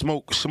brother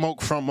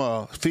Smoke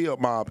from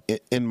Field Mob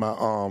in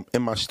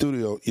my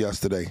studio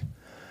yesterday,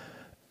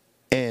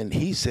 and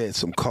he said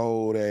some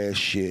cold ass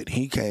shit.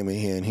 He came in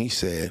here and he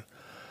said,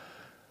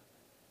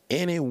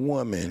 any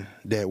woman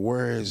that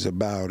worries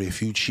about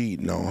if you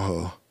cheating on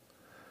her,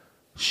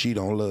 she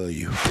don't love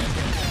you.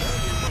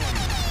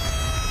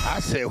 I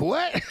said,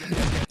 what?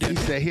 He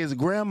said his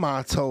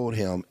grandma told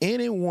him,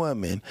 any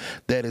woman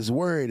that is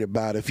worried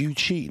about if you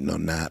cheating or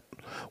not,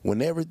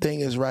 when everything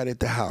is right at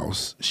the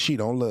house, she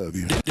don't love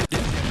you.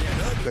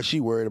 Because she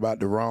worried about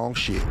the wrong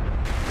shit.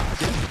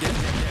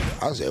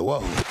 I said,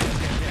 whoa.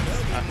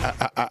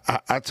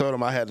 I told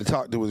him I had to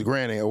talk to his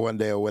granny one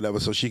day or whatever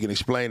so she can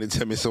explain it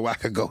to me so I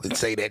could go and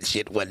say that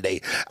shit one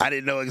day. I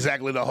didn't know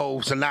exactly the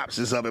whole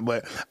synopsis of it,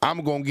 but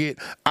I'm gonna get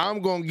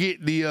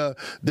the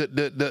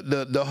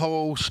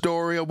whole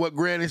story of what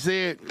granny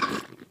said.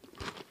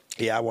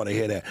 Yeah, I want to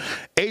hear that.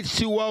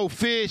 H2O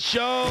Fish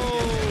Show.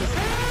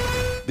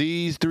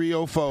 These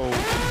 304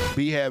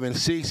 be having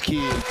 6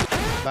 kids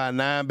by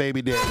 9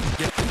 baby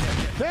daddies.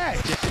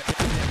 Facts.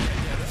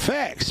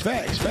 Facts.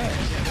 Facts.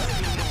 Facts.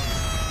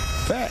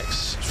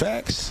 Facts,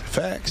 facts,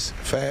 facts,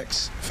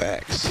 facts,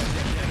 facts.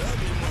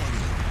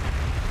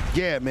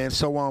 Yeah, man.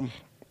 So,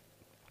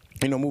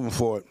 moving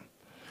forward,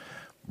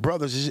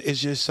 brothers,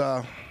 it's just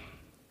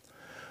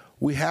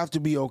we have to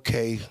be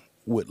okay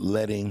with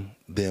letting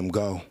them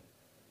go.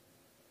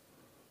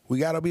 We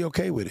gotta be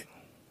okay with it.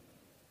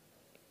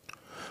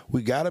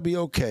 We gotta be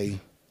okay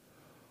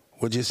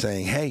with just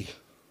saying, "Hey,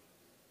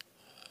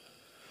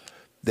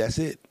 that's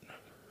it."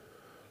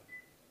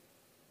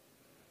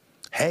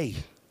 Hey.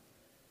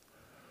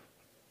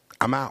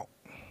 I'm out.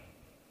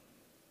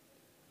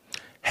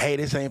 Hey,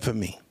 this ain't for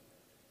me.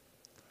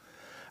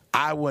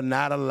 I will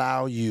not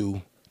allow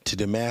you to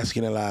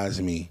demasculinize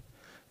me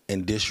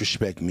and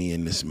disrespect me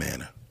in this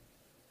manner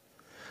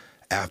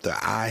after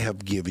I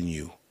have given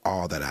you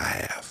all that I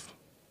have.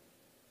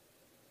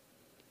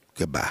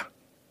 Goodbye.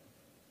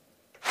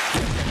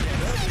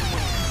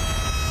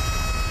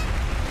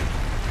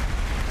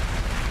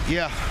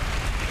 Yeah.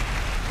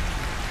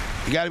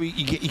 You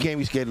can't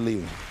be scared to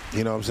leave them.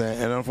 You know what I'm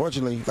saying? And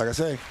unfortunately, like I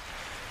say,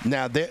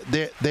 now they're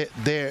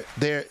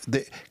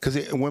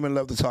because women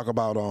love to talk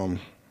about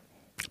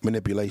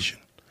manipulation.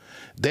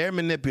 Their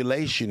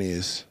manipulation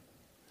is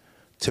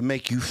to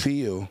make you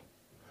feel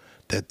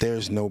that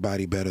there's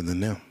nobody better than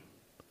them.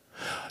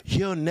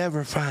 You'll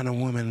never find a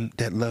woman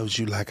that loves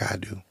you like I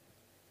do.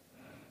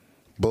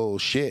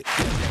 Bullshit.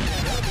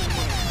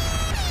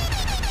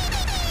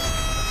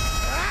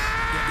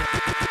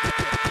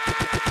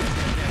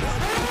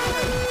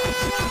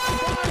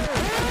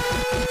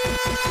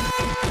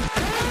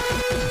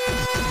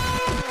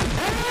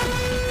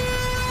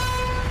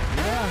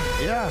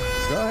 Yeah,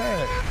 go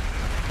ahead.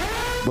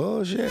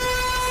 Bullshit.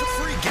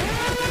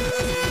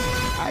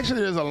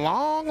 Actually, there's a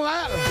long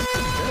ladder.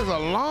 There's a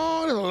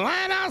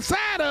line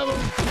outside of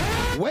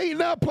them waiting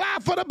to apply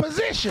for the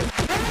position.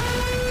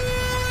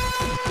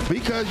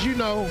 Because,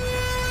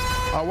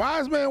 a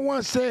wise man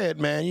once said,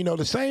 man,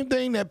 the same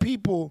thing that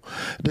people,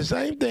 the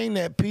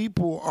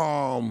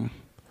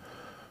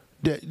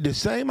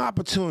same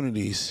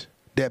opportunities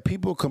that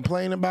people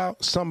complain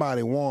about,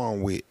 somebody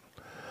won with.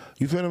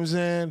 You feel what I'm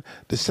saying?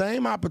 The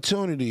same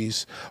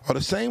opportunities or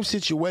the same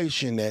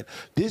situation that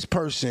this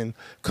person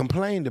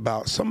complained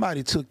about,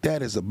 somebody took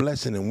that as a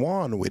blessing and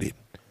won with it.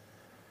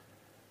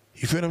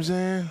 You feel what I'm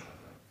saying?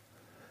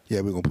 Yeah,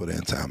 we're going to put her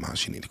in timeout.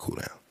 She need to cool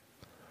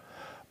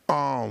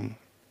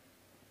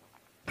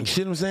You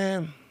see what I'm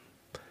saying?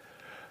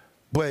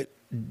 But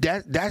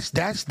that's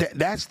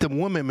the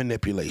woman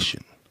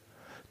manipulation,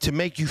 to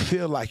make you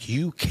feel like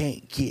you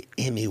can't get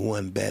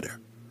anyone better.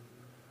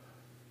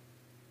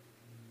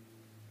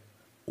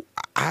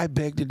 I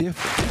beg to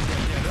differ.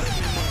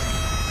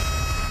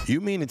 You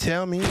mean to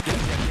tell me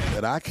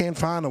that I can't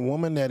find a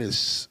woman that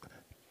is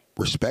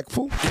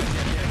respectful?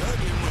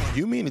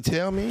 You mean to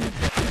tell me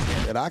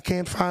that I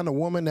can't find a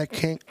woman that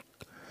can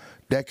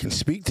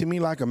speak to me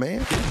like a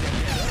man?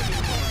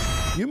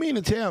 You mean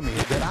to tell me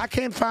that I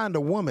can't find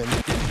a woman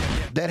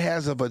that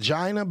has a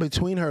vagina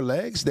between her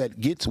legs that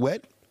gets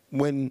wet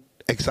when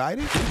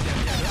excited?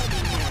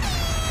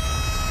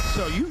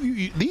 So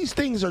you these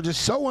things are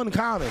just so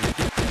uncommon,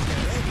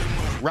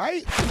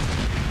 right?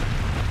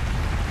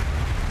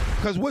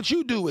 Because what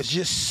you do is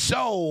just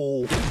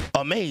so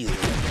amazing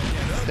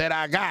that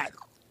I got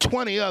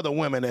 20 other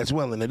women that's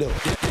willing to do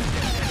it.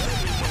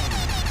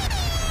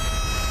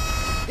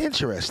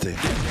 Interesting.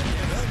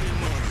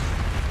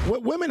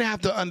 What women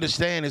have to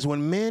understand is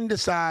when men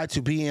decide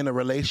to be in a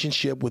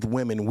relationship with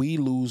women, we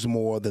lose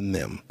more than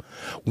them.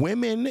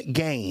 Women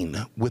gain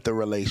with a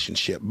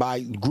relationship.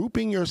 By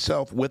grouping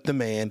yourself with the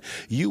man,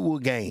 you will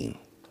gain.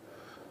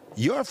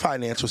 Your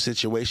financial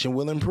situation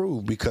will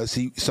improve because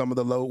some of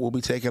the load will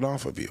be taken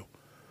off of you.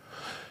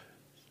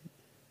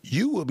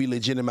 You will be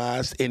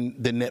legitimized in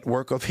the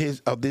network of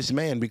this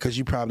man because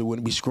you probably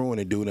wouldn't be screwing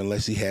a dude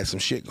unless he had some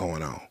shit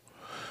going on.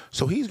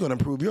 So he's going to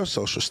improve your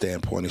social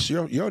standpoint. It's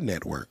your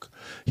network.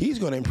 He's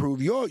going to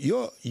improve your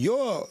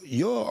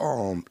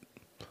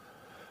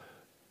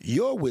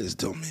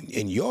wisdom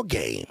and your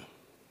game.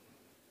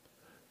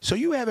 So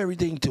you have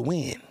everything to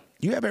win.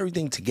 You have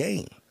everything to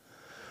gain.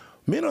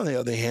 Men, on the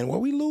other hand, well,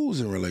 we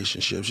lose in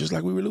relationships just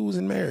like we would lose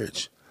in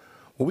marriage.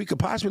 Well, we could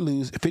possibly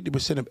lose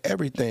 50% of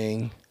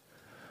everything.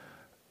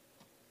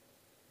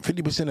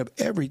 50% of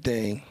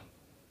everything.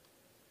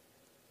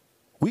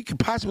 We could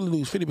possibly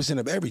lose 50%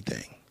 of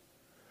everything.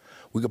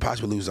 We could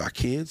possibly lose our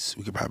kids.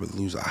 We could probably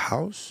lose our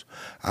house,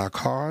 our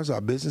cars,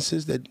 our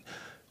businesses that,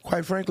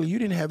 quite frankly, you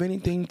didn't have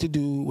anything to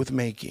do with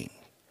making.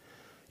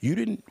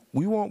 We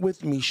weren't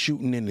with me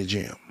shooting in the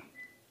gym.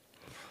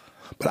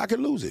 But I could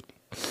lose it.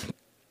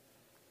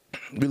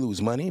 We lose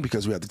money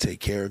because we have to take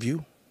care of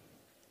you,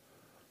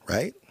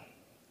 right?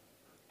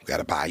 We got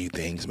to buy you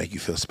things, make you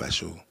feel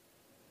special.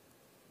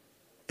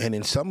 And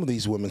in some of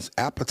these women's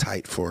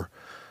appetite for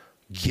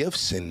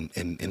gifts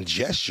and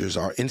gestures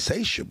are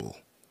insatiable,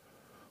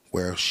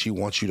 where she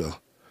wants you to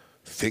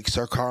fix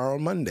her car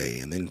on Monday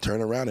and then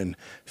turn around and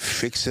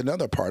fix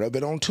another part of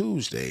it on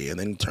Tuesday and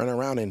then turn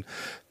around and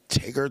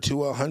take her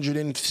to a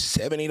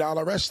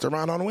 $170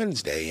 restaurant on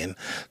Wednesday and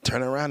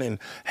turn around and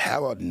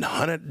have a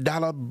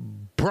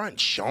 $100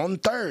 brunch on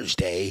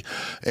Thursday.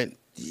 And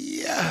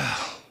yeah,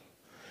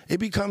 it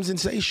becomes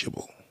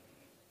insatiable.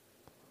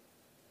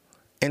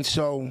 And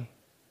so,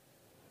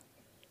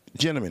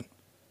 gentlemen,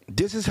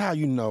 this is how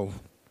you know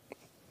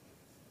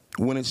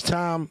when it's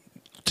time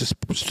to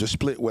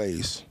split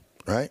ways,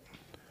 right?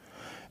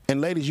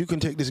 And ladies, you can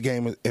take this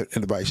game as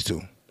advice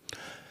too.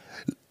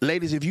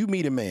 Ladies, if you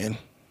meet a man,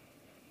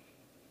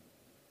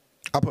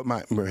 I'll put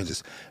my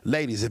parentheses.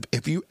 Ladies,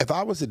 if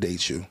I was to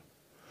date you,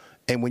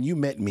 and when you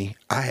met me,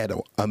 I had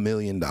 $1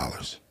 million,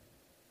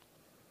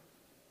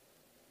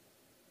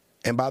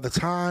 and by the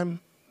time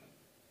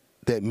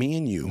that me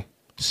and you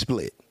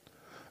split,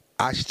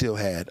 I still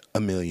had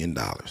 $1 million.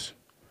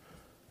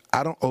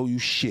 I don't owe you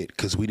shit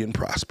because we didn't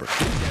prosper.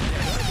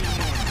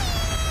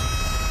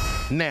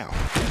 Now,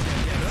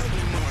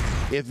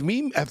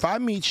 if I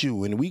meet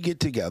you and we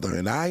get together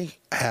and I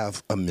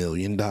have $1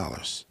 million,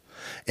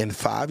 and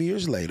 5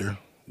 years later,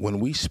 when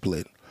we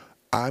split,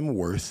 I'm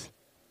worth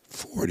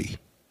 40.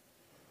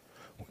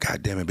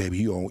 God damn it,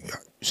 baby,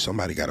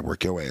 somebody got to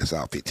work your ass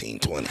out 15,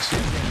 20s.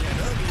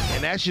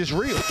 And that's just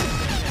real.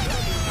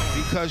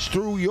 Because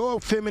through your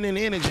feminine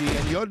energy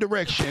and your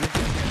direction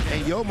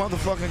and your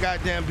motherfucking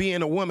goddamn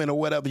being a woman or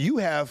whatever, you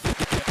have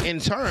in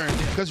turn,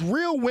 because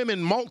real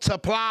women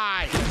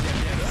multiply.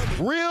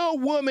 A real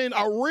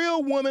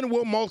woman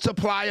will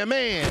multiply a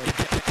man.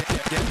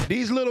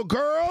 These little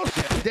girls,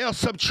 they'll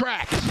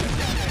subtract.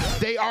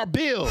 They are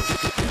bills.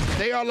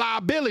 They are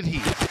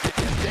liabilities.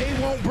 They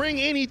won't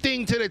bring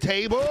anything to the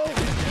table.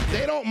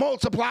 They don't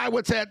multiply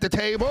what's at the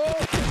table.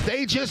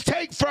 They just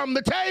take from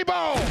the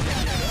table.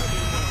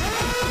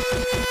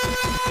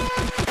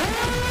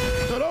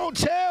 So don't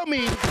tell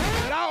me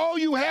that I owe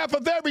you half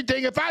of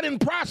everything if I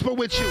didn't prosper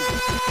with you.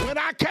 When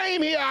I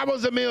came here, I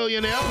was a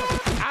millionaire.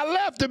 I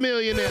left a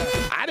millionaire.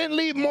 I didn't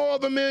leave more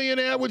of a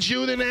millionaire with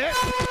you than that.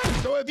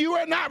 So if you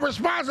are not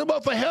responsible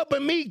for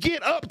helping me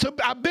get up to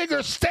a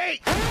bigger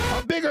state,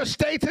 a bigger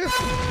status,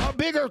 a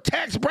bigger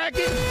tax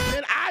bracket,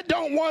 then I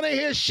don't want to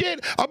hear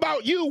shit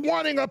about you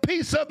wanting a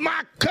piece of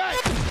my cut.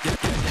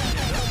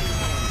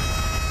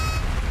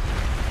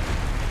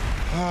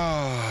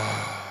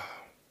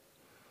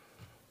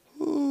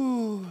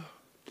 Ooh.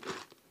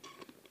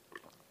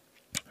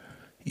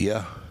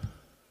 Yeah.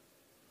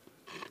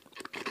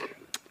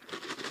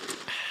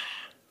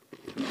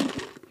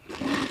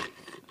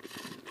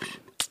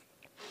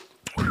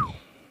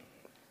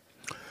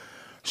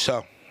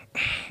 So,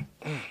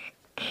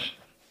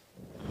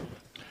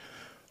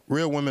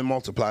 real women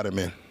multiply their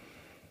men.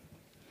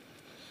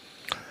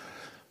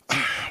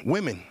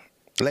 Women,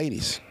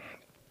 ladies,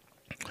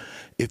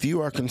 if you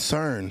are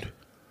concerned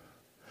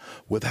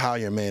with how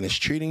your man is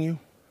treating you,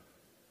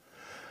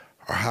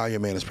 or how your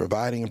man is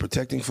providing and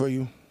protecting for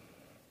you,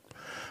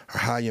 or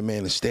how your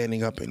man is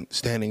standing up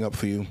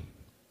for you,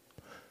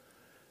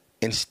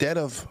 instead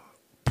of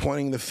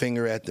pointing the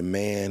finger at the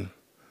man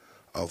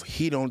of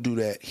he don't do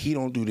that, he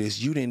don't do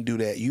this, you didn't do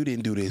that, you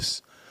didn't do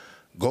this,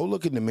 go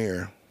look in the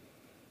mirror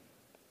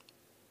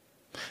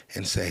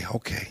and say,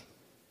 okay,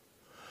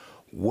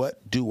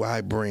 what do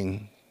I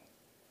bring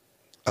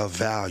of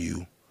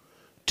value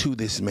to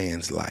this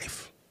man's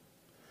life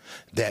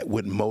that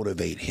would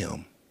motivate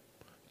him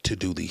to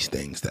do these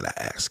things that I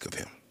ask of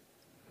him?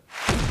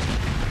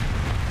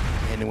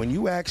 And when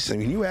you ask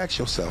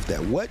yourself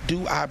that, what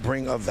do I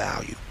bring of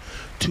value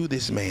to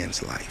this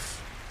man's life?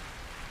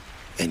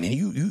 And then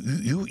you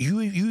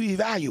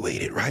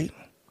evaluate it, right?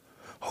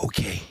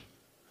 Okay.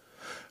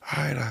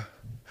 All right,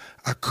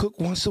 I cook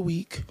once a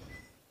week.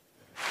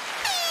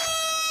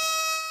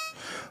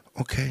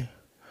 Okay.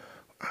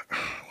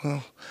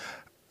 Well,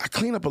 I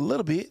clean up a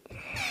little bit.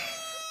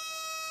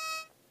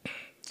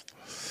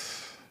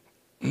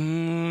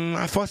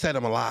 I fuss at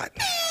him a lot.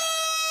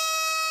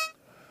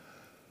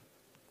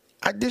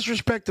 I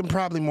disrespect him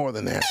probably more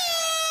than that.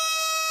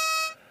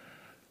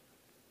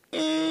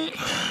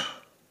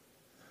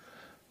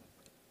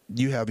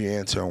 You have your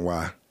answer on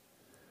why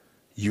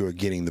you are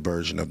getting the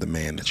version of the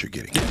man that you're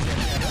getting.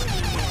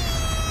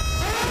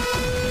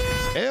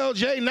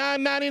 LJ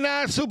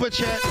 $9.99 super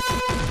chat.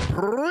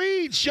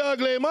 Preach,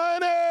 ugly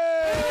money.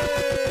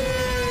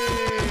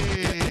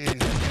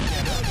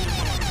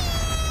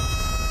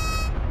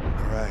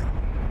 All right.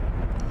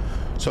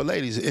 So,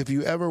 ladies, if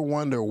you ever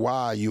wonder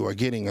why you are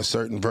getting a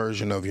certain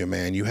version of your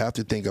man, you have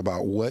to think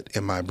about, what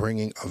am I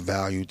bringing of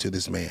value to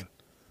this man?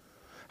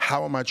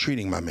 How am I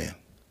treating my man?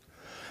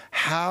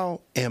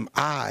 How am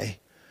I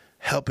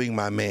helping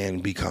my man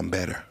become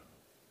better?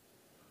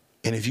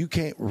 And if you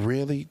can't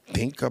really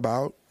think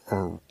about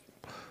or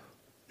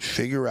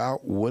figure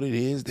out what it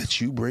is that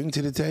you bring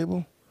to the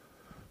table,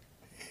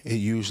 it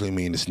usually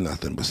means it's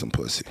nothing but some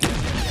pussy.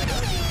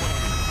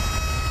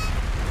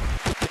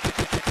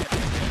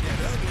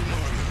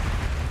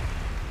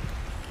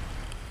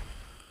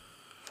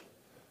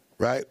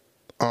 Right?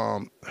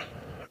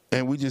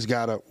 And we just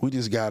gotta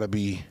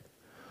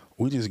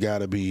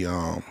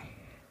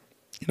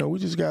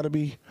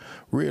be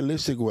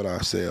realistic with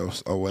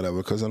ourselves or whatever,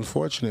 because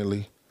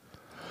unfortunately,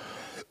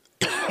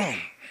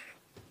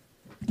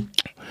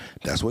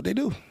 that's what they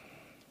do.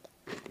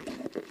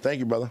 Thank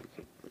you, brother.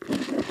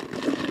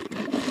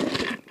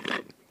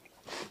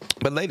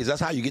 But ladies, that's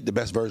how you get the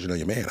best version of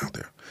your man out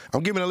there.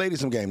 I'm giving the ladies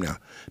some game now.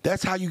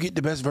 That's how you get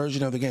the best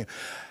version of the game.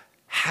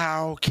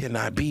 How can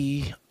I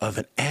be of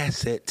an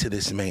asset to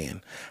this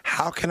man?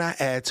 How can I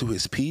add to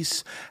his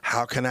peace?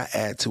 How can I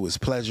add to his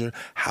pleasure?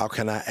 How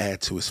can I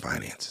add to his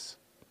finances?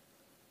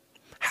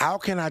 How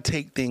can I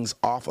take things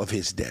off of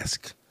his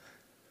desk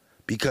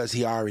because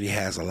he already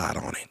has a lot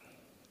on it?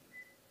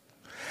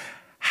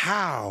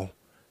 How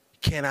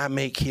can I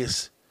make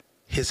his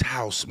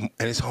house and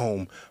his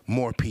home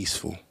more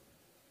peaceful?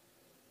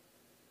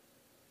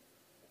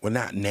 We're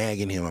not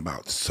nagging him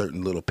about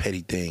certain little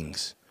petty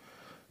things.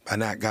 By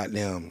not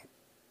goddamn,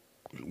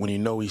 when you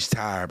know he's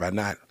tired, by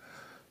not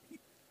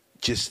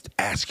just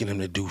asking him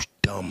to do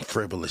dumb,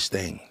 frivolous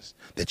things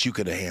that you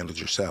could have handled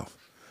yourself.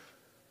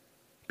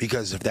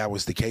 Because if that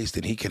was the case,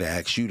 then he could have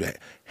asked you to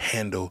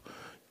handle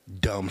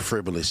dumb,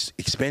 frivolous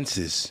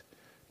expenses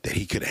that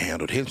he could have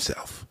handled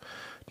himself.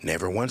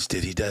 Never once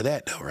did he do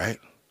that, though, right?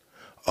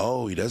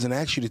 Oh, he doesn't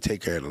ask you to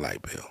take care of the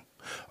light bill.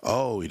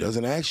 Oh, he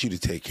doesn't ask you to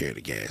take care of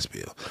the gas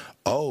bill.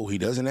 Oh, he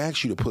doesn't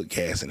ask you to put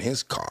gas in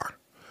his car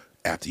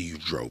after you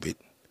drove it.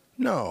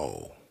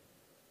 No.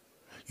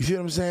 You see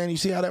what I'm saying? You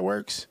see how that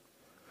works?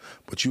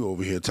 But you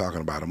over here talking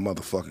about a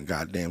motherfucking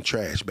goddamn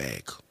trash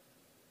bag.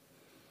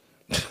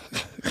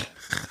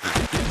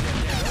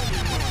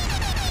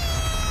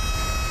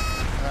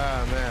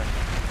 Ah, man.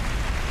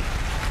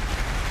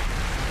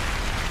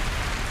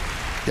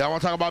 Y'all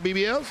want to talk about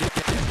BBLs?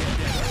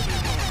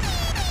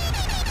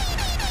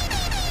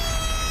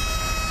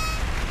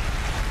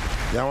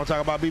 Y'all want to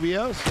talk about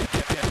BBLs?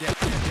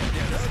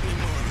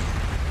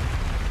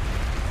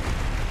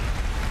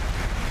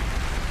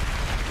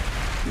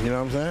 You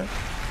know what I'm saying?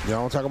 Y'all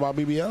want to talk about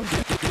BBLs?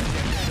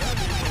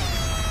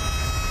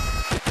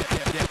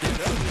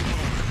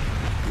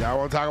 Y'all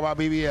want to talk about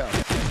BBLs?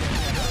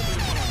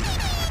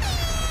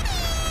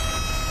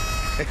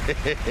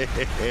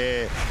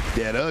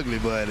 That ugly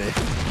buddy.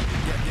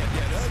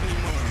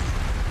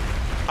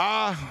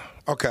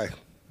 Okay.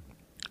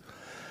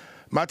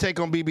 My take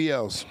on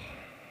BBLs.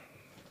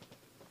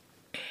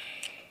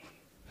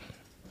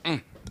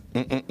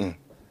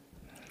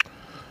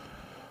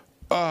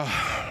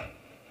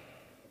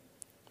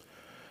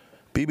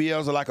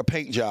 BBLs are like a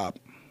paint job.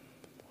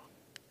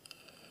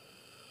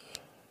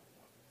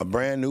 A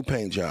brand new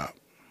paint job.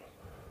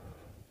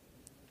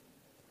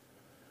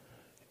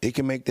 It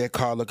can make that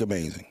car look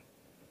amazing.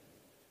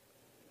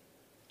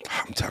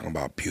 I'm talking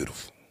about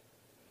beautiful.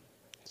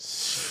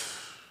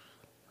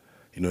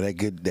 You know, that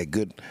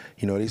good,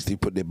 you know, they used to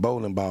put their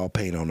bowling ball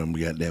paint on them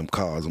goddamn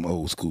cars, them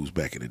old schools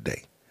back in the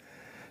day.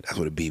 That's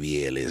what a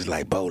BBL is,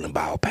 like bowling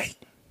ball paint.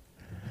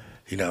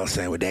 You know what I'm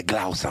saying, with that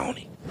gloss on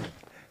it.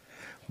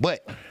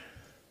 But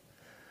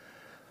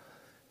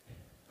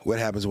what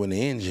happens when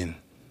the engine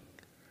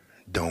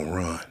don't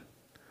run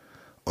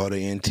or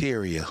the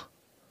interior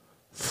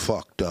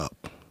fucked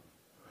up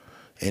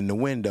and the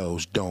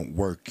windows don't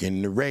work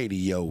and the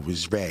radio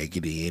is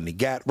raggedy and it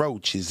got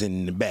roaches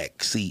in the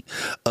back seat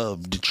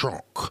of the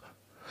trunk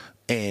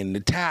and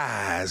the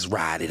tires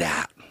rotted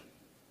out?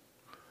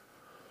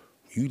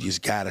 You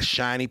just got a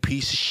shiny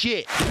piece of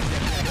shit.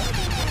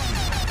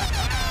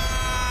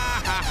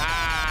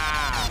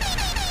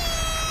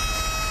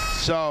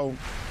 So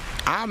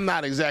I'm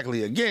not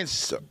exactly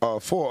against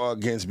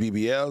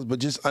BBLs, but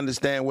just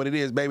understand what it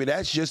is, baby.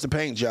 That's just a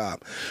paint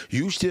job.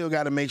 You still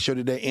got to make sure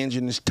that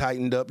engine is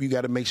tightened up. You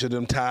got to make sure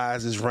them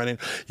tires is running.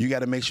 You got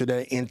to make sure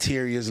that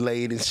interior is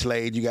laid and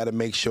slayed. You got to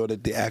make sure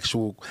that the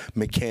actual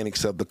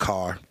mechanics of the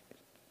car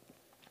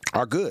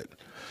are good.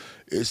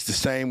 It's the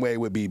same way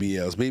with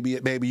BBLs.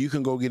 Baby, you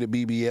can go get a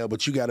BBL,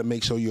 but you got to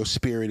make sure your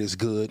spirit is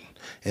good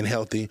and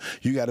healthy.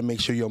 You got to make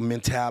sure your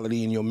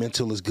mentality and your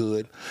mental is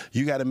good.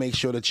 You got to make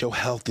sure that your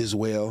health is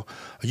well.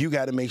 You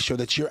got to make sure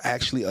that you're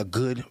actually a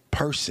good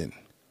person.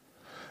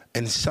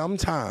 And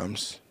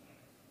sometimes,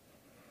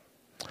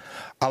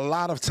 a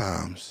lot of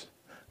times,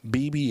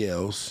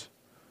 BBLs,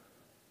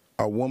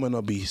 a woman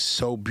will be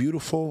so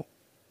beautiful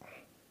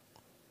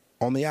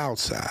on the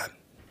outside,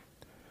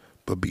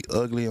 but be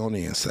ugly on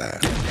the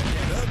inside.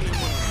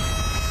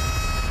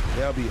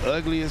 They'll be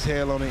ugly as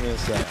hell on the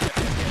inside.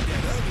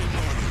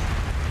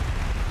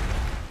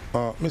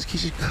 Miss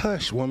Keisha,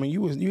 hush, woman.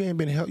 You ain't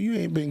been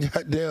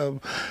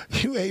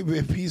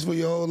peaceful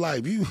your whole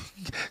life. You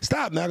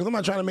stop now, because I'm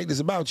not trying to make this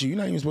about you. You're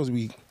not even supposed to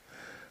be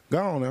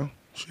gone now.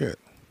 Shit.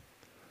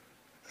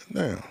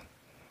 Damn.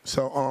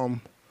 So,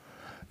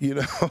 you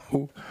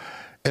know,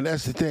 and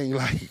that's the thing.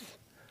 Like,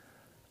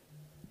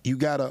 you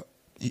gotta,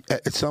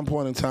 at some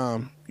point in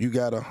time, you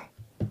gotta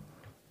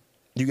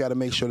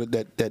make sure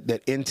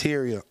that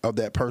interior of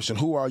that person,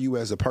 who are you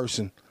as a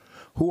person?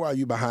 Who are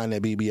you behind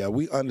that BBL?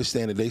 We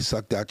understand that they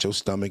sucked out your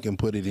stomach and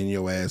put it in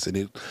your ass, and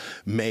it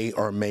may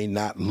or may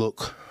not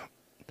look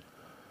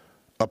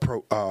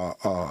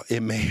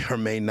it may or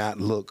may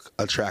not look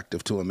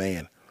attractive to a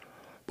man.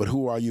 But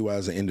who are you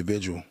as an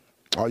individual?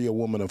 Are you a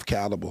woman of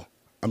caliber?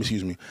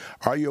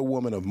 Are you a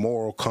woman of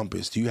moral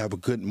compass? Do you have a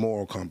good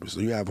moral compass?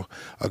 Do you have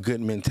a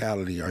good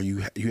mentality?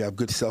 You have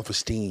good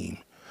self-esteem?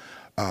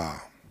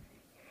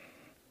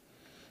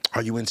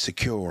 Are you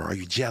insecure? Are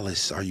you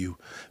jealous? Are you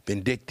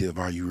vindictive?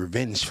 Are you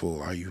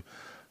revengeful? Are you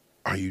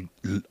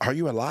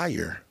a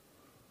liar?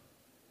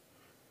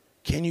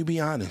 Can you be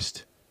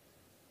honest?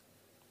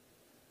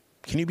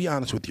 Can you be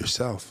honest with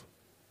yourself?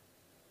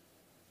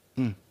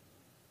 You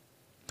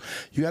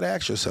got to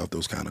ask yourself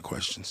those kind of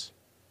questions.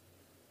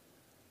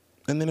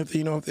 And then if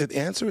the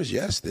answer is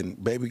yes, then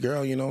baby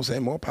girl, you know what I'm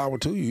saying, more power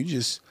to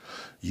you.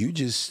 You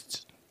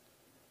just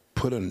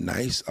put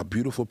a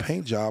beautiful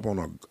paint job on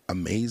an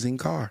amazing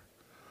car.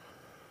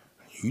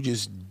 You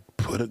just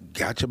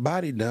got your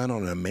body done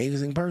on an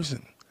amazing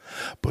person.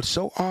 But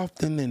so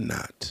often than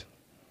not,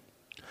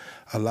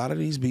 a lot of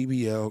these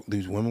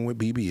women with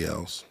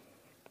BBLs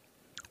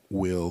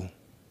will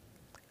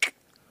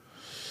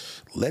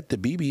let the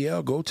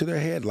BBL go to their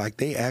head like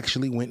they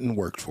actually went and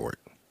worked for it.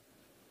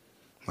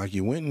 Like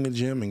you went in the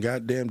gym and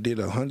goddamn did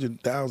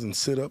 100,000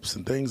 sit-ups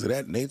and things of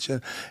that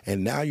nature,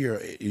 and now your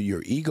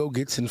ego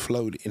gets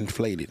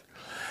inflated.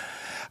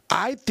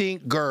 I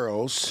think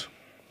girls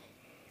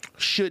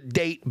should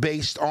date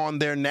based on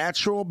their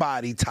natural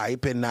body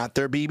type and not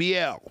their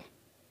BBL.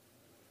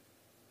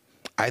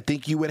 I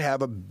think you would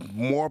have a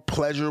more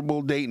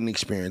pleasurable dating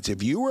experience.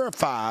 If you were a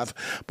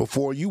 5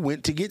 before you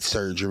went to get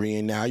surgery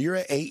and now you're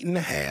an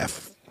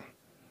 8.5,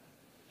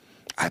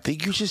 I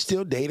think you should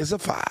still date as a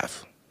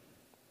 5.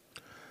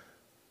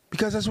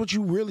 Because that's what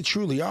you really,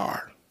 truly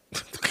are.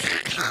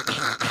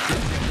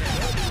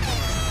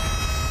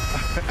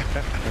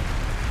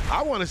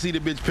 I want to see the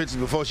bitch pictures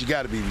before she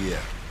got a BBL.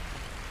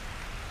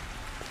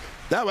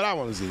 That's what I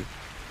want to see.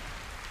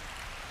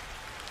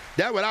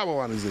 That's what I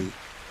want to see.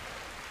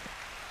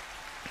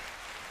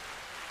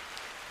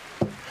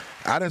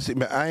 I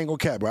ain't gonna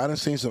cap, bro. I done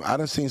seen some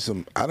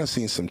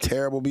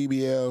terrible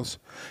BBLs,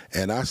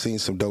 and I seen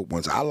some dope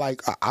ones.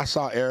 I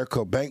saw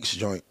Erica Banks'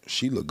 joint.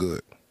 She looked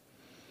good.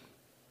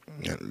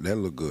 Yeah, that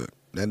looked good.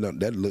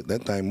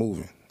 That thing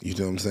moving. You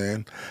know what I'm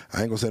saying? I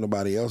ain't gonna say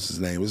nobody else's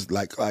name. It's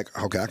like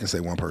okay, I can say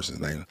one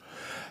person's name.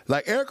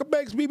 Like Erica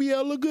Banks'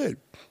 BBL look good.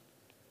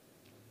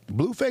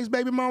 Blueface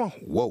baby mama,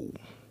 whoa.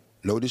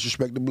 No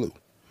disrespect to Blue,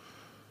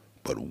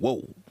 but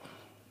whoa.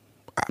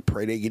 I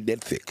pray they get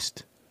that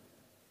fixed.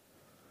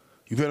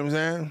 You feel what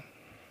I'm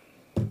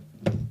saying?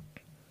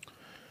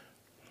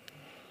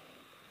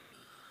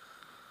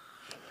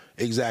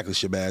 Exactly,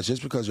 Shabazz.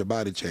 Just because your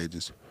body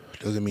changes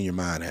doesn't mean your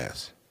mind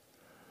has.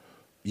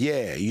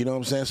 Yeah, you know what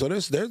I'm saying? So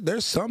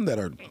there's some that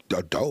are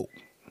dope.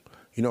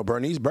 You know,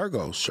 Bernice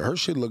Burgos, her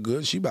shit look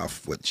good. She about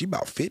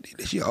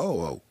 50. She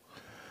old.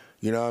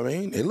 You know what I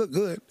mean? They look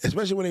good,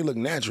 especially when they look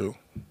natural.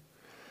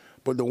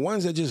 But the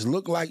ones that just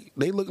look like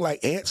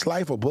Ant's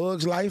Life or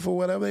Bug's Life or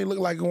whatever, they look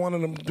like one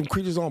of them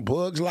creatures on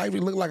Bug's Life. They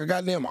look like a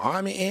goddamn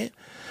army ant.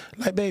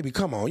 Like, baby,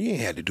 come on, you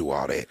ain't had to do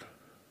all that.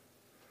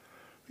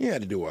 You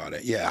had to do all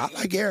that. Yeah, I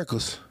like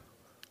Erica's.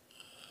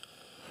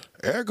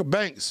 Erica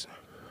Banks.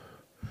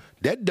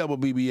 That double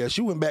BBS,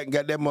 she went back and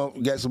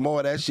got some more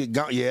of that shit.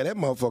 Yeah, that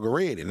motherfucker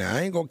ready. Now,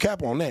 I ain't gonna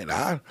cap on that.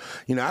 I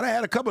done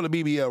had a couple of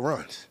BBL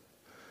runs.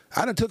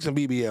 I done took some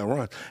BBL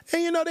runs.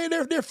 And, you know,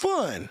 they're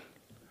fun.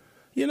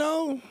 You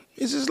know,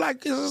 it's just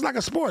like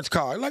a sports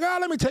car. Like,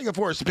 let me take it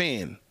for a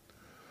spin.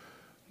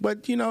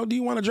 But, you know, do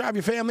you want to drive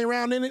your family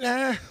around in it?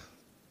 Yeah.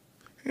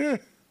 You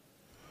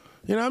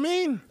know what I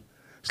mean?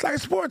 It's like a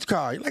sports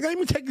car. Like, let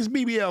me take this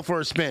BBL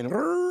for a spin.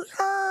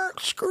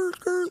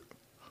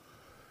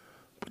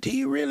 But do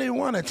you really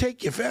want to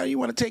take your family? You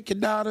want to take your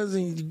daughters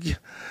and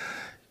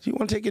you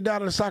want to take your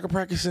daughter to soccer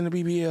practice in the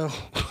BBL?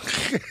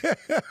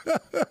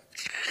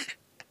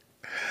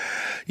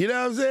 You know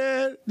what I'm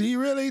saying? Do you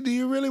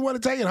really want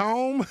to take it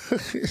home?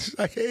 It's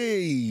like,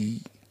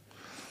 hey,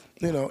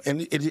 you know,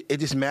 and it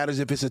just matters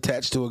if it's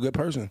attached to a good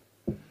person.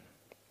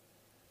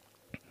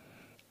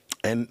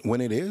 And when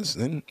it is,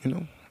 then, you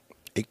know,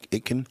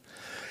 it can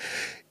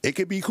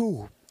be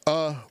cool.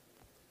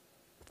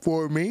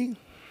 For me,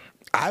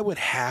 I would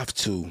have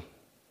to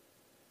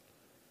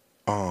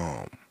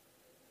have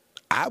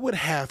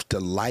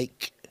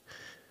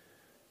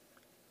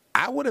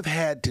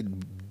had to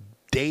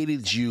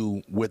dated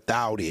you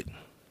without it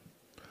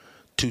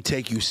to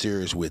take you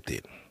serious with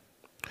it.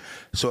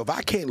 So if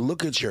I can't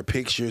look at your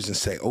pictures and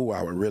say, oh,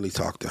 I would really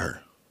talk to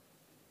her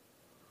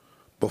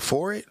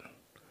before it,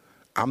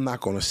 I'm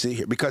not going to sit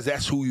here, because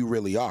that's who you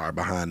really are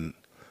behind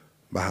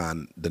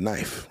the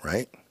knife,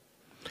 right?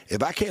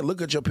 If I can't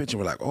look at your picture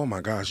and be like, oh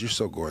my gosh, you're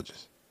so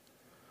gorgeous,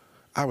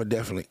 I would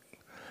definitely.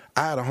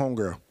 I had a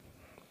homegirl.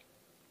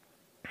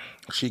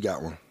 She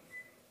got one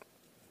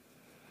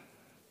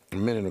a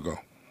minute ago.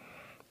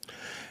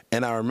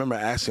 And I remember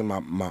asking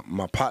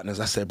my partners,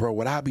 I said, bro,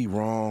 would I be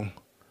wrong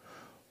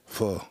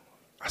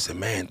I said,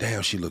 man,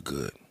 damn, she look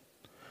good.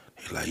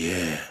 He's like,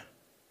 yeah.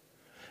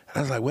 And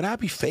I was like, would I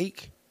be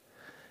fake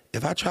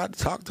if I tried to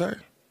talk to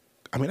her?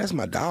 I mean, that's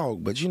my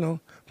dog, but, you know,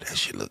 that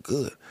shit look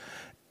good.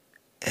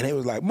 And they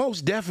was like,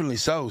 most definitely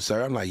so,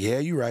 sir. I'm like, yeah,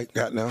 you right,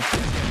 goddamn.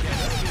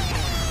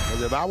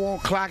 Because if I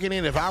won't clock it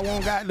in, if I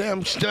won't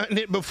goddamn stunting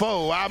it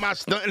before, why am I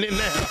stunting it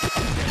now?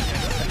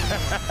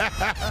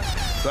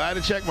 So I had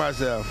to check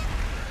myself.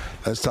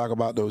 Let's talk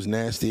about those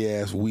nasty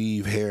ass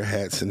weave hair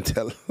hats and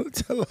tell.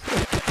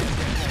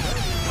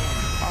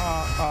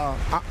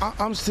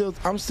 I'm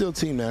still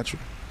team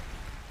natural.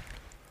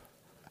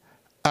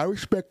 I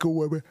respect a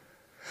woman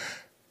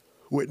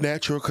with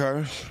natural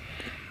curves.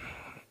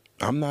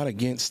 I'm not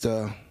against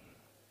a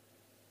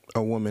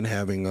woman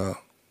having a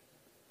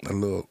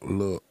little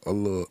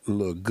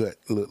gut,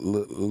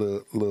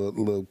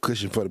 little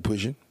cushion for the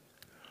pushing.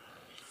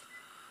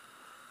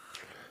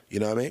 You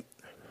know what I mean?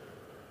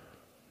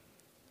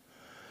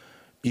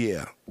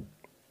 Yeah.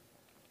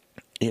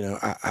 You know,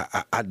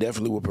 I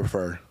definitely would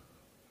prefer.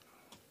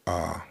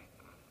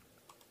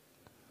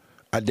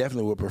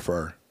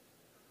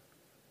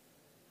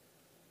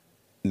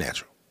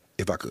 Natural,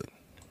 if I could.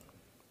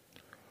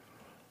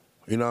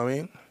 You know what I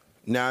mean?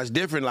 Now, it's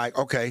different, like,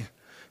 okay,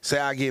 say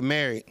I get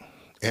married,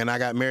 and I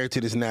got married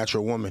to this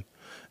natural woman,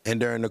 and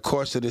during the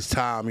course of this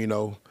time, you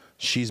know,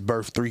 she's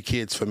birthed 3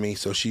 kids for me,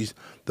 so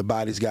the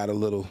body's got a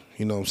little,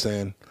 you know what I'm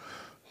saying,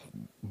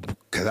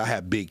 because I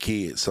have big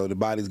kids, so the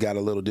body's got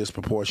a little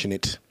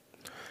disproportionate.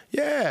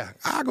 Yeah,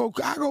 I go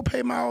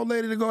pay my old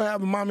lady to go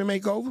have a mommy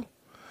makeover.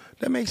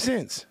 That makes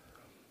sense.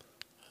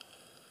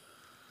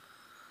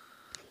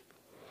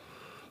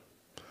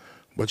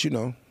 But, you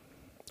know,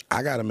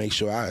 I got to make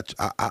sure I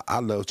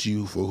love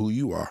you for who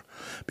you are.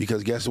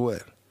 Because guess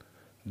what?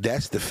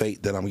 That's the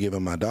fate that I'm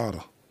giving my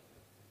daughter.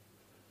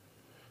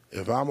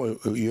 If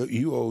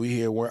you over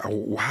here,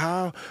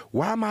 why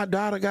my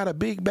daughter got a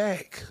big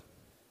back?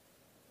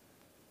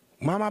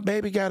 Why my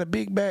baby got a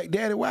big back?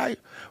 Daddy, why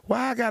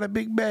I got a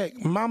big back?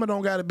 Mama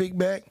don't got a big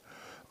back.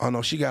 Oh,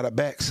 no, she got her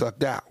back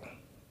sucked out.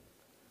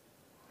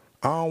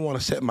 I don't want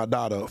to set my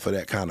daughter up for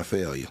that kind of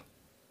failure.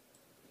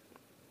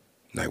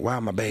 Like, why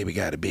my baby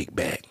got a big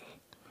back?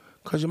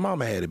 Because your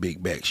mama had a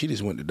big back. She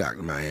just went to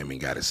Dr. Miami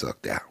and got it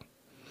sucked out.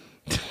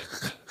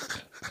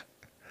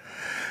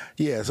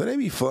 Yeah, so they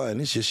be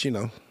fun. It's just, you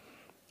know,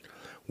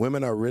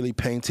 women are really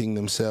painting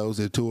themselves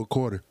into a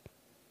quarter.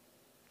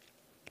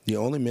 The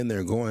only men that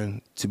are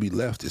going to be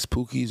left is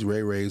Pookies,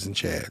 Ray Rays, and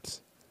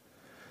Chads.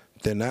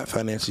 They're not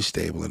financially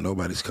stable, and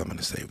nobody's coming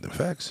to save them.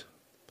 Facts.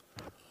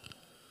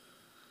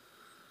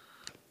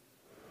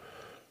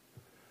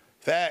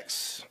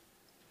 Facts.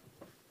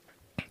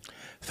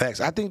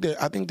 I think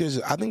there's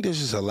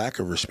just a lack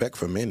of respect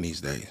for men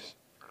these days.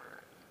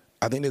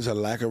 I think there's a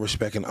lack of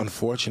respect, and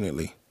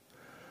unfortunately,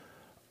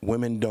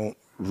 women don't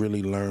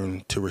really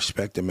learn to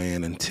respect a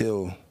man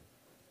until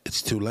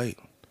it's too late,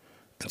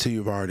 until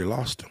you've already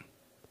lost him.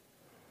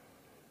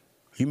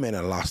 You may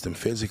not have lost him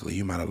physically,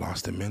 you might have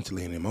lost him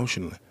mentally and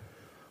emotionally.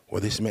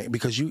 Well, this man,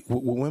 because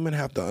what women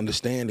have to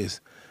understand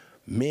is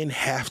men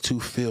have to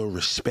feel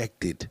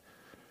respected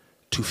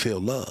to feel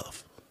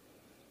love.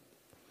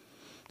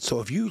 So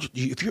if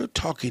you're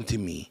talking to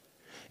me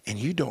and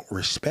you don't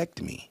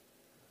respect me,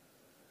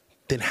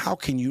 then how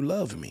can you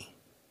love me?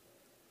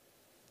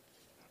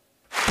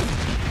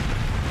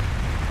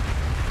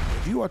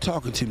 If you are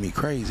talking to me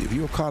crazy, if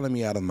you are calling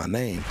me out of my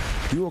name,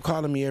 if you are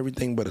calling me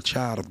everything but a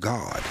child of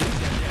God,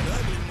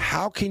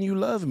 how can you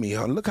love me?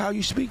 Look how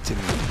you speak to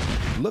me.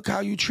 Look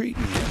how you treat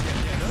me.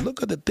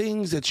 Look at the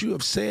things that you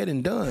have said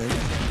and done,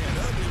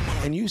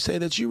 and you say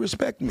that you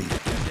respect me.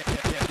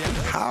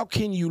 How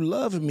can you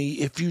love me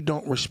if you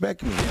don't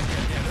respect me?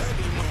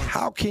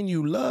 How can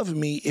you love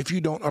me if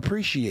you don't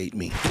appreciate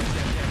me?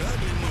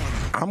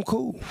 I'm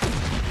cool.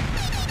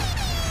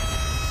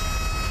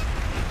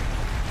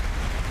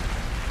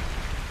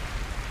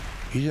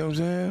 You know what I'm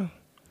saying?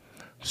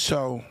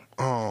 So,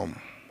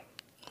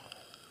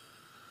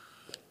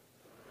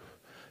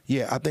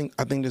 yeah, I think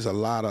there's a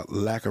lot of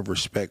lack of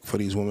respect for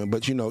these women.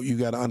 But, you know, you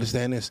got to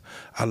understand this.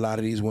 A lot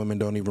of these women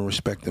don't even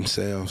respect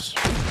themselves.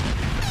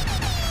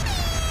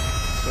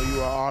 So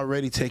you are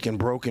already taking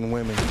broken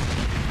women,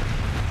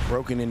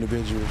 broken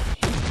individuals,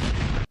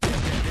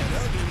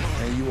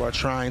 and you are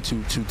trying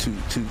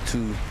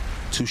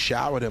to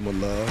shower them with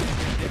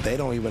love, but they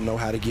don't even know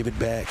how to give it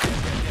back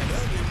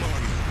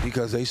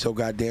because they so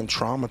goddamn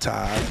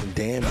traumatized and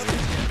damaged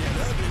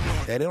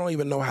that they don't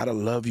even know how to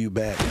love you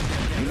back.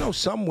 You know,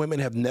 some women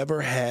have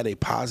never had a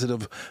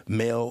positive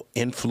male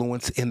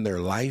influence in their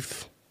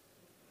life.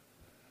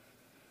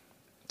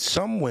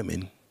 Some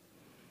women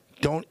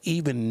don't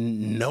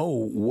even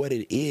know what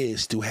it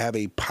is to have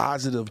a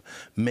positive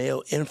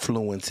male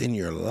influence in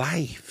your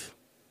life.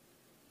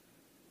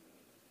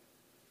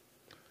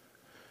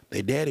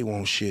 They daddy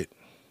won't shit.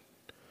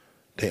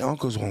 They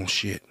uncles won't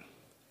shit.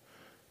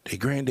 They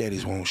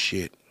granddaddies won't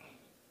shit.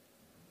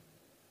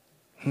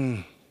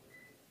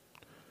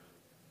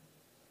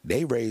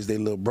 They raised their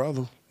little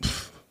brother.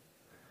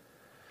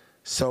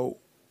 So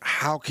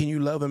how can you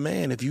love a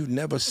man if you've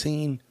never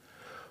seen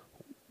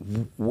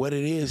what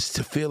it is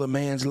to feel a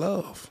man's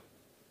love?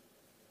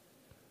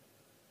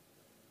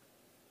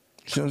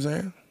 You see what I'm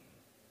saying?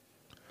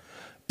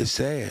 It's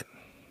sad.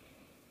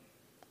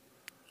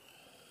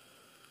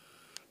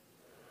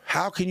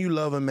 How can you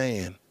love a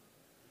man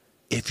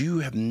if you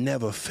have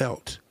never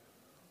felt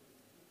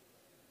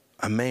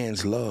a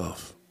man's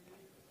love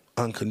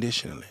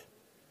unconditionally?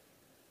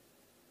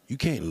 You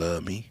can't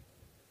love me.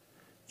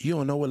 You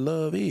don't know what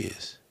love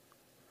is.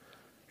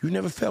 You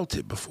never felt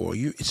it before.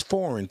 It's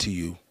foreign to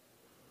you.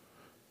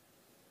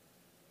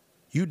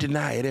 You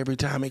deny it every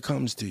time it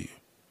comes to you.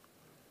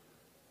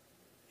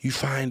 You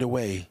find a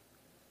way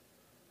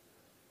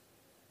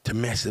to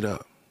mess it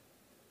up.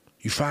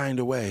 You find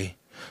a way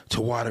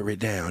to water it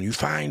down. You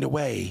find a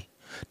way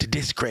to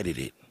discredit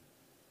it.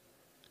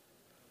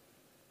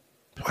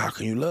 So how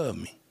can you love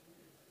me?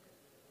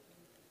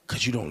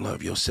 Because you don't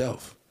love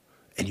yourself,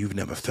 and you've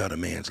never felt a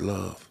man's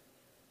love.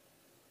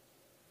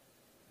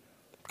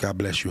 God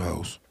bless you,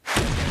 hoes.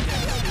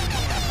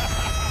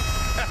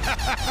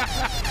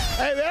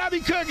 Hey, man, I be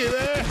cooking,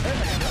 man.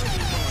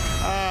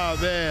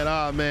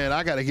 Oh, man,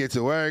 I got to get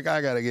to work.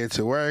 I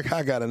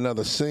got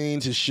another scene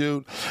to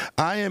shoot.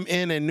 I am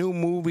in a new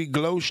movie,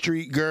 Glow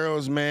Street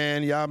Girls,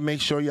 man. Y'all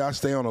make sure y'all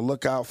stay on the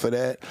lookout for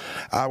that.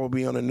 I will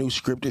be on a new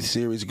scripted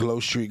series, Glow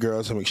Street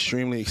Girls. I'm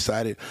extremely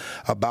excited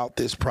about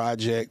this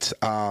project.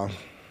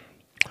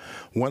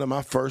 One of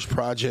my first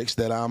projects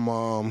that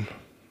I'm,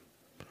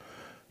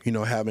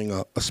 having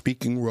a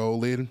speaking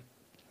role in.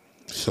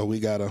 So we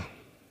got to...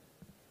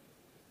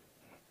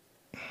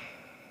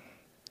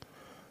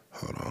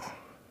 Hold on.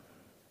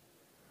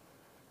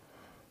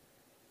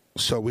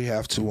 So we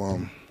have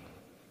to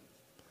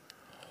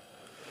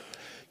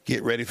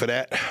get ready for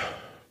that.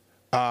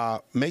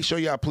 Make sure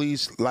y'all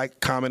please like,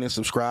 comment, and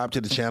subscribe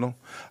to the channel.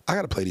 I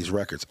gotta play these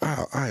records.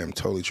 I am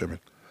totally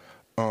tripping.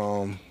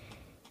 I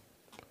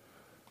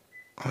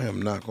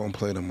am not gonna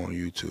play them on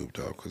YouTube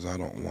though, because I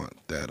don't want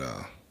that.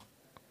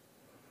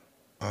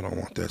 I don't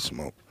want that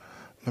smoke.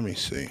 Let me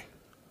see.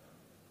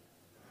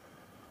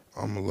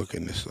 I'm gonna look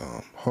in this.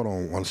 Hold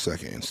on 1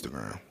 second,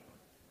 Instagram.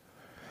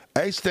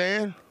 Hey,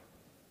 Stan.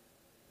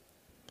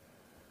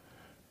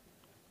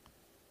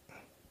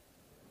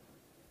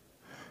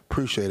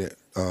 Appreciate it,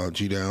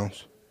 G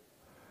Downs.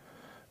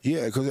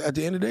 Yeah, because at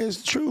the end of the day, it's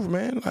the truth,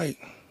 man. Like,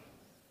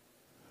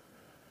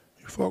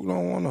 you folk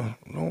don't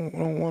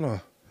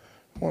wanna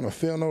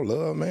feel no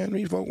love, man.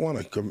 These folk want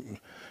a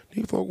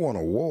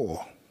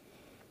war.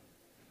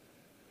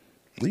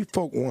 These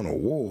folk want a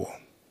war.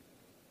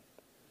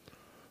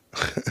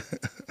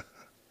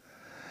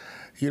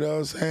 You know what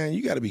I'm saying?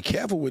 You got to be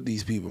careful with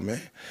these people,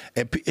 man.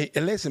 And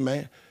listen,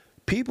 man,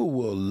 people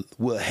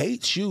will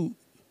hate you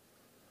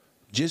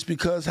just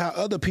because how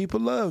other people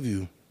love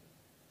you.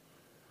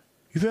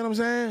 You feel what I'm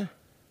saying?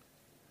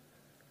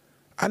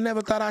 I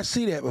never thought I'd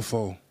see that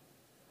before.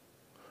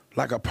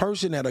 Like a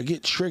person that'll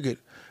get triggered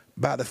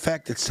by the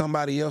fact that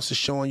somebody else is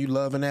showing you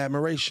love and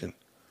admiration.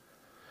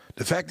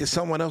 The fact that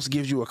someone else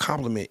gives you a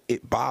compliment,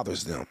 it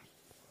bothers them.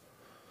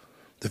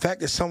 The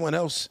fact that someone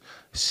else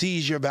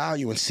sees your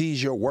value and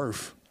sees your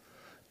worth,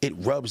 it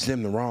rubs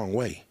them the wrong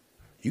way.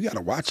 You got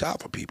to watch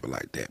out for people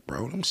like that,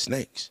 bro. Them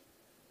snakes.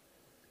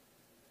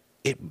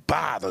 It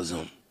bothers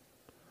them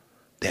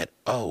that,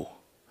 oh,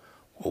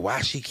 well,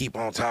 why she keep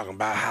on talking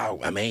about how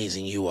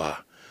amazing you are?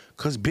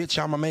 Because,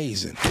 bitch, I'm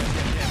amazing.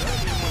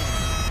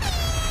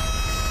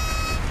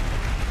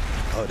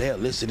 Oh, they'll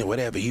listen to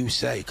whatever you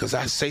say because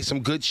I say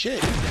some good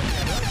shit.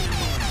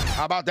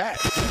 How about that?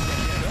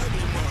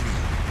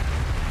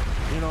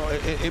 You know,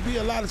 it be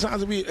a lot of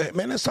times,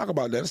 man, let's talk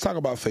about that. Let's talk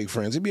about fake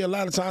friends. It be a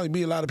lot of times, it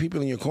be a lot of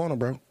people in your corner,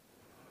 bro,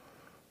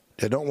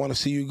 that don't want to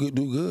see you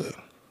do good.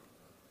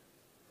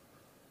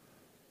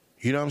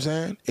 You know what I'm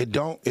saying? They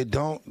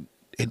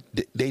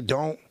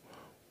don't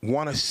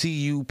want to see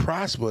you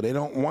prosper. They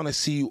don't want to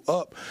see you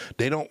up.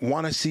 They don't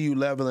want to see you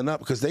leveling up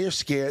because they are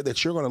scared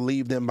that you're going to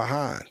leave them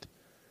behind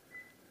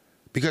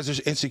because they're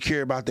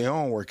insecure about their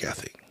own work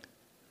ethic.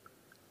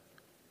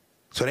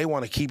 So they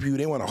want to keep you,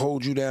 they want to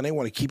hold you down, they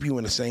want to keep you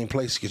in the same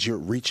place because you're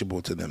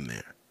reachable to them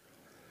there.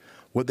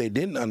 What they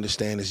didn't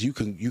understand is you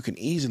can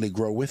easily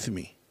grow with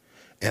me,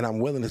 and I'm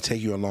willing to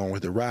take you along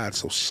with the ride,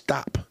 so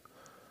stop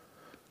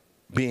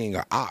being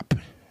an op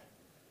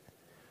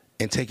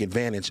and take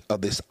advantage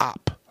of this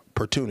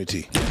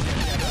opportunity. Shots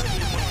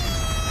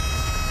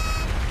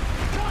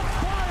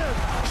fired!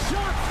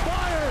 Shots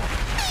fired!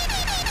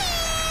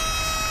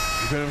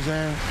 You feel what I'm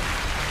saying?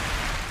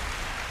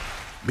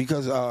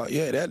 Because,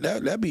 yeah,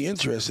 that'd be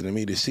interesting to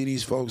me to see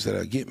these folks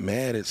that get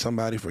mad at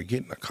somebody for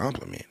getting a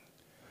compliment.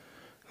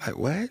 Like,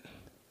 what?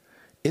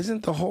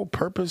 Isn't the whole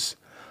purpose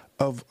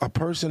of a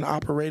person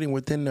operating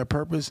within their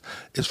purpose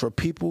is for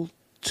people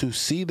to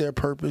see their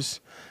purpose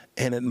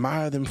and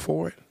admire them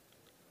for it?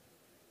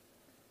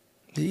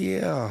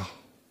 Yeah.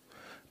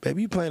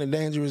 Baby, you playing a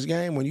dangerous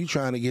game when you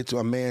trying to get to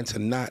a man to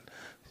not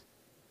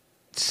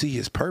see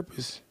his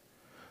purpose.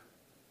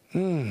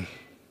 Get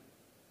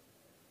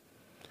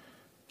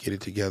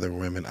it together,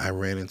 women. I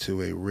ran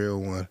into a real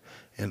one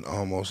and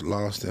almost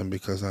lost him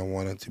because I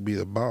wanted to be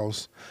the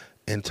boss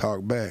and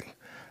talk back.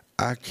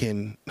 I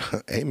can,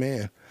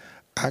 amen,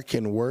 I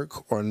can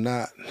work or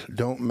not,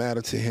 don't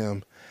matter to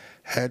him.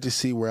 Had to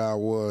see where I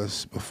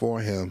was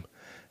before him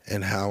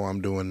and how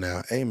I'm doing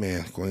now.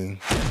 Amen, Queen.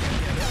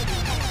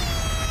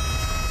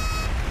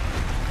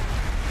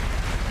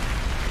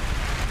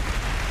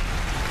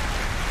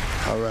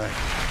 All right.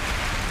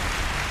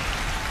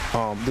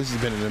 This has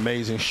been an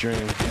amazing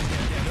stream.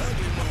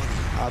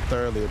 I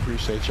thoroughly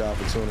appreciate y'all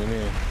for tuning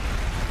in.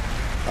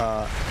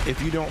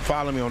 If you don't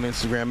follow me on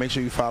Instagram, make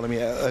sure you follow me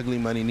at Ugly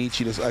Money Niche.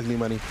 That's Ugly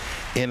Money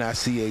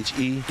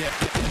Niche.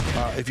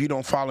 If you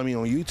don't follow me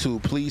on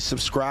YouTube, please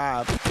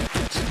subscribe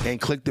and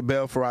click the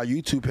bell for our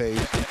YouTube page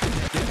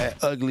at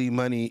Ugly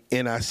Money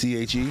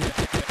Niche.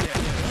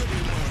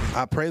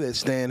 I pray that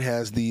Stan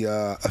has the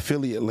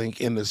affiliate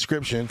link in the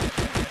description.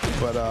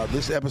 But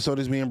this episode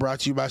is being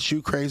brought to you by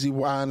Shoe Crazy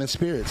Wine and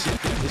Spirits.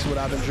 This is what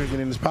I've been drinking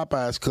in this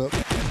Popeye's cup.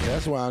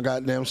 That's why I'm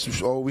goddamn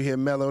over here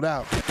mellowed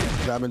out.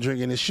 I've been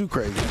drinking this Shoe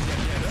Crazy.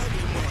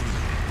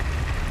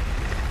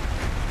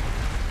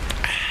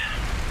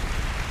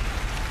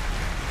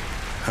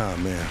 Oh,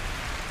 man.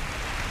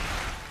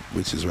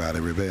 Which is why they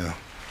rebel.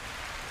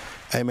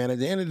 Hey, man, at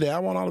the end of the day, I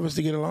want all of us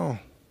to get along.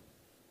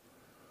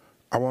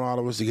 I want all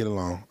of us to get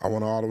along. I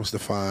want all of us to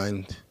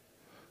find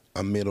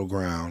a middle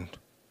ground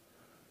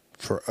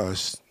for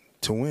us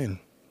to win.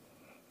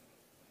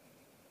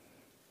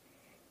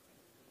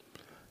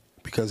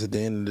 Because at the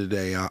end of the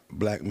day,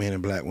 black men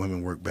and black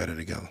women work better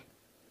together.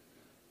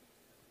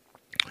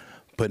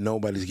 But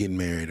nobody's getting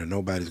married or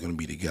nobody's going to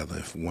be together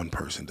if one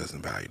person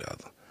doesn't value the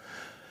other.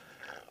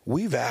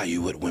 We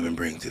value what women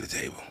bring to the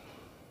table,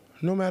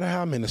 no matter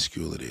how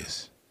minuscule it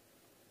is.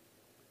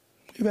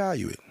 We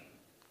value it.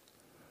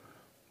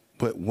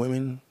 But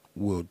women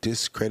will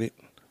discredit,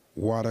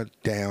 water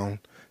down,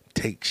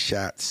 take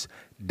shots,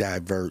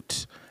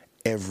 divert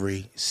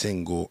every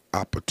single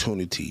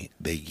opportunity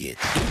they get.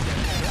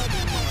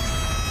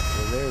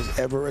 If there's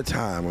ever a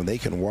time when they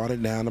can water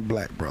down a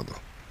black brother,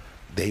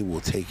 they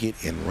will take it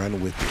and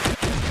run with it.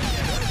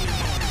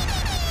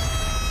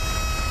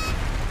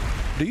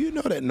 Do you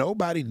know that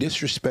nobody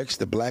disrespects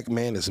the black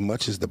man as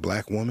much as the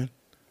black woman?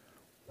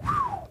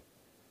 Whew.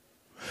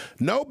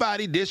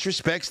 Nobody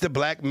disrespects the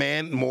black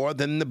man more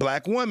than the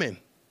black woman.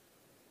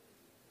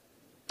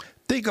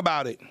 Think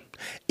about it.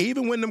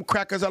 Even when them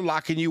crackers are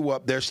locking you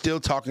up, they're still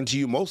talking to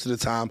you most of the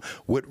time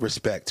with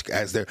respect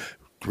as they're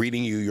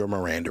reading you your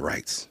Miranda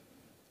rights.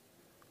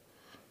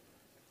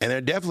 And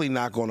they're definitely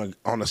not going to,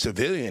 on a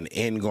civilian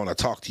end, going to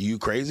talk to you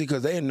crazy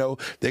because they know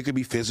there could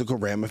be physical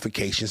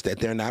ramifications that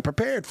they're not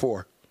prepared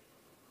for.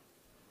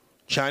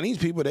 Chinese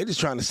people, they're just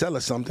trying to sell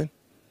us something.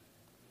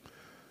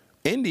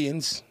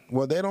 Indians,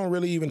 well, they don't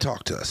really even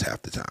talk to us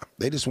half the time.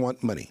 They just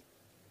want money.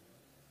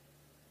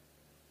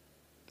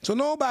 So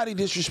nobody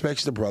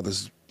disrespects the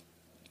brothers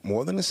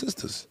more than the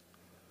sisters.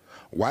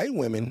 White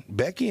women,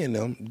 Becky and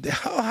them,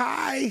 oh,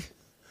 hi.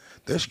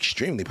 They're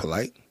extremely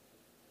polite.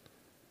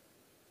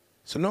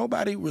 So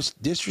nobody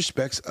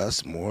disrespects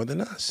us more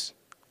than us.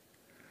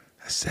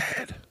 That's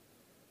sad.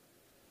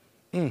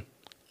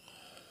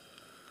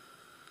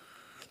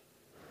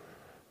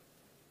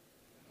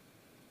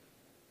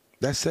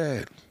 That's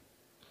sad.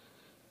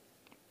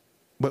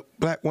 But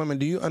black women,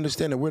 do you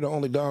understand that we're the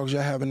only dogs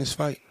y'all have in this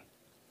fight?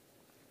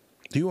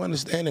 Do you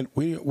understand that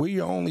we're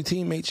your only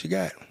teammates you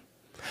got?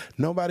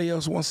 Nobody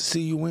else wants to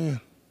see you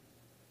win.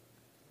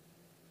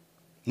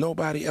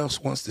 Nobody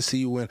else wants to see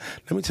you win.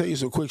 Let me tell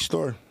you a quick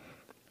story.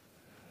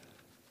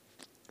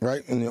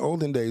 Right? In the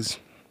olden days,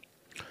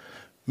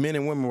 men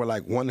and women were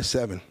like 1 to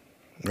 7,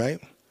 right?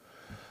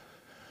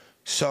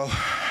 So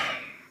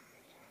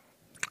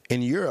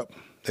in Europe,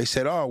 they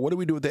said, oh, what do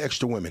we do with the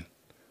extra women?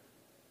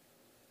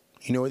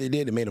 You know what they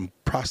did? They made them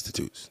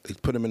prostitutes. They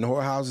put them in the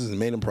whorehouses and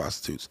made them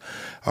prostitutes.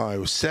 It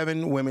was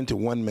 7 women to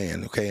 1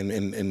 man. Okay, and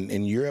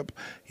in Europe,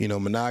 you know,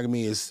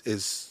 monogamy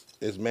is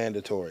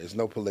mandatory. It's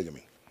no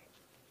polygamy.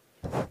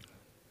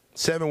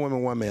 7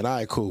 women, 1 man. All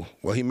right, cool.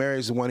 Well, he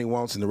marries the one he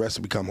wants, and the rest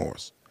will become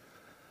whores.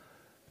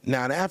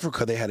 Now in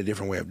Africa, they had a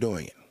different way of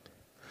doing it.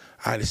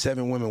 All right,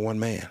 7 women, 1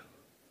 man.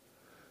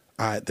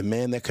 All right, the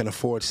man that can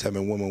afford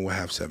 7 women will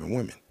have 7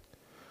 women.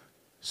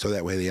 So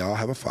that way, they all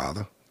have a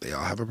father. They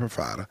all have a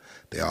provider.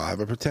 They all have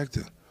a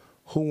protector.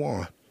 Who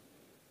won?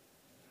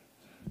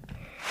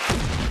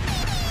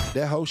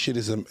 That whole shit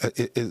is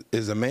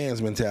a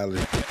man's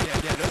mentality.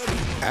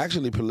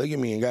 Actually,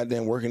 polygamy and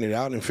goddamn working it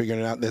out and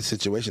figuring out that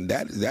situation,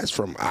 that's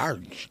from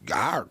our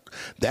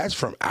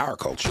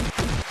culture.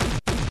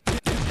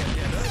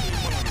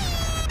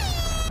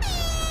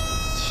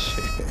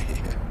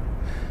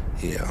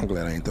 Yeah, I'm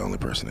glad I ain't the only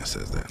person that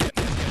says that.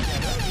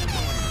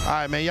 All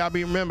right, man, y'all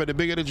remember, the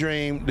bigger the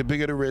dream, the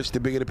bigger the risk, the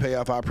bigger the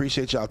payoff. I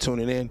appreciate y'all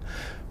tuning in.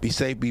 Be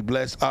safe, be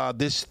blessed. They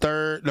ain't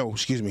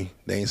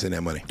send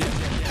that money.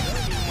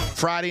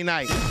 Friday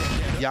night,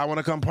 y'all want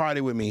to come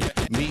party with me?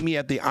 Meet me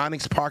at the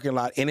Onyx parking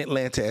lot in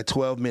Atlanta at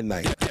 12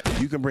 midnight.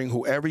 You can bring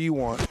whoever you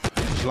want,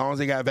 as long as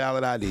they got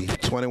valid ID,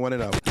 21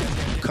 and up.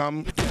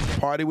 Come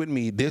party with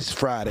me this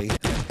Friday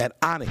at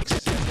Onyx,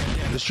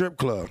 the strip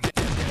club.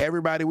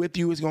 Everybody with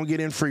you is gonna get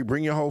in free.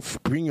 Bring your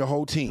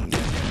whole team.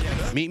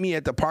 Meet me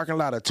at the parking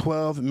lot at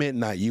 12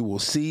 midnight. You will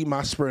see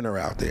my Sprinter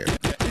out there.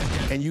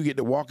 And you get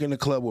to walk in the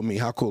club with me.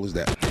 How cool is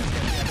that?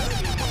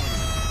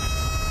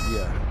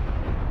 Yeah.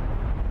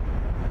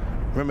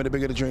 Remember, the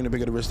bigger the dream, the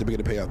bigger the risk, the bigger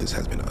the payoff. This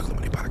has been the Ugly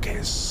Money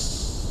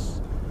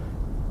Podcast.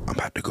 I'm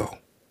about to go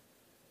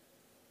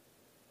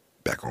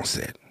back on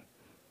set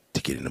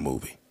to get in the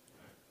movie.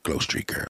 Glow Street Girl.